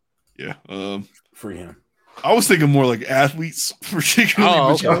 Yeah. Free him. I was thinking more like athletes,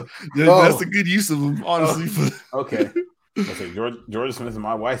 particularly. Okay. That's a good use of them, honestly. Okay. Okay, Georgia Smith and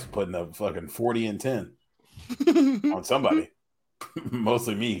my wife's putting up fucking 40 and 10 on somebody.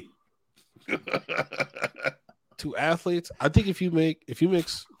 Mostly me. 2 athletes. I think if you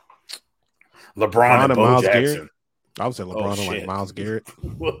mix LeBron and Bo Jackson. Garrett, I would say LeBron and Miles Garrett.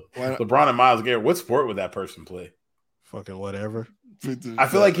 LeBron and Miles Garrett. What sport would that person play? Fucking whatever. I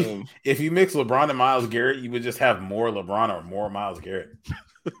feel like if you mix LeBron and Miles Garrett, you would just have more LeBron or more Miles Garrett.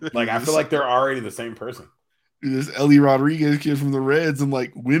 I feel like they're already the same person. This Ellie Rodriguez kid from the Reds and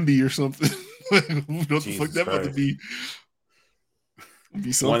Wimby or something. What the fuck that about to be?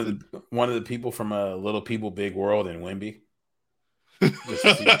 Be something. One of the people from Little People Big World in Wimby.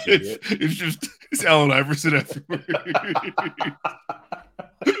 It's Allen Iverson everywhere.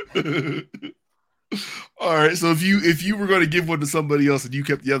 All right, so if you were going to give one to somebody else and you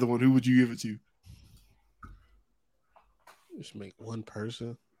kept the other one, who would you give it to? Just make one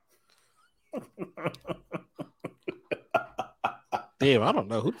person. Damn, I don't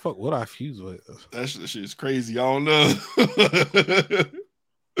know who the fuck would I fuse with. That shit's crazy. I don't know.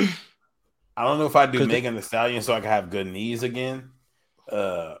 I don't know if I do Megan Thee Stallion so I can have good knees again,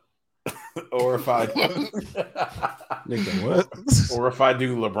 or if I nigga what, or if I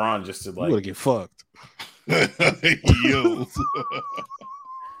do LeBron just to like you would get fucked. Yo.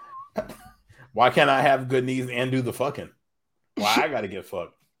 Why can't I have good knees and do the fucking? Why I gotta get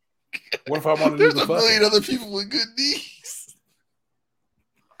fucked? What if I want to do the fucking? There's a million other people with good knees.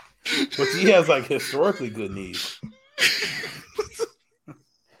 But he has like historically good knees.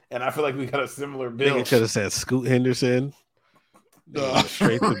 And I feel like we got a similar build. Nigga could have said Scoot Henderson. Nah,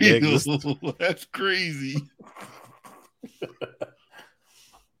 straight to Vegas. That's crazy.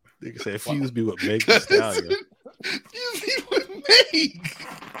 Nigga said fuse me with Meg Thee Stallion. Fuse me with Meg.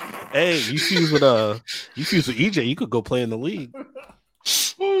 Hey, you fuse with EJ, you could go play in the league.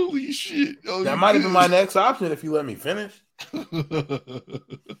 Holy shit. Oh, that might have been my next option if you let me finish.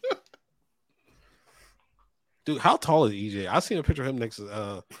 Dude, how tall is EJ? I seen a picture of him next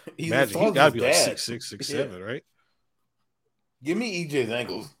to Magic. He gotta be like 6'6", 6'7", right? Give me EJ's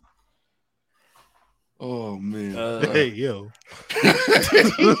ankles. Oh man. Hey yo.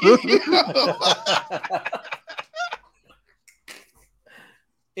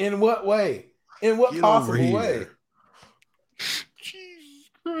 In what way? In what possible way? Jesus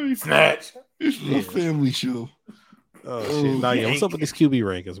Christ. Snatch. This is a family show. Oh shit. Nah, yeah, what's up with these QB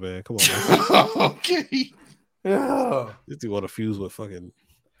rankings, man? Come on, man. Okay. Yeah. This dude want to fuse with fucking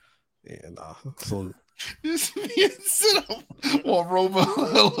nah. So this man sit up while Robo.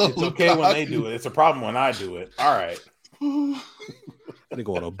 It's okay when they do it. It's a problem when I do it. All right. They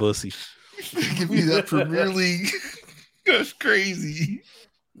go on a bussy. Give me that Premier League. That's crazy.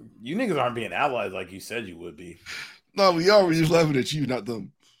 You niggas aren't being allies like you said you would be. No, we are. We're just laughing at you, not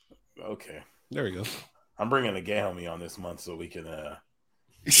them. Okay. There we go. I'm bringing a gay homie on this month so we can have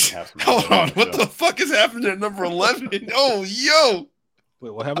some Hold on. What the fuck is happening at number 11? Oh, yo.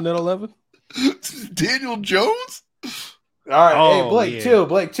 Wait, what happened at 11? Daniel Jones? All right. Hey, Blake, chill.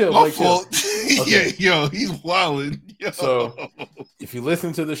 Blake, chill. My Blake, chill. fault. Okay. Yeah, yo, he's wilding. Yo. So, if you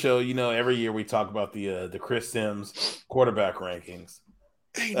listen to the show, you know every year we talk about the Chris Sims quarterback rankings.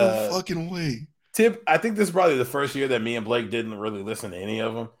 Ain't no fucking way. I think this is probably the first year that me and Blake didn't really listen to any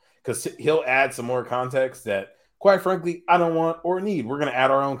of them because he'll add some more context that, quite frankly, I don't want or need. We're going to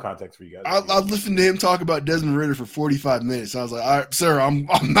add our own context for you guys. I listened to him talk about Desmond Ridder for 45 minutes. I was like, all right, sir, I'm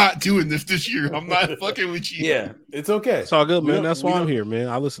not doing this year. I'm not fucking with you. Yeah, it's okay. It's all good, man. That's why I'm here, man.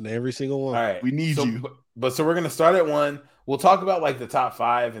 I listen to every single one. All right. We need you. So we're going to start at 1. We'll talk about like the top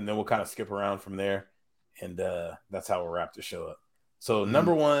 5, and then we'll kind of skip around from there. And that's how we'll wrap the show up. So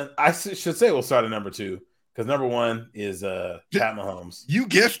number 1, I should say we'll start at number 2 because number 1 is Pat Mahomes. You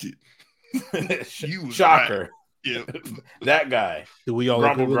guessed it. Shocker. Yeah, that guy. Do we all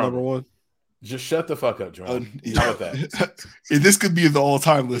agree with number 1? Just shut the fuck up, Jordan. How about that? If this could be the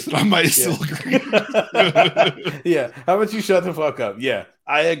all-time list, I might still agree. Yeah. How about you shut the fuck up? Yeah,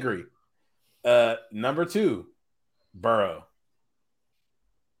 I agree. Number 2, Burrow.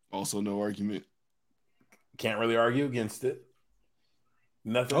 Also, no argument. Can't really argue against it.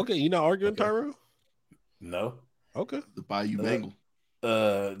 Nothing. Okay, you not arguing, Tyro? No. Okay. The Bayou Bengal.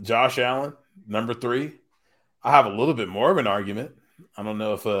 Josh Allen, number 3. I have a little bit more of an argument. I don't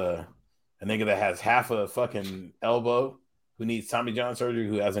know if a nigga that has half a fucking elbow who needs Tommy John surgery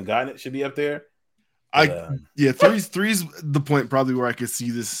who hasn't gotten it should be up there. Three's the point probably where I could see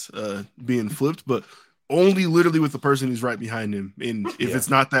this being flipped, but only literally with the person who's right behind him. And if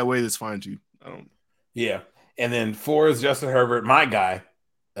it's not that way, that's fine too. Yeah. And then 4 is Justin Herbert, my guy.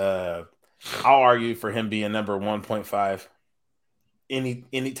 I'll argue for him being number 1.5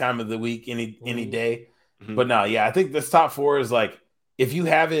 any time of the week, any day. Mm-hmm. But no, yeah, I think this top 4 is like if you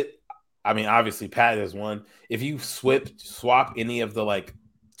have it. I mean, obviously Pat is 1. If you swap any of the like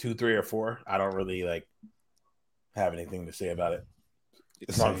 2, 3, or 4, I don't really like have anything to say about it.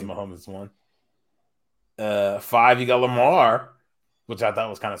 As long as Mahomes is 1. 5, you got Lamar, which I thought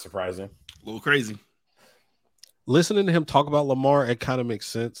was kind of surprising. A little crazy. Listening to him talk about Lamar, it kind of makes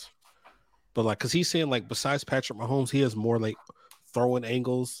sense. But like, cause he's saying like, besides Patrick Mahomes, he has more like throwing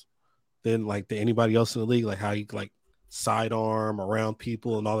angles than like anybody else in the league. Like how he like sidearm around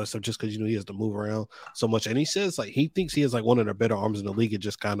people and all that stuff, just because he has to move around so much. And he says like he thinks he has like one of the better arms in the league. It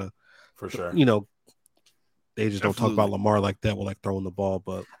just kind of, for sure, they just don't talk about Lamar like that with like throwing the ball.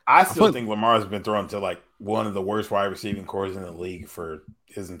 But I still think Lamar has been thrown to like one of the worst wide receiving cores in the league for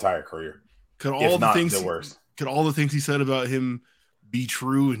his entire career. Could all the things he said about him be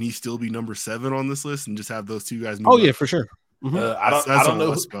true and he still be number 7 on this list and just have those 2 guys move up? For sure. Mm-hmm.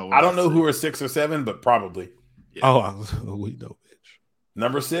 I don't know who are 6 or 7, but probably. Yeah. Oh, we know, bitch.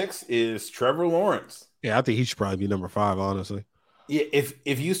 Number 6 is Trevor Lawrence. Yeah, I think he should probably be number 5, honestly. Yeah, if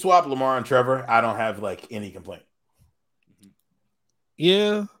you swap Lamar and Trevor, I don't have like any complaint.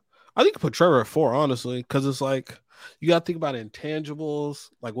 Yeah, I think you put Trevor at 4, honestly, because it's like you got to think about intangibles,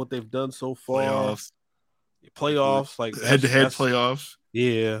 like what they've done so far. Playoffs, like head-to-head playoffs.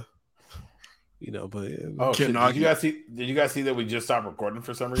 Yeah, but oh, shit, did you guys see that we just stopped recording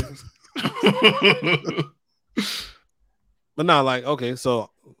for some reason? But not like okay, so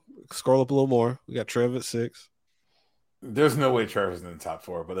scroll up a little more. We got Trev at 6. There's no way Trevor's in the top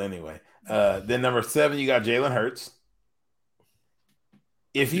 4, but anyway. Then number 7, you got Jalen Hurts.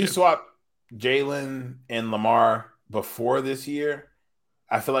 If you swap Jalen and Lamar before this year,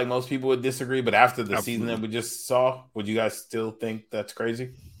 I feel like most people would disagree. But after the season that we just saw, would you guys still think that's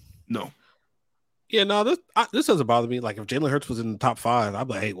crazy? No. Yeah, no, this doesn't bother me. Like if Jalen Hurts was in the top 5, I'd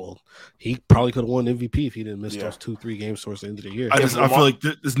be like, hey, well, he probably could have won MVP if he didn't miss those 2-3 games towards the end of the year. I feel like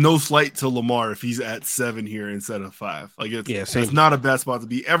there's no slight to Lamar if he's at 7 here instead of 5. Like it's not a bad spot to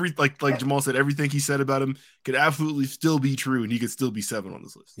be. Like Jamal said, everything he said about him could absolutely still be true, and he could still be 7 on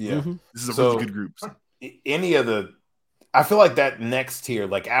this list. Yeah, this is a really good group. Any of the, I feel like that next tier,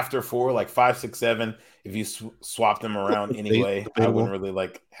 like after 4, like 5, 6, 7. If you swap them around anyway, I wouldn't really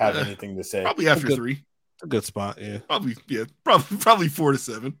like have anything to say. Probably after 3. It's a good spot, yeah. Probably 4 to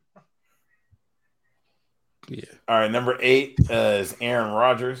 7. Yeah. All right, number 8 is Aaron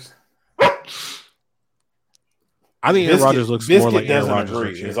Rodgers. I think Aaron Rodgers looks more like Aaron Rodgers.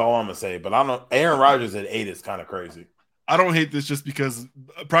 Agree, is all I'm gonna say. But I don't know. Aaron Rodgers at 8 is kind of crazy. I don't hate this just because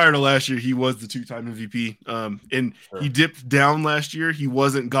prior to last year, he was the 2-time MVP. And he dipped down last year. He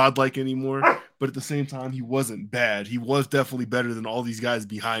wasn't godlike anymore, but at the same time, he wasn't bad. He was definitely better than all these guys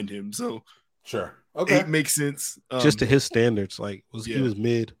behind him. So sure. Okay. 8 makes sense. Just to his standards. Like he was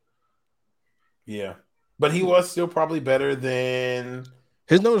mid. Yeah. But he was still probably better than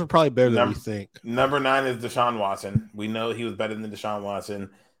his numbers were probably better than we think. Number 9 is Deshaun Watson. We know he was better than Deshaun Watson.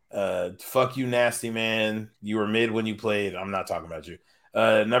 Fuck you, nasty man. You were mid when you played. I'm not talking about you.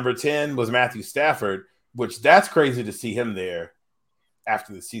 Number 10 was Matthew Stafford, which that's crazy to see him there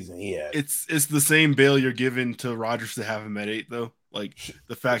after the season he had. It's the same bail you're giving to Rodgers to have him at 8, though. Like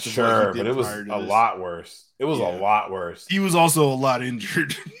the fact of what he did, but it was a lot worse. It was a lot worse. He was also a lot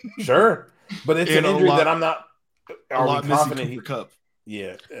injured. Sure, but it's an injury that I'm not. Are we confident he Cup?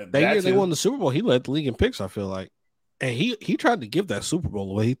 Yeah, that year they won the Super Bowl. He led the league in picks. I feel like, and he tried to give that Super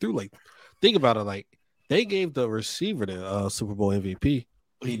Bowl away. He threw think about it, like they gave the receiver the Super Bowl MVP.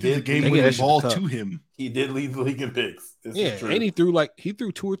 He did the game-winning ball to him. He did lead the league in picks. And he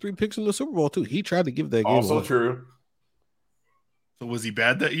threw 2 or 3 picks in the Super Bowl too. He tried to give that game also away. True. So was he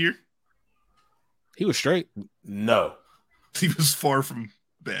bad that year? He was straight. No. He was far from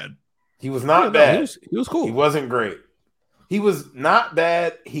bad. He was not bad. He was cool. He wasn't great. He was not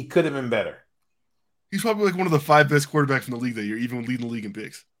bad. He could have been better. He's probably like one of the 5 best quarterbacks in the league that year, even leading the league in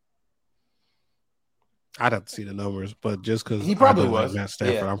picks. I'd have to see the numbers, but just because he probably was Matt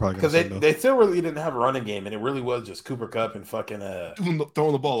Stafford, I'm probably because they still really didn't have a running game, and it really was just Cooper Kupp and fucking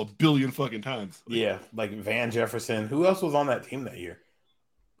throwing the ball a billion fucking times. Yeah, like Van Jefferson. Who else was on that team that year?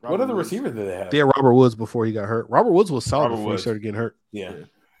 What other receivers did they have? They had Robert Woods before he got hurt. Robert Woods was solid before he started getting hurt. Yeah.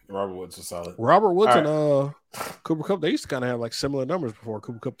 Robert Woods was solid. Robert Woods and Cooper Kupp, they used to kind of have like similar numbers before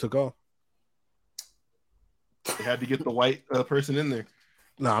Cooper Kupp took off. They had to get the white person in there.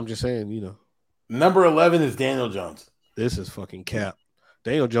 No, I'm just saying, Number 11 is Daniel Jones. This is fucking cap.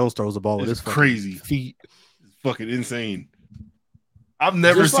 Daniel Jones throws the ball with his crazy feet. It's fucking insane. I've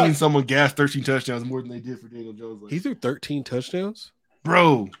never seen someone gas 13 touchdowns more than they did for Daniel Jones. He threw 13 touchdowns?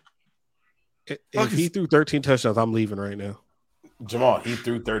 Bro. If he threw 13 touchdowns, I'm leaving right now. Jamal, he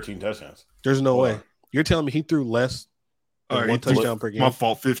threw 13 touchdowns. There's no way. You're telling me he threw less than 1 touchdown per game? My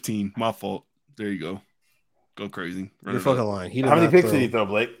fault, 15. My fault. There you go. Go crazy. You're fucking lying. How many picks did he throw,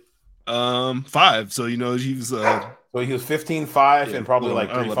 Blake? 5. So, he was... so he was 15-5 and probably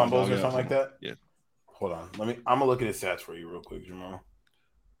like 3 fumbles or something like that? Yeah. Hold on. I'm going to look at his stats for you real quick, Jamal.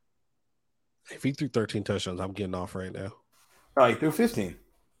 If he threw 13 touchdowns, I'm getting off right now. No, he threw 15.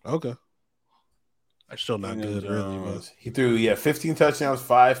 Okay. That's still not good, really. But... He threw, 15 touchdowns,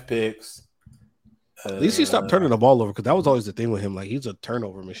 5 picks. At least he stopped turning the ball over because that was always the thing with him. Like, he's a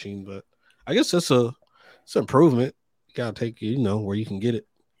turnover machine, but I guess it's an improvement. You got to take, where you can get it.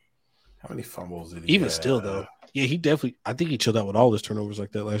 How many fumbles did he Even have? still, though. Yeah, he definitely – I think he chilled out with all his turnovers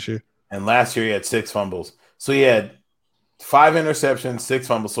like that last year. And last year he had 6 fumbles. So he had 5 interceptions, 6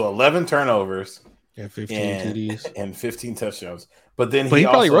 fumbles, so 11 turnovers. And 15 TDs. And 15 touchdowns. But then he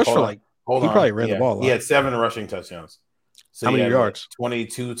probably rushed for he probably ran the ball a lot. He had 7 rushing touchdowns. So how many yards?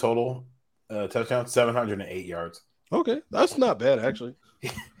 22 total touchdowns, 708 yards. Okay, that's not bad actually.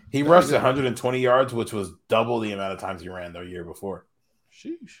 He rushed 120 yards, which was double the amount of times he ran the year before.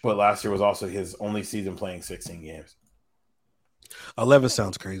 Sheesh. But last year was also his only season playing 16 games. 11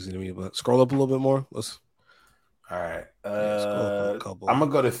 sounds crazy to me, but scroll up a little bit more. Let's. All right. I'm gonna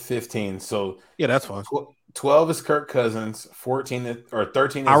go to 15. So yeah, that's fine. 12 is Kirk Cousins. 14 or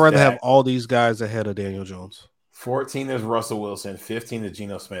 13 is I'd rather Dak. have all these guys ahead of Daniel Jones. 14 is Russell Wilson. 15 is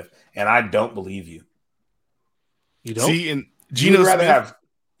Geno Smith. And I don't believe you. You don't see, and Geno you'd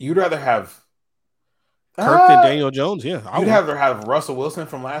rather have Kirk than Daniel Jones. Yeah, you'd rather have Russell Wilson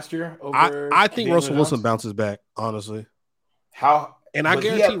from last year over. I think Daniel Russell Jones? Wilson bounces back. Honestly, how? And I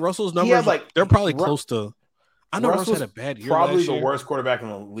guarantee Russell's numbers. They're probably close to. I know Russell had a bad year. Probably the worst quarterback in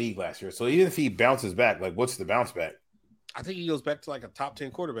the league last year. So even if he bounces back, like what's the bounce back? I think he goes back to like a top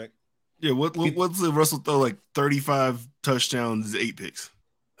 10 quarterback. Yeah, what's the Russell throw like 35 touchdowns, 8 picks?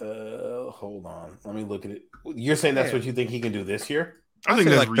 Hold on. Let me look at it. You're saying that's what you think he can do this year? I think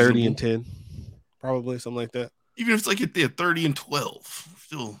that's like 30 and 10. Probably something like that. Even if it's like at 30 and 12,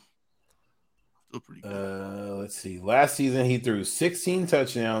 still pretty good. Let's see. Last season he threw 16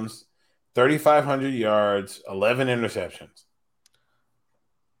 touchdowns, 3,500 yards, 11 interceptions.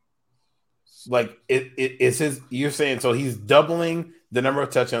 Like it's his. You're saying so he's doubling the number of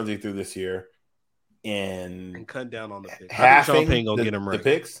touchdowns he threw this year, and cut down on the picks. Halving Sean Payton gonna get him right. The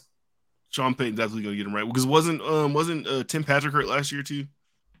picks. Sean Payton definitely gonna get him right because wasn't Tim Patrick hurt last year too?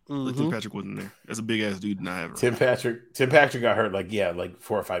 Mm-hmm. Like Tim Patrick wasn't there. That's a big ass dude, and I have Tim Patrick got hurt like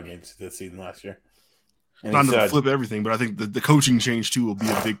 4 or 5 games this season last year. And not to flip everything, but I think the coaching change too will be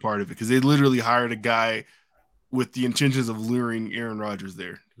a big part of it because they literally hired a guy with the intentions of luring Aaron Rodgers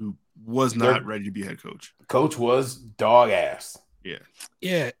there, who was not ready to be head coach. Coach was dog ass.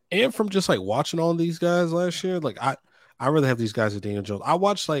 Yeah, and from just like watching all these guys last year, like I rather have these guys than Daniel Jones. I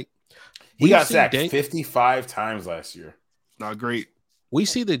watched like he got sacked 55 times last year. Not great. We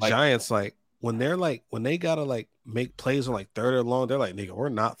see the Giants like when they gotta like make plays on like 3rd and long, they're like, nigga, we're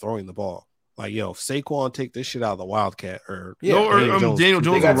not throwing the ball. Like, yo, Saquon take this shit out of the Wildcat or Daniel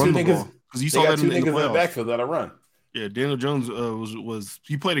Jones will run the ball because you saw that in the playoffs. In the backfield that'll run. Yeah, Daniel Jones was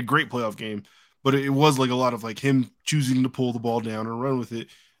he played a great playoff game, but it was like a lot of like him choosing to pull the ball down and run with it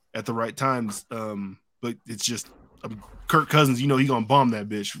at the right times. But it's just Kirk Cousins, he gonna bomb that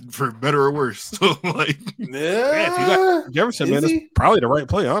bitch for better or worse. So like, if you got Jefferson, man, it's probably the right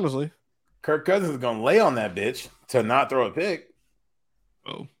play, honestly. Kirk Cousins is gonna lay on that bitch to not throw a pick.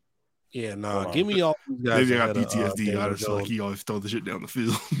 Oh. Yeah, give me all these guys. Maybe I got PTSD out of it, so like he always throw the shit down the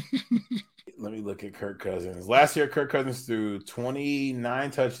field. Let me look at Kirk Cousins. Last year, Kirk Cousins threw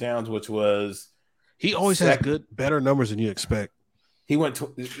 29 touchdowns, which was he always has better numbers than you expect. He went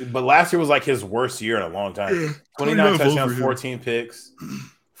but last year was like his worst year in a long time. 29 touchdowns, 14 picks,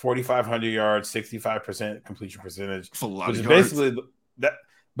 4,500 yards, 65% completion percentage. That's a lot which of is yards. basically that.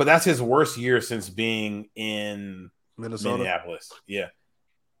 But that's his worst year since being in Minneapolis. Yeah.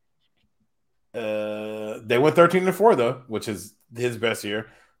 They went 13-4 though, which is his best year.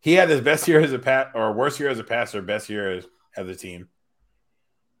 He had his best year as a worst year as a passer, best year as a team.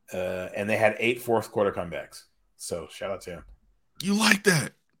 And they had 8 fourth quarter comebacks. So shout out to him. You like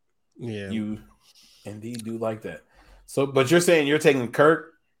that? Yeah, you indeed do like that. So, but you're saying you're taking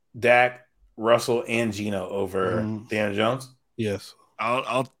Kirk, Dak, Russell, and Geno over Daniel Jones? Yes,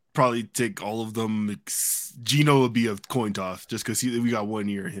 I'll probably take all of them. Geno would be a coin toss just because we got 1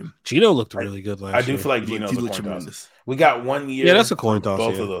 year of him. Geno looked really good last year. I do feel like Geno's a coin tremendous. toss. We got 1 year. Yeah, that's a coin toss.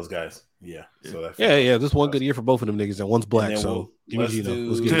 Both of those guys. Yeah. So that's This is one good year for both of them niggas, and one's black. So give me Geno.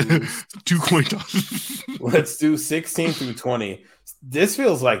 Let's get it. 2 coin tosses. Let's do 16 through 20. This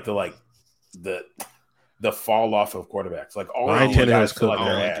feels like the fall off of quarterbacks. Like all Ryan of these Tannehill guys is feel like cooked.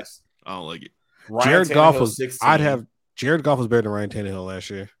 their ass. I don't like it. Jared Goff was 16. I'd have Jared Goff was better than Ryan Tannehill last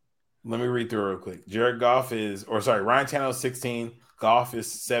year. Let me read through it real quick. Ryan Tannehill 16, Goff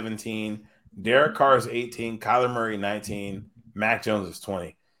is 17, Derek Carr is 18, Kyler Murray 19, Mac Jones is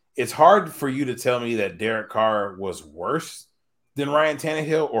 20. It's hard for you to tell me that Derek Carr was worse than Ryan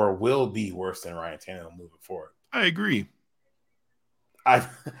Tannehill or will be worse than Ryan Tannehill moving forward. I agree.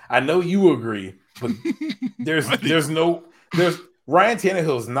 I know you agree, but there's Ryan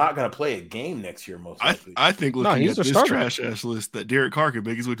Tannehill is not going to play a game next year. Most likely. I think looking at this trash ass list that Derek Carr could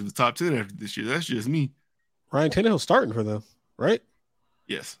make his way to the top 10 after this year. That's just me. Ryan Tannehill's starting for them, right?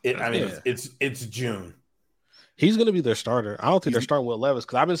 Yes. It's June. He's going to be their starter. I don't think they're starting Will Levis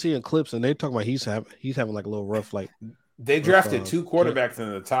because I've been seeing clips and they talking about he's having like a little rough like. They drafted 2 quarterbacks in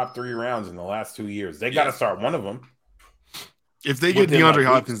the top 3 rounds in the last 2 years. They got to start one of them. If they get DeAndre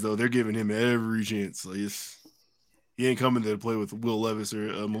Hopkins, though, they're giving him every chance. Like he ain't coming there to play with Will Levis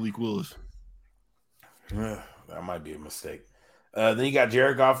or Malik Willis. that might be a mistake. Then you got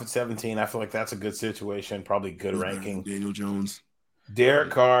Jared Goff at 17. I feel like that's a good situation, probably good ranking. Daniel Jones.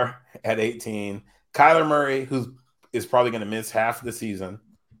 Derek Carr at 18. Kyler Murray, who is probably going to miss half of the season.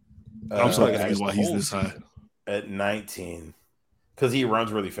 I'm sorry, why he's this high. At 19. Because he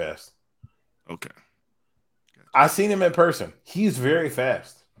runs really fast. Okay. I've seen him in person. He's very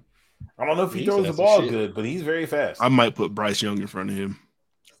fast. I don't know if he throws the ball good, but he's very fast. I might put Bryce Young in front of him.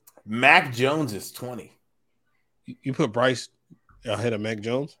 Mac Jones is 20. You put Bryce ahead of Mac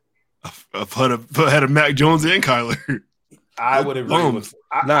Jones? I've put ahead of Mac Jones and Kyler. I would agree with.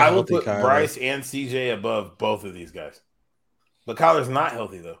 I would put Bryce and CJ above both of these guys. But Kyler's not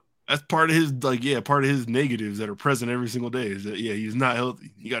healthy though. That's part of his part of his negatives that are present every single day. Is that he's not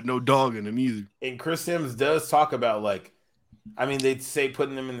healthy. He got no dog in him either. And Chris Sims does talk about they'd say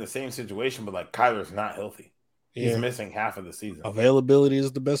putting him in the same situation, but Kyler's not healthy. He's missing half of the season. Availability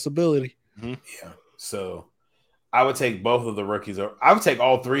is the best ability. Mm-hmm. Yeah. So I would take both of the rookies. I would take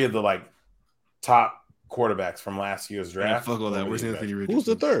all three of the top quarterbacks from last year's draft. Fuck all that. Where's Anthony Richardson? Who's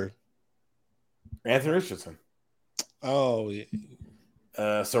the third? Anthony Richardson. Oh, yeah.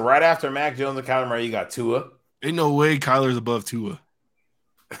 So right after Mac Jones and Kyler Murray, you got Tua. Ain't no way Kyler's above Tua.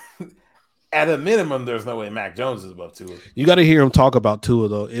 At a minimum, there's no way Mac Jones is above Tua. You got to hear him talk about Tua,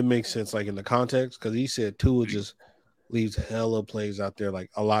 though. It makes sense, in the context, because he said Tua just leaves hella plays out there,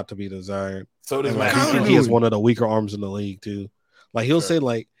 a lot to be desired. So does Mac. Mac. He has one of the weaker arms in the league, too. He'll say,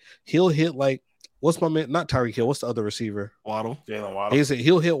 he'll hit, what's my man? Not Tyreek Hill. What's the other receiver? Waddle. Jalen Waddle. He said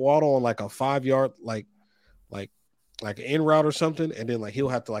he'll hit Waddle on a 5-yard, like an in route or something, and then he'll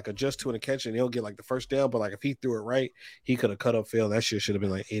have to adjust to it and catch it, and he'll get the first down. But if he threw it right, he could have cut up field. That shit should have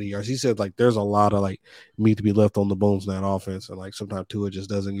been 80 yards. He said there's a lot of meat to be left on the bones in that offense, and sometimes Tua just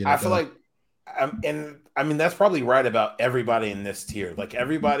doesn't get it. I feel and I mean that's probably right about everybody in this tier.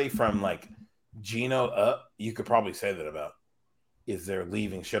 Everybody from Geno up, you could probably say that about is they're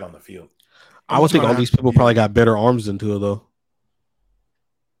leaving shit on the field. I would think all these people probably got better arms than Tua though.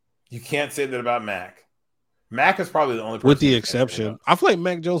 You can't say that about Mac. Mac is probably the only person. With the exception, I feel like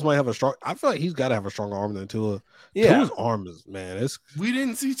Mac Jones might have a strong. I feel like he's got to have a stronger arm than Tua. Yeah, Tua's arm is We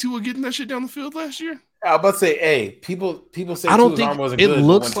didn't see Tua getting that shit down the field last year. I was about to say, people say I don't Tua's think arm wasn't it good.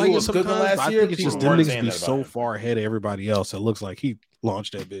 looks like it sometimes. last I year, think it's just them niggas be so far ahead of everybody else. It looks like he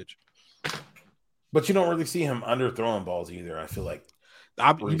launched that bitch. But you don't really see him underthrowing balls either. I feel like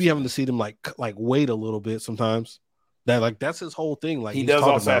you be having to see them wait a little bit sometimes. That that's his whole thing. He does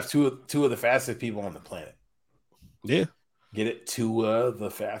also have two of the fastest people on the planet. Yeah. Get it? Tua,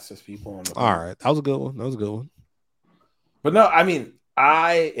 the fastest people on the planet. All right. That was a good one. But no, I mean,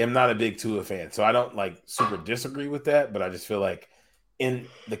 I am not a big Tua fan, so I don't super disagree with that, but I just feel like in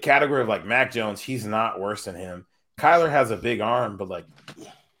the category of Mac Jones, he's not worse than him. Kyler has a big arm, but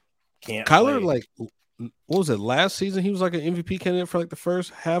can't Kyler play. What was it last season? He was an MVP candidate for the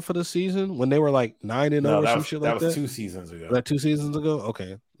first half of the season when they were 9-0 or some shit like that. That was 2 seasons ago. That 2 seasons ago?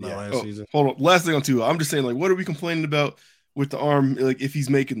 Okay. Last season. Hold on. Last thing on Tua. I'm just saying, what are we complaining about with the arm? If he's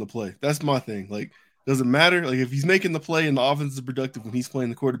making the play, that's my thing. Does it matter? If he's making the play and the offense is productive when he's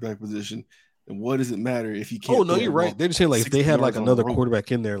playing the quarterback position, then what does it matter if he can't? Oh no, you're right. They're just saying if they had another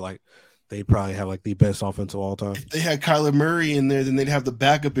quarterback in there, they probably have the best offense of all time. If they had Kyler Murray in there, then they'd have the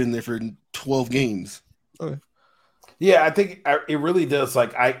backup in there for 12 games. Okay. Yeah, I think it really does.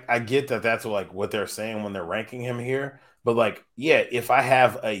 I get that that's what they're saying when they're ranking him here. But if I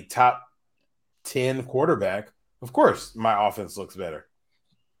have a top 10 quarterback, of course my offense looks better.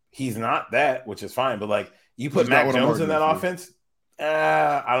 He's not that, which is fine. But you put Mac Jones in that offense,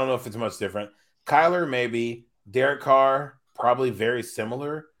 I don't know if it's much different. Kyler maybe, Derek Carr probably very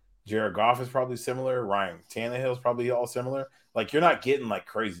similar. Jared Goff is probably similar. Ryan Tannehill is probably all similar. You're not getting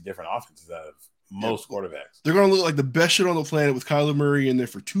crazy different offenses out of most quarterbacks. They're going to look like the best shit on the planet with Kyler Murray in there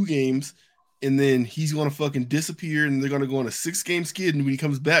for 2 games, and then he's going to fucking disappear, and they're going to go on a 6-game skid, and when he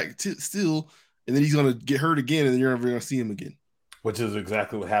comes back still, and then he's going to get hurt again, and then you're never going to see him again. Which is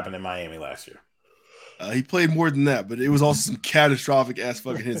exactly what happened in Miami last year. He played more than that, but it was also some catastrophic ass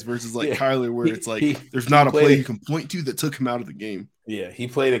fucking hits versus Kyler, where it's there's not a play you can point to that took him out of the game. Yeah, he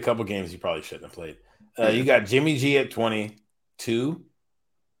played a couple games he probably shouldn't have played. You got Jimmy G at 22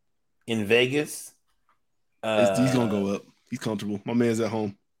 in Vegas. He's gonna go up. He's comfortable. My man's at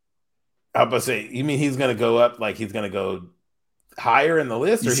home. I was about to say, you mean he's gonna go up? He's gonna go higher in the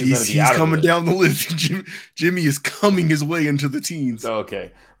list, or he's coming down the list? Jimmy is coming his way into the teens.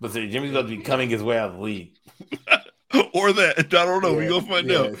 Okay, but Jimmy's going to be coming his way out of the league, or that I don't know. We gonna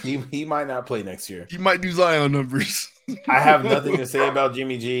find out. He might not play next year. He might do Zion numbers. I have nothing to say about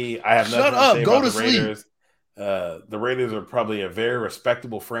Jimmy G. I have nothing to say about the Raiders. The Raiders are probably a very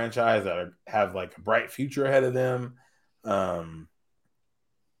respectable franchise that have like a bright future ahead of them.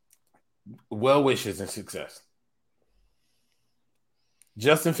 Well wishes and success.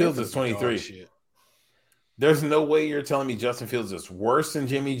 Justin Fields is 23. There's no way you're telling me Justin Fields is worse than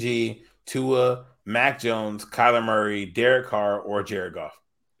Jimmy G, Tua, Mac Jones, Kyler Murray, Derek Carr, or Jared Goff.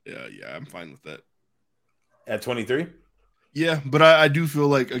 Yeah, I'm fine with that. At 23? Yeah, but I do feel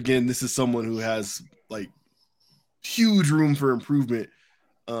like, again, this is someone who has like huge room for improvement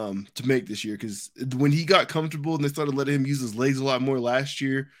to make this year, because when he got comfortable and they started letting him use his legs a lot more last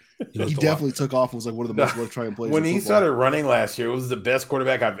year, he definitely took off and was like one of the most electrifying players. When he started running last year, it was the best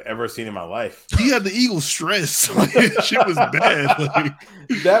quarterback I've ever seen in my life. He had the Eagles stress. Shit was bad.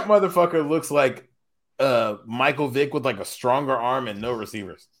 That motherfucker looks like Michael Vick with like a stronger arm and no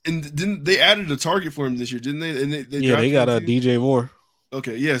receivers. And didn't they added a target for him this year, didn't they? And they got a DJ Moore.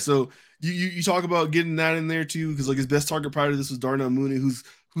 Okay, yeah. So you talk about getting that in there too, because like his best target prior to this was Darnell Mooney,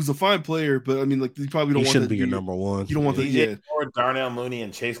 who's a fine player, but I mean, like you probably don't want shouldn't be your number one. You don't want DJ Moore, Darnell Mooney,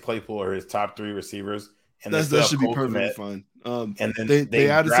 and Chase Claypool are his top 3 receivers, and that should be perfectly fine. And then they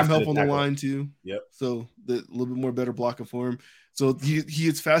added some help on the line too. Yep. So a little bit more better blocking for him. So he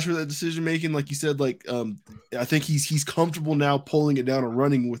gets faster with that decision making, like you said. Like I think he's comfortable now pulling it down and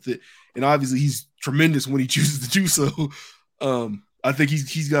running with it, and obviously he's tremendous when he chooses to do so. I think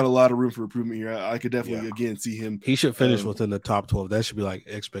he's got a lot of room for improvement here. I could definitely again see him. He should finish within the top 12. That should be like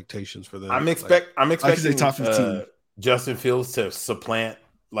expectations for them. I'm expecting top 15. Justin Fields to supplant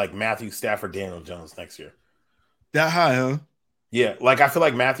like Matthew Stafford, Daniel Jones next year. That high, huh? Yeah, like I feel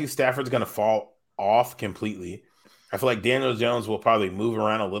like Matthew Stafford's going to fall off completely. I feel like Daniel Jones will probably move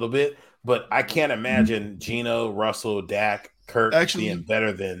around a little bit, but I can't imagine Geno, Russell, Dak, Kirk being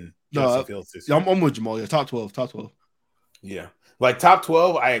better than Justin Fields this year. I'm with Jamal. Yeah, top 12. Yeah. Like top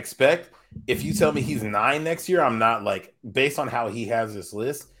 12, I expect. If you tell me he's 9 next year, I'm not like, based on how he has this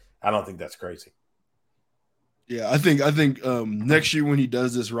list, I don't think that's crazy. Yeah, I think next year when he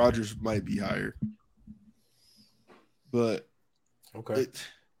does this, Rodgers might be higher. But okay,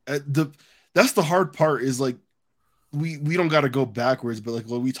 that's the hard part is like we don't got to go backwards, but like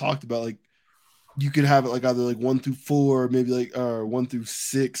what we talked about, like you could have it like either like 1 through 4, maybe like 1 through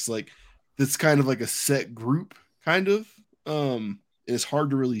 6, like that's kind of like a set group, kind of. It's hard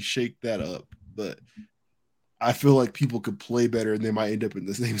to really shake that up, but I feel like people could play better and they might end up in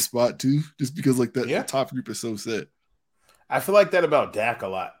the same spot too, just because like the top group is so set. I feel like that about Dak a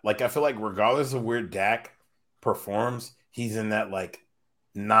lot. Like I feel like regardless of where Dak performs, he's in that like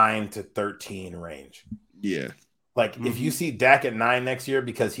 9 to 13 range. Yeah. Like if you see Dak at 9 next year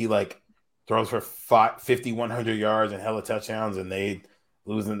because he like throws for 50, 100 yards and hella touchdowns and they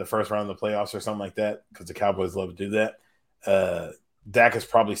lose in the first round of the playoffs or something like that, because the Cowboys love to do that. Dak is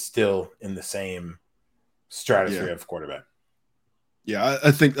probably still in the same stratosphere of quarterback. Yeah,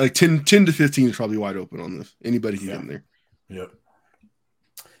 I think like 10 to 15 is probably wide open on this. Anybody can get in there.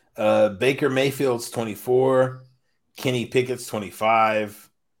 Yep. Baker Mayfield's 24. Kenny Pickett's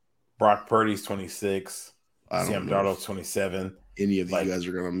 25. Brock Purdy's 26. Sam Darnold's 27. Any of these guys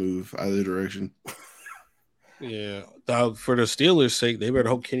are going to move either direction. Yeah. For the Steelers' sake, they better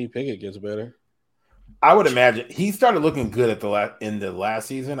hope Kenny Pickett gets better. I would imagine he started looking good at in the last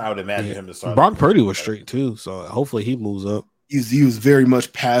season. I would imagine him to start. Brock Purdy was straight too, so hopefully he moves up. He was very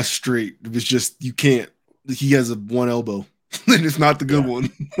much past straight. It was just you can't. He has one elbow, and it's not the good one.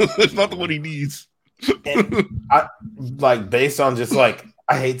 It's not the one he needs. And I like based on just like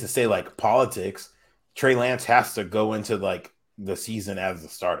I hate to say like politics. Trey Lance has to go into like the season as the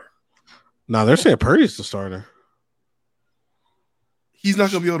starter. No, they're saying Purdy's the starter. He's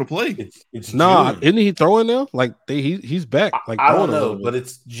not going to be able to play. It's June. Isn't he throwing now? Like he's back. Like I don't know, but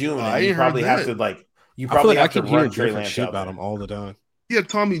it's June. And you probably have to like. You probably have to run Trey Lance shit about him all the time. He had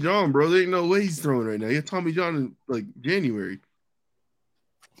Tommy John, bro. There ain't no way he's throwing right now. He had Tommy John in like January.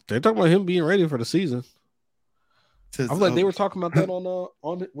 They're talking about him being ready for the season. I was like, they were talking about that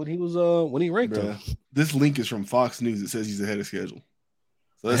on when he was when he ranked him. This link is from Fox News. It says he's ahead of schedule.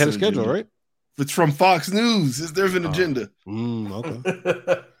 So ahead of schedule, right? It's from Fox News. There's an agenda.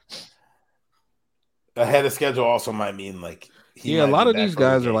 Okay. Ahead of schedule also might mean like a lot of these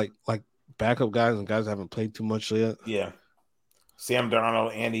guys are like backup guys and guys that haven't played too much yet. Yeah. Sam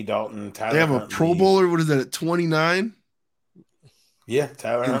Darnold, Andy Dalton, Tyler. They have Huntley. A Pro Bowler. What is that at 29? Yeah,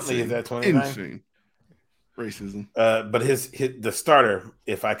 Tyler Huntley is at 29. Insane. Racism. But the starter,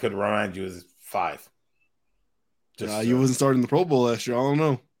 if I could remind you, is 5. You wasn't starting the Pro Bowl last year. I don't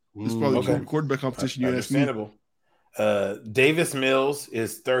know. It's probably quarterback competition. Understandable. Davis Mills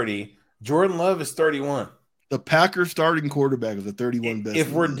is 30. Jordan Love is 31. The Packers starting quarterback of the 31 best.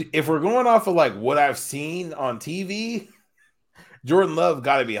 If we're going off of like what I've seen on TV, Jordan Love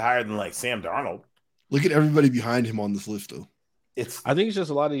got to be higher than like Sam Darnold. Look at everybody behind him on this list, though. I think it's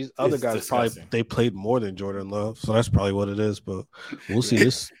just a lot of these other guys disgusting. They played more than Jordan Love, so that's probably what it is. But we'll see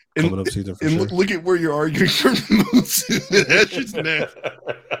this coming up season for sure. Look at where you're arguing from. That's just nasty.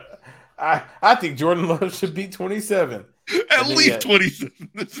 I think Jordan Love should be 27. At least 27.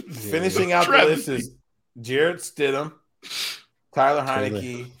 Finishing out the list is Jarrett Stidham, Tyler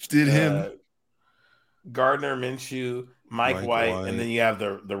Heineke, Gardner Minshew, Mike White, and then you have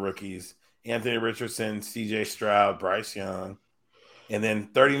the rookies: Anthony Richardson, C.J. Stroud, Bryce Young, and then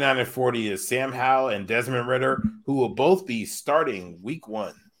 39 and 40 is Sam Howell and Desmond Ridder, who will both be starting Week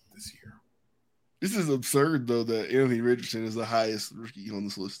 1 this year. This is absurd, though, that Anthony Richardson is the highest rookie on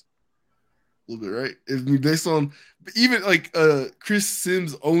this list. A little bit, right? I mean, based on even like Chris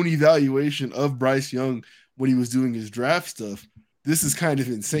Sims' own evaluation of Bryce Young when he was doing his draft stuff, this is kind of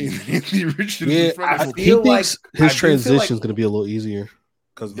insane. Anthony Richardson, I feel like his transition is going to be a little easier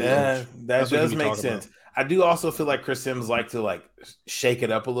because that does make sense. I do also feel like Chris Sims like to like shake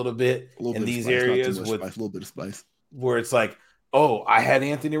it up a little bit in these areas with a little bit of spice, where it's like, oh, I had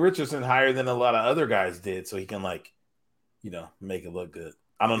Anthony Richardson higher than a lot of other guys did, so he can like, make it look good.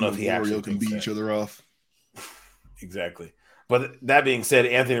 I don't know if he actually can beat each other off. Exactly. But that being said,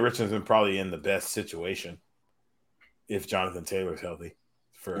 Anthony Richardson probably in the best situation if Jonathan Taylor's healthy.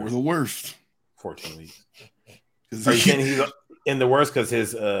 Or the worst. 14 weeks. Are you saying he's in the worst because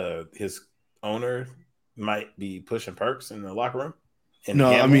his owner might be pushing perks in the locker room?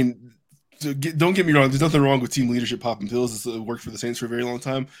 I mean, don't get me wrong. There's nothing wrong with team leadership popping pills. It's worked for the Saints for a very long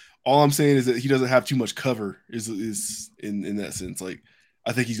time. All I'm saying is that he doesn't have too much cover is in that sense. Like,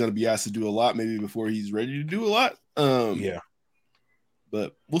 I think he's going to be asked to do a lot maybe before he's ready to do a lot.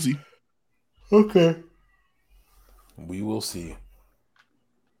 But we'll see. Okay. We will see.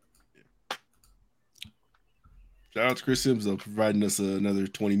 Shout out to Chris Sims, though, providing us another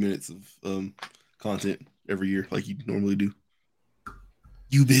 20 minutes of content every year like you normally do.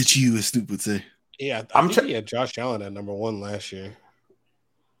 You bitch you, as Snoop would say. Yeah, I think he had Josh Allen at number 1 last year.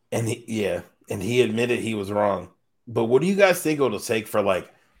 And he admitted he was wrong. But what do you guys think it'll take for like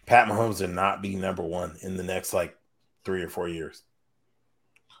Pat Mahomes to not be number 1 in the next like 3 or 4 years?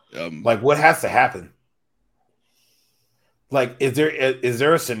 Like, what has to happen? Like, is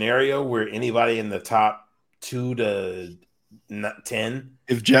there a scenario where anybody in the top 2 to 10?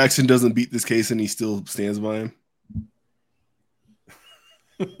 If Jackson doesn't beat this case and he still stands by him,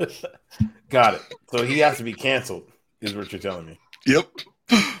 got it. So he has to be canceled, is what you're telling me. Yep.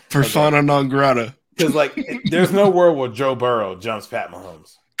 Persona non grata. Because, like, there's no world where Joe Burrow jumps Pat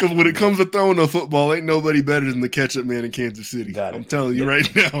Mahomes. Because when it comes to throwing a football, ain't nobody better than the catch-up man in Kansas City. I'm telling you right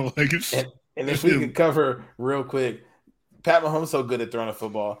now. Like, and if we could cover real quick, Pat Mahomes so good at throwing a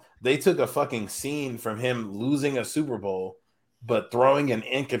football. They took a fucking scene from him losing a Super Bowl, but throwing an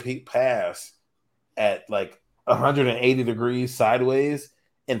incomplete pass at like 180 degrees sideways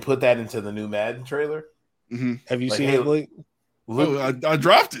and put that into the new Madden trailer. Mm-hmm. Have you seen it, Blake? I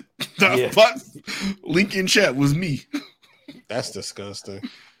dropped it. Link in chat was me. That's disgusting.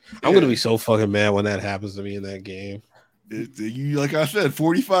 I'm gonna be so fucking mad when that happens to me in that game. You, like I said,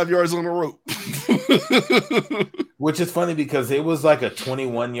 45 yards on the rope. Which is funny because it was like a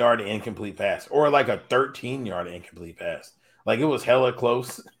 21-yard incomplete pass or like a 13-yard incomplete pass. Like, it was hella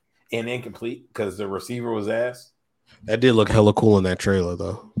close and incomplete because the receiver was ass. That did look hella cool in that trailer,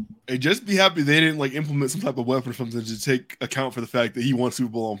 though. Hey, just be happy they didn't like implement some type of weapon or something to take account for the fact that he won Super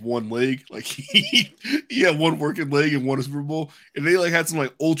Bowl on one leg. Like, he had one working leg and won a Super Bowl, and they like had some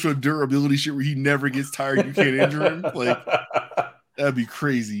like ultra durability shit where he never gets tired. You can't injure him. Like, that'd be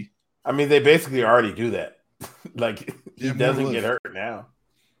crazy. I mean, they basically already do that. Like, he doesn't get hurt now.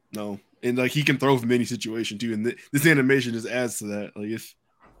 No, and like he can throw from any situation too. And this animation just adds to that. Like, if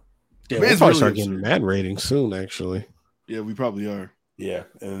we'll probably really start getting Madden ratings soon, actually. Yeah, we probably are. Yeah,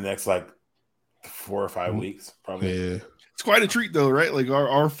 in the next like 4 or 5 weeks, probably. Yeah, it's quite a treat though, right? Like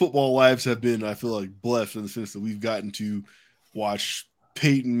our football lives have been, I feel like, blessed in the sense that we've gotten to watch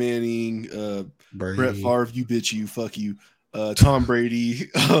Peyton Manning, Brett Favre, you bitch, you fuck you, Tom Brady,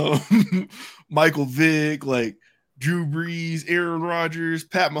 Michael Vick, like Drew Brees, Aaron Rodgers,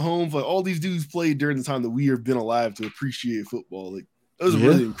 Pat Mahomes, like all these dudes played during the time that we have been alive to appreciate football. Like, that was a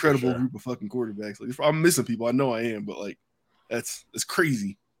really incredible group of fucking quarterbacks. Like, I'm missing people, I know I am, but like it's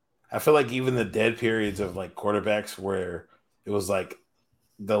crazy. I feel like even the dead periods of like quarterbacks where it was like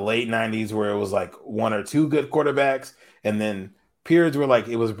the late 90s where it was like 1 or 2 good quarterbacks, and then periods where like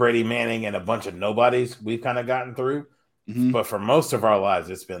it was Brady, Manning, and a bunch of nobodies we've kind of gotten through. Mm-hmm. But for most of our lives,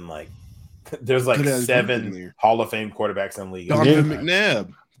 it's been like There's like 7 Hall of Fame quarterbacks in the league. Donovan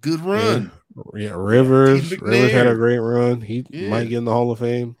McNabb, good run. Yeah, Rivers had a great run. He might get in the Hall of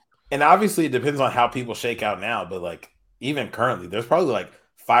Fame. And obviously, it depends on how people shake out now. But like even currently, there's probably like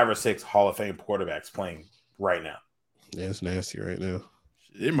 5 or 6 Hall of Fame quarterbacks playing right now. Yeah, it's nasty right now.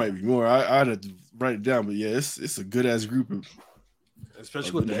 It might be more. I'd have to write it down, but yeah, it's a good ass group of,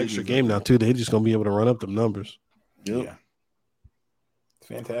 especially with the extra game now too. They're just gonna be able to run up them numbers. Yep. Yeah, it's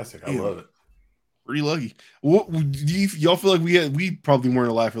fantastic. I love it. Pretty lucky. What do y'all feel like we probably weren't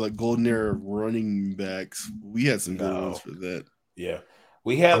alive for like golden era running backs? We had some good ones for that. Yeah,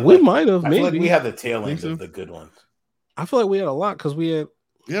 we had. We might have. Maybe Like we had the tail end of the good ones. I feel like we had a lot because we had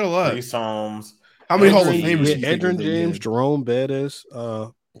a lot. Priest Holmes. How many Hall of Famers? Edgerrin James, Jerome Bettis,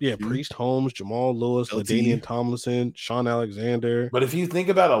 Priest Holmes, Jamal Lewis, LaDainian Tomlinson, Sean Alexander. But if you think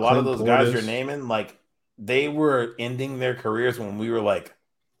about a lot of those guys you're naming, like they were ending their careers when we were like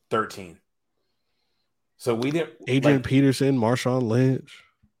 13. So we didn't. Adrian Peterson, Marshawn Lynch.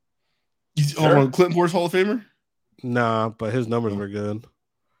 Clinton Portis Hall of Famer? Nah, but his numbers were good.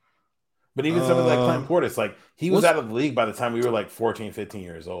 But even something like Clinton Portis, like he was out of the league by the time we were like 14, 15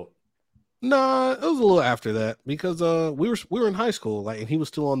 years old. Nah, it was a little after that because we were in high school, like, and he was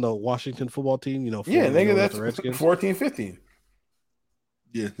still on the Washington football team. You know, that's 14, 15.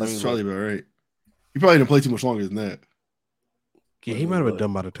 Yeah, that's probably about right. He probably didn't play too much longer than that. Yeah, he might have been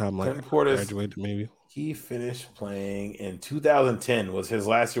done by the time like graduated, maybe. He finished playing in 2010. Was his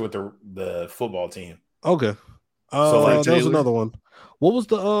last year with the football team. Okay, so like that was another one. What was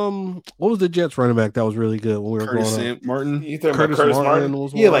the Jets running back that was really good when we were growing up? Martin. You think Curtis Martin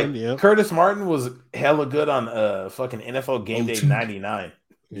was one? Curtis Martin was hella good on fucking NFL Game Day 99.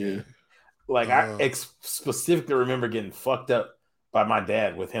 Yeah. Like I specifically remember getting fucked up by my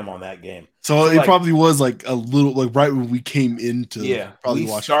dad with him on that game. So it probably was like a little like right when we came into probably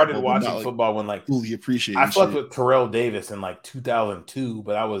started watching football when like fully appreciate. I fucked with Terrell Davis in like 2002,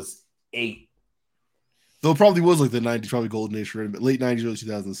 but I was 8. Though it probably was like the 90s, probably golden age for him, but late 90s, early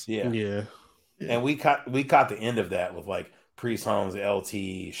 2000s. Yeah. And we caught the end of that with like Priest Holmes,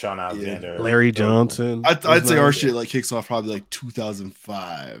 LT, Sean Alexander, Larry Johnson. I'd say our shit like kicks off probably like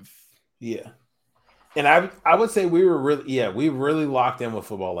 2005. Yeah. And I would say we really locked in with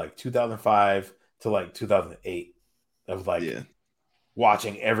football like 2005 to like 2008 of like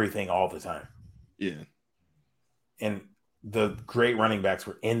watching everything all the time. Yeah. And the great running backs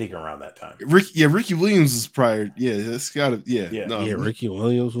were ending around that time. Ricky Williams is prior. Yeah, that's got to. Ricky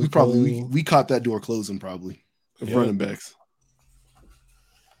Williams was we caught that door closing probably of running backs.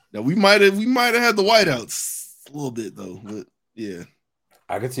 Now we might have had the whiteouts a little bit though, but yeah,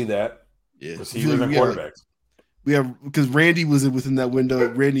 I could see that. Yeah, receivers and quarterbacks. We have because Randy was within that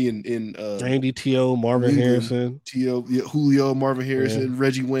window. Randy and Randy, T.O., Marvin Harrison, T.O., Julio, Marvin Harrison,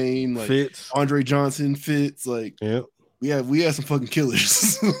 Reggie Wayne, like Fitz, Andre Johnson, Fitz, like We had some fucking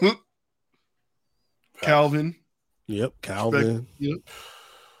killers. Calvin. Yep, Calvin. Yep.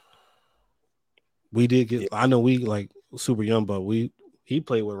 We did get. I know we like super young, but he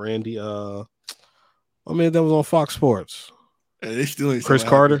played with Randy. That was on Fox Sports. And they still ain't Chris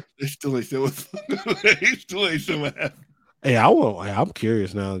Carter. They still ain't still what happened. Hey, I'm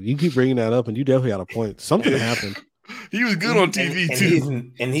curious now. You keep bringing that up, and you definitely got a point. Something happened. He was good on TV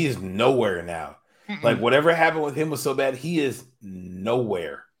too, and he's nowhere now. Like whatever happened with him was so bad, he is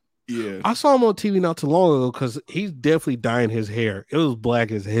nowhere. Yeah, I saw him on TV not too long ago because he's definitely dyeing his hair. It was black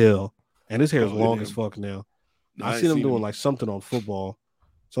as hell, and his hair is long as fuck now. I seen him doing like something on football,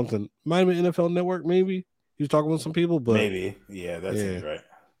 something might have been NFL Network. Maybe he was talking with some people, but maybe that seems right.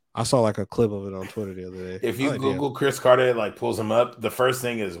 I saw like a clip of it on Twitter the other day. If you Google Chris Carter, it like pulls him up. The first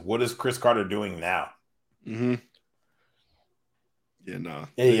thing is, what is Chris Carter doing now? Mm-hmm. Yeah, no.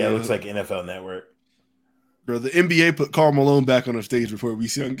 Yeah, it looks like NFL Network. Bro, the NBA put Karl Malone back on the stage before we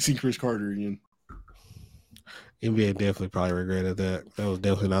see Chris Carter again. NBA definitely probably regretted that. That was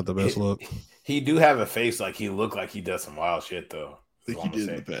definitely not the best look. He do have a face like he looked like he does some wild shit though. I think he did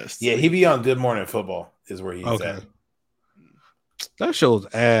in the past. Yeah, he be on Good Morning Football is where he's at. That show's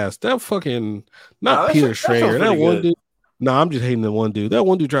ass. That fucking Peter Schrager. That one dude. I'm just hating the one dude. That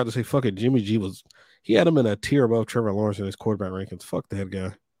one dude tried to say fucking Jimmy G was. He had him in a tier above Trevor Lawrence in his quarterback rankings. Fuck that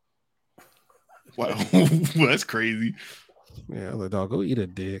guy. Wow, that's crazy. Yeah, I'm like, dog, go eat a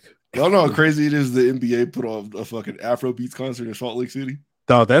dick. Y'all know how crazy it is the NBA put on a fucking Afrobeats concert in Salt Lake City?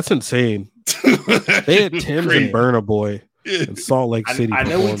 Dog, that's insane. They had Tim's and Burna Boy in Salt Lake City. I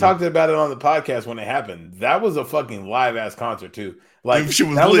know we talked about it on the podcast when it happened. That was a fucking live ass concert too. Like it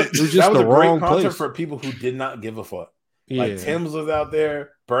was that was just the a wrong great concert place for people who did not give a fuck. Yeah. Like Tim's was out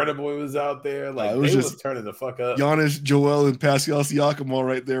there, Burna Boy was out there. Like they was turning the fuck up. Giannis, Joel, and Pascal Siakam all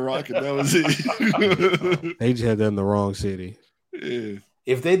right there rocking. That was it. They just had that in the wrong city. Yeah.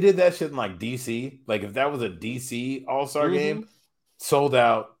 If they did that shit in like DC, like if that was a DC All-Star game, sold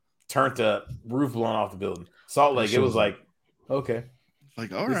out, turned up, roof blown off the building. Salt Lake, it was like, okay.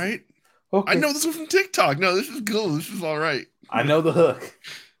 Like, all right. Okay. I know this was from TikTok. No, this is cool. This is all right. I know the hook.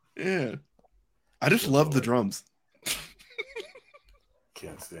 Yeah. I just love the drums.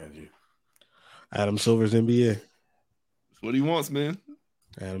 Can't stand you. Adam Silver's NBA. That's what he wants, man.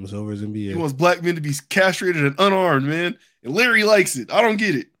 Adam Silver's NBA. He wants black men to be castrated and unarmed, man. And Larry likes it. I don't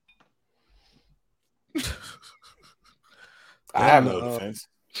get it. I have no defense.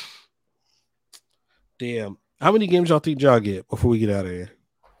 Damn. How many games y'all think y'all get before we get out of here?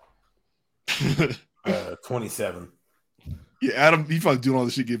 27. Yeah, Adam, he probably doing all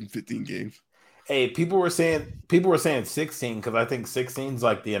this shit, give him 15 games. Hey, people were saying 16 because I think 16 is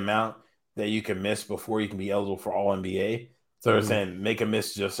like the amount that you can miss before you can be eligible for All NBA. So they're saying make him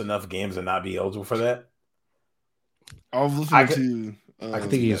miss just enough games and not be eligible for that. I was listening to. I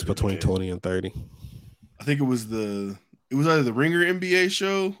think he's between 20 and 30. I think it was either the Ringer NBA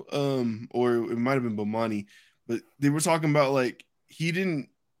show, or it might have been Bomani, but they were talking about like he didn't,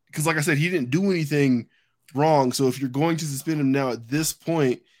 because like I said, he didn't do anything wrong. So if you're going to suspend him now at this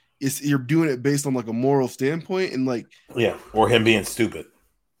point, you're doing it based on like a moral standpoint and like or him being stupid.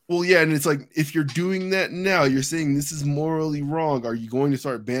 Well, yeah, and it's like if you're doing that now, you're saying this is morally wrong. Are you going to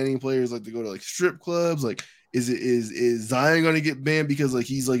start banning players like to go to like strip clubs? Like, is Zion going to get banned because like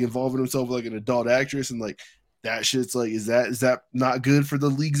he's like involving himself with like an adult actress and like that shit's like is that not good for the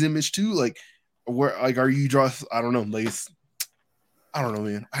league's image too? Like, where like are you just I don't know, like I don't know,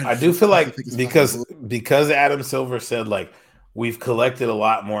 man. I do feel like because Adam Silver said like we've collected a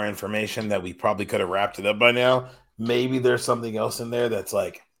lot more information that we probably could have wrapped it up by now. Maybe there's something else in there that's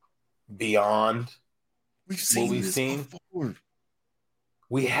like beyond what we've seen before.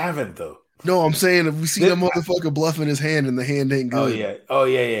 We haven't though. No, I'm saying if we see that motherfucker bluffing his hand and the hand ain't good. Oh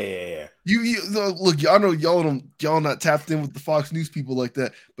yeah. You look, I know y'all not tapped in with the Fox News people like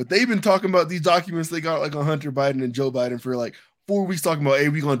that, but they've been talking about these documents they got like on Hunter Biden and Joe Biden for like 4 weeks talking about, hey,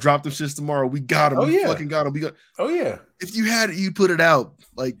 we gonna drop them shits tomorrow. We got them. We fucking got them. If you had it, you put it out.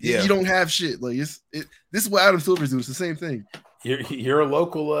 Like you don't have shit. Like this is what Adam Silver's doing. It's the same thing. You're a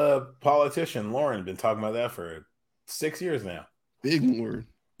local politician, Lauren. Been talking about that for 6 years now. Big Lauren,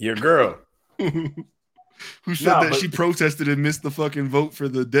 your girl, who said that she protested and missed the fucking vote for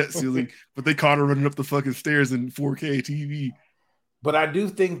the debt ceiling, but they caught her running up the fucking stairs in 4K TV. But I do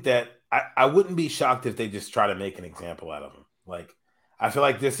think that I wouldn't be shocked if they just try to make an example out of him. Like, I feel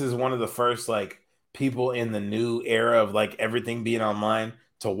like this is one of the first like people in the new era of like everything being online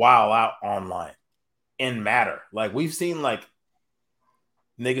to wow out online and matter. Like we've seen like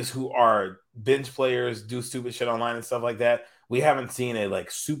niggas who are bench players do stupid shit online and stuff like that. We haven't seen a like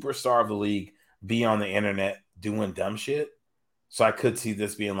superstar of the league be on the internet doing dumb shit. So I could see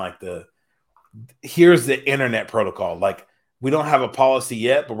this being like here's the internet protocol. Like we don't have a policy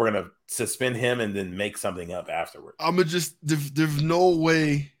yet, but we're going to suspend him and then make something up afterwards. There's no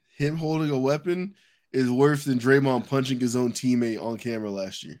way him holding a weapon is worse than Draymond punching his own teammate on camera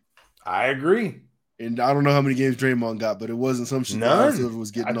last year. I agree. And I don't know how many games Draymond got, but it wasn't some shit. None.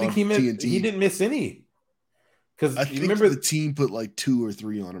 Was getting I think TNT. He didn't miss any. Because I remember the team put like 2 or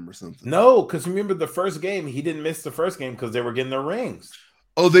 3 on him or something. No, because remember the first game, he didn't miss the first game because they were getting their rings.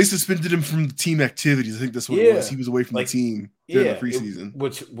 Oh, they suspended him from the team activities. I think that's what it was. He was away from the team during the preseason.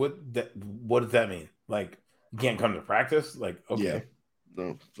 What does that mean? Like you can't come to practice? Like okay. Yeah.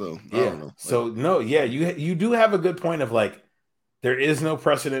 No, so I don't know. So no, you do have a good point of like there is no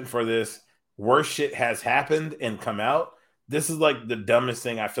precedent for this. Worse shit has happened and come out. This is like the dumbest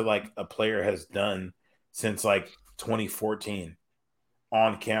thing I feel like a player has done since like 2014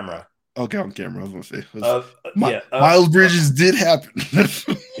 on camera. Okay, on camera. I was gonna say, Miles Bridges did happen,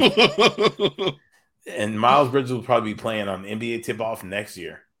 and Miles Bridges will probably be playing on NBA tip-off next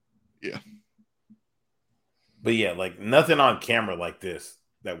year. Yeah, but yeah, like nothing on camera like this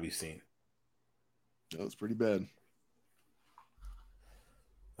that we've seen. That was pretty bad.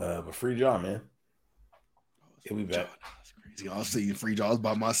 But Free Jaw, man, he'll be back. That's crazy. I was saying Free Jaw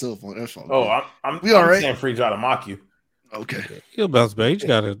by myself on that. Oh, I'm saying Free Jaw to mock you. Okay, he'll bounce back. You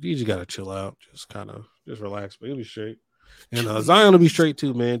just gotta chill out. Just relax. But he'll be straight. And Zion will be straight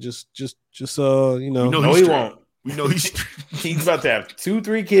too, man. Just no, he won't. We know he's about to have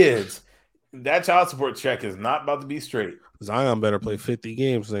 2-3 kids. That child support check is not about to be straight. Zion better play 50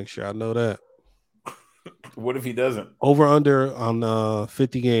 games next year. I know that. What if he doesn't? Over under on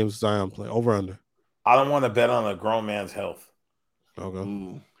 50 games. Zion play over under. I don't want to bet on a grown man's health. Okay.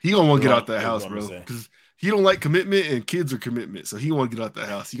 Ooh. He gonna want to get out that house, bro, because he don't like commitment, and kids are commitment. So he want to get out that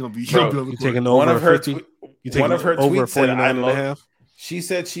house. He gonna be. Taking over one of her 50. One of her over tweets said, 49 and a half. She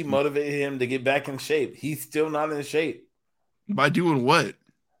said she motivated him to get back in shape. He's still not in shape. By doing what?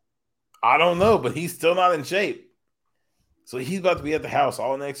 I don't know, but he's still not in shape. So he's about to be at the house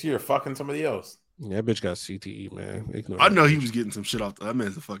all next year, fucking somebody else. Yeah, that bitch got CTE, man. I know he was getting some shit off. That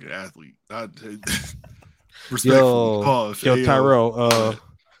man's a fucking athlete. Yo, Tyrell.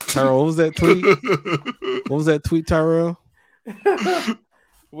 Tyrell, what was that tweet? What was that tweet, Tyrell?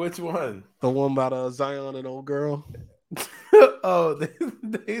 Which one? The one about Zion and old girl. Oh,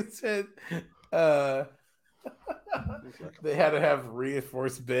 they said they had to have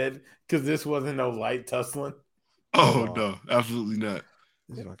reinforced bed because this wasn't no light tussling. Oh no, absolutely not.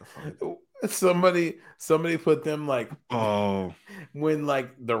 Somebody put them like when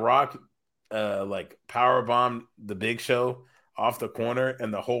like The Rock like power bombed the Big Show off the corner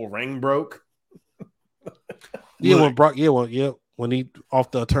and the whole ring broke. When he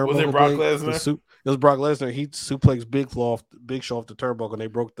off the turnbuckle. Was it Brock Lesnar? It was Brock Lesnar. He suplexed Big Show off the turnbuckle, and they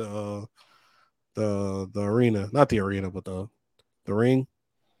broke the arena, not the arena, but the ring.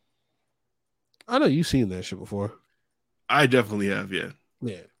 I know you've seen that shit before. I definitely have, yeah.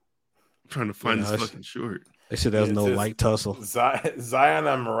 Yeah. I'm trying to find this fucking short. They said there's no light tussle. Zion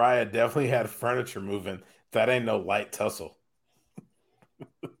and Mariah definitely had furniture moving. That ain't no light tussle.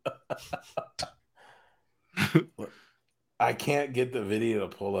 I can't get the video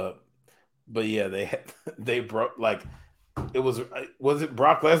to pull up, but yeah, they broke like it was it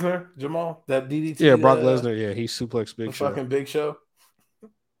Brock Lesnar, Jamal, that DDT? Yeah, Brock Lesnar. Yeah, he suplexed Big Show. Fucking Big Show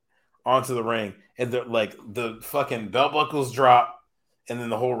onto the ring, and the fucking belt buckles drop, and then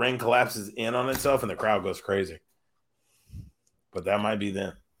the whole ring collapses in on itself, and the crowd goes crazy. But that might be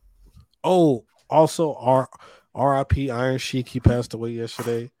them. Oh, also R.I.P. Iron Sheik. He passed away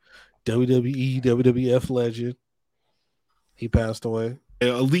yesterday. WWE, WWF legend. He passed away.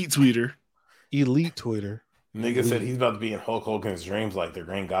 Elite tweeter. Nigga said he's about to be in Hulk Hogan's dreams like the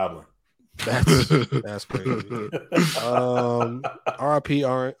Green Goblin. That's crazy. R.I.P.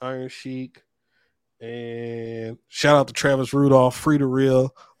 Iron Sheik. And shout out to Travis Rudolph, free to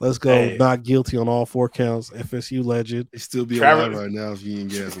real. Let's go. Hey. Not guilty on all 4 counts. FSU legend. He still be alive right now if you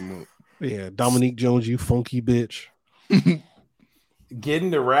ain't gas him up. Yeah, Dominique Jones, you funky bitch.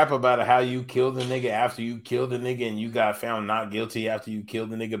 Getting to rap about how you killed the nigga after you killed the nigga and you got found not guilty after you killed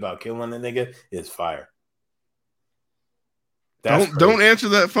the nigga about killing the nigga is fire. Don't answer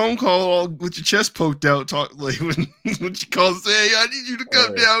that phone call all with your chest poked out. Talk like when she calls and say, "Hey, I need you to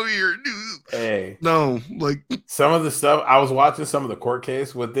come down here." Hey, no, like some of the stuff I was watching some of the court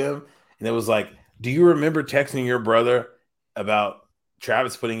case with them, and it was like, "Do you remember texting your brother about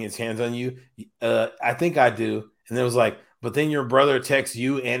Travis putting his hands on you?" I think I do, and it was like, but then your brother texts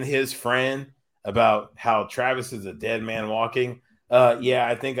you and his friend about how Travis is a dead man walking. Yeah,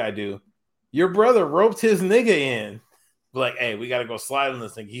 I think I do. Your brother roped his nigga in. Like, hey, we got to go slide on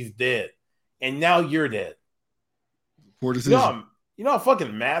this thing. He's dead. And now you're dead. Poor decision. You know how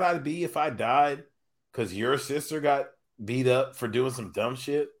fucking mad I'd be if I died because your sister got beat up for doing some dumb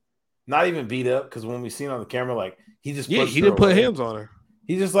shit? Not even beat up, because when we seen on the camera, like, he just he didn't put hands on her.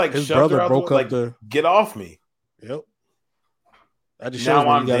 He just, like, his shoved her out broke up like, get off me. Yep. That just shows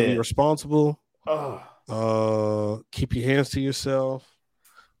you got to be responsible. Keep your hands to yourself.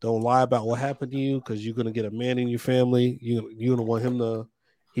 Don't lie about what happened to you, because you're gonna get a man in your family. You don't want him to.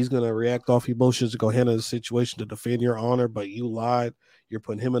 He's gonna react off emotions to go handle the situation to defend your honor, but you lied. You're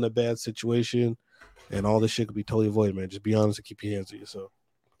putting him in a bad situation, and all this shit could be totally avoided, man. Just be honest and keep your hands to yourself.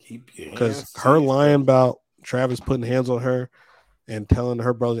 Because her lying about Travis putting hands on her and telling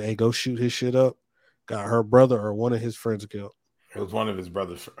her brother, "Hey, go shoot his shit up," got her brother or one of his friends killed. It was one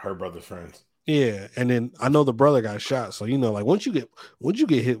of her brother's friends. Yeah, and then I know the brother got shot, so like once you get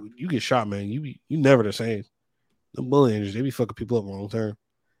hit, you get shot, man. You never the same. The bully injuries, they be fucking people up long term.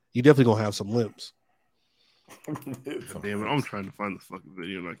 You definitely gonna have some limps. Damn it, I'm trying to find the fucking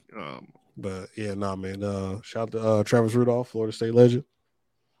video. But yeah, nah, man. Shout out to Travis Rudolph, Florida State legend.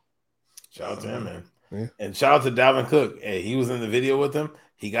 Shout out to him, man. Yeah. And shout out to Dalvin Cook. Hey, he was in the video with him.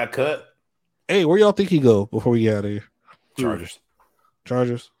 He got cut. Hey, where y'all think he go before we get out of here?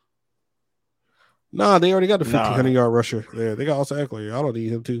 Chargers. Nah, they already got the 1,500-yard rusher there. They got also Eckler. I don't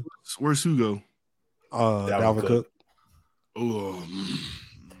need him too. Where's who go? Dalvin Cook. Oh.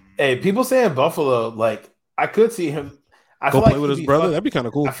 Hey, people saying Buffalo, like, I could see him. I feel play with his brother. That'd be kind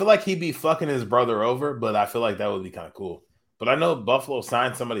of cool. I feel like he'd be fucking his brother over, but I feel like that would be kind of cool. But I know Buffalo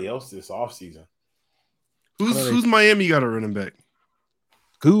signed somebody else this offseason. Who's Miami got a running back?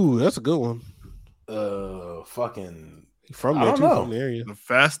 Ooh, that's a good one. fucking from there too, from the area. The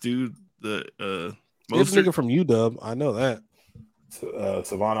fast dude, the this nigga from UW. I know that.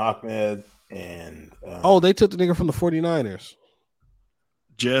 Savon Ahmed and they took the nigga from the 49ers.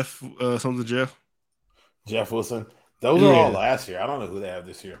 Jeff Wilson. Those are all last year. I don't know who they have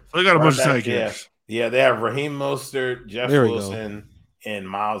this year. They got a bunch of sidekicks. Yeah, they have Raheem Mostert, Jeff Wilson, and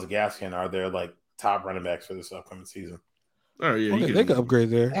Myles Gaskin are their like top running backs for this upcoming season. Oh yeah, they could upgrade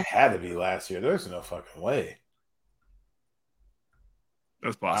there. That had to be last year. There's no fucking way.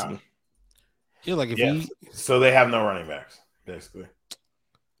 That's possible. Yeah, like if so they have no running backs, basically.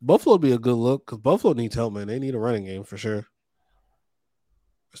 Buffalo would be a good look because Buffalo needs help, man. They need a running game for sure.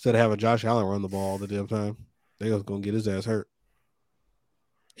 Instead of having Josh Allen run the ball all the damn time, they're just gonna get his ass hurt.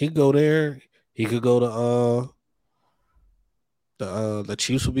 He could go there. He could go to the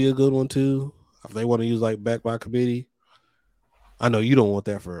Chiefs would be a good one too. If they want to use like back by committee. I know you don't want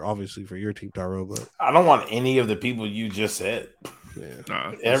that for your team, Tyrell, but I don't want any of the people you just said. Yeah.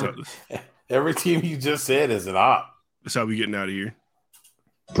 Every team you just said is an op. That's how we getting out of here.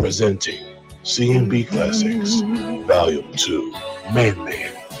 Presenting CNB Classics, Volume 2, Man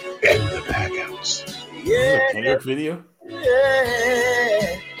and the Packouts. Yeah. Kendrick video?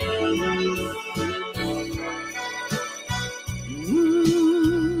 Yeah.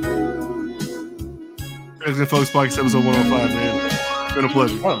 Thanks and folks, Podcast episode 105, man. It's been a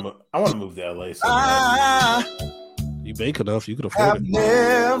pleasure. I want to move to LA. So you bank enough, you could afford it.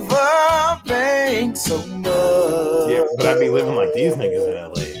 Never banked so much. Yeah, but I'd be living like these niggas in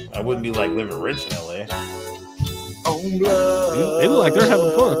LA. I wouldn't be like living rich in LA. They look like they're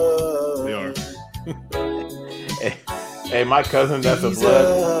having fun. They are. Hey, my cousin that's a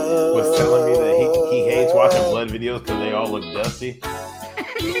blood was telling me that he hates watching blood videos because they all look dusty.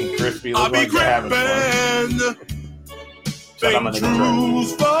 Crispy look like they're having fun. Shut up, my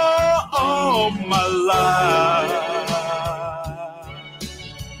nigga. For all my life.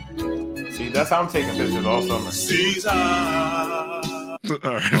 See, that's how I'm taking pictures all summer.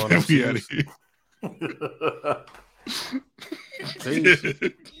 All right, we out of here.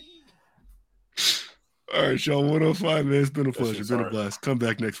 All right, y'all. 105, man. It's been a pleasure. Been a blast. Come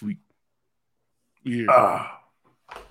back next week. We here.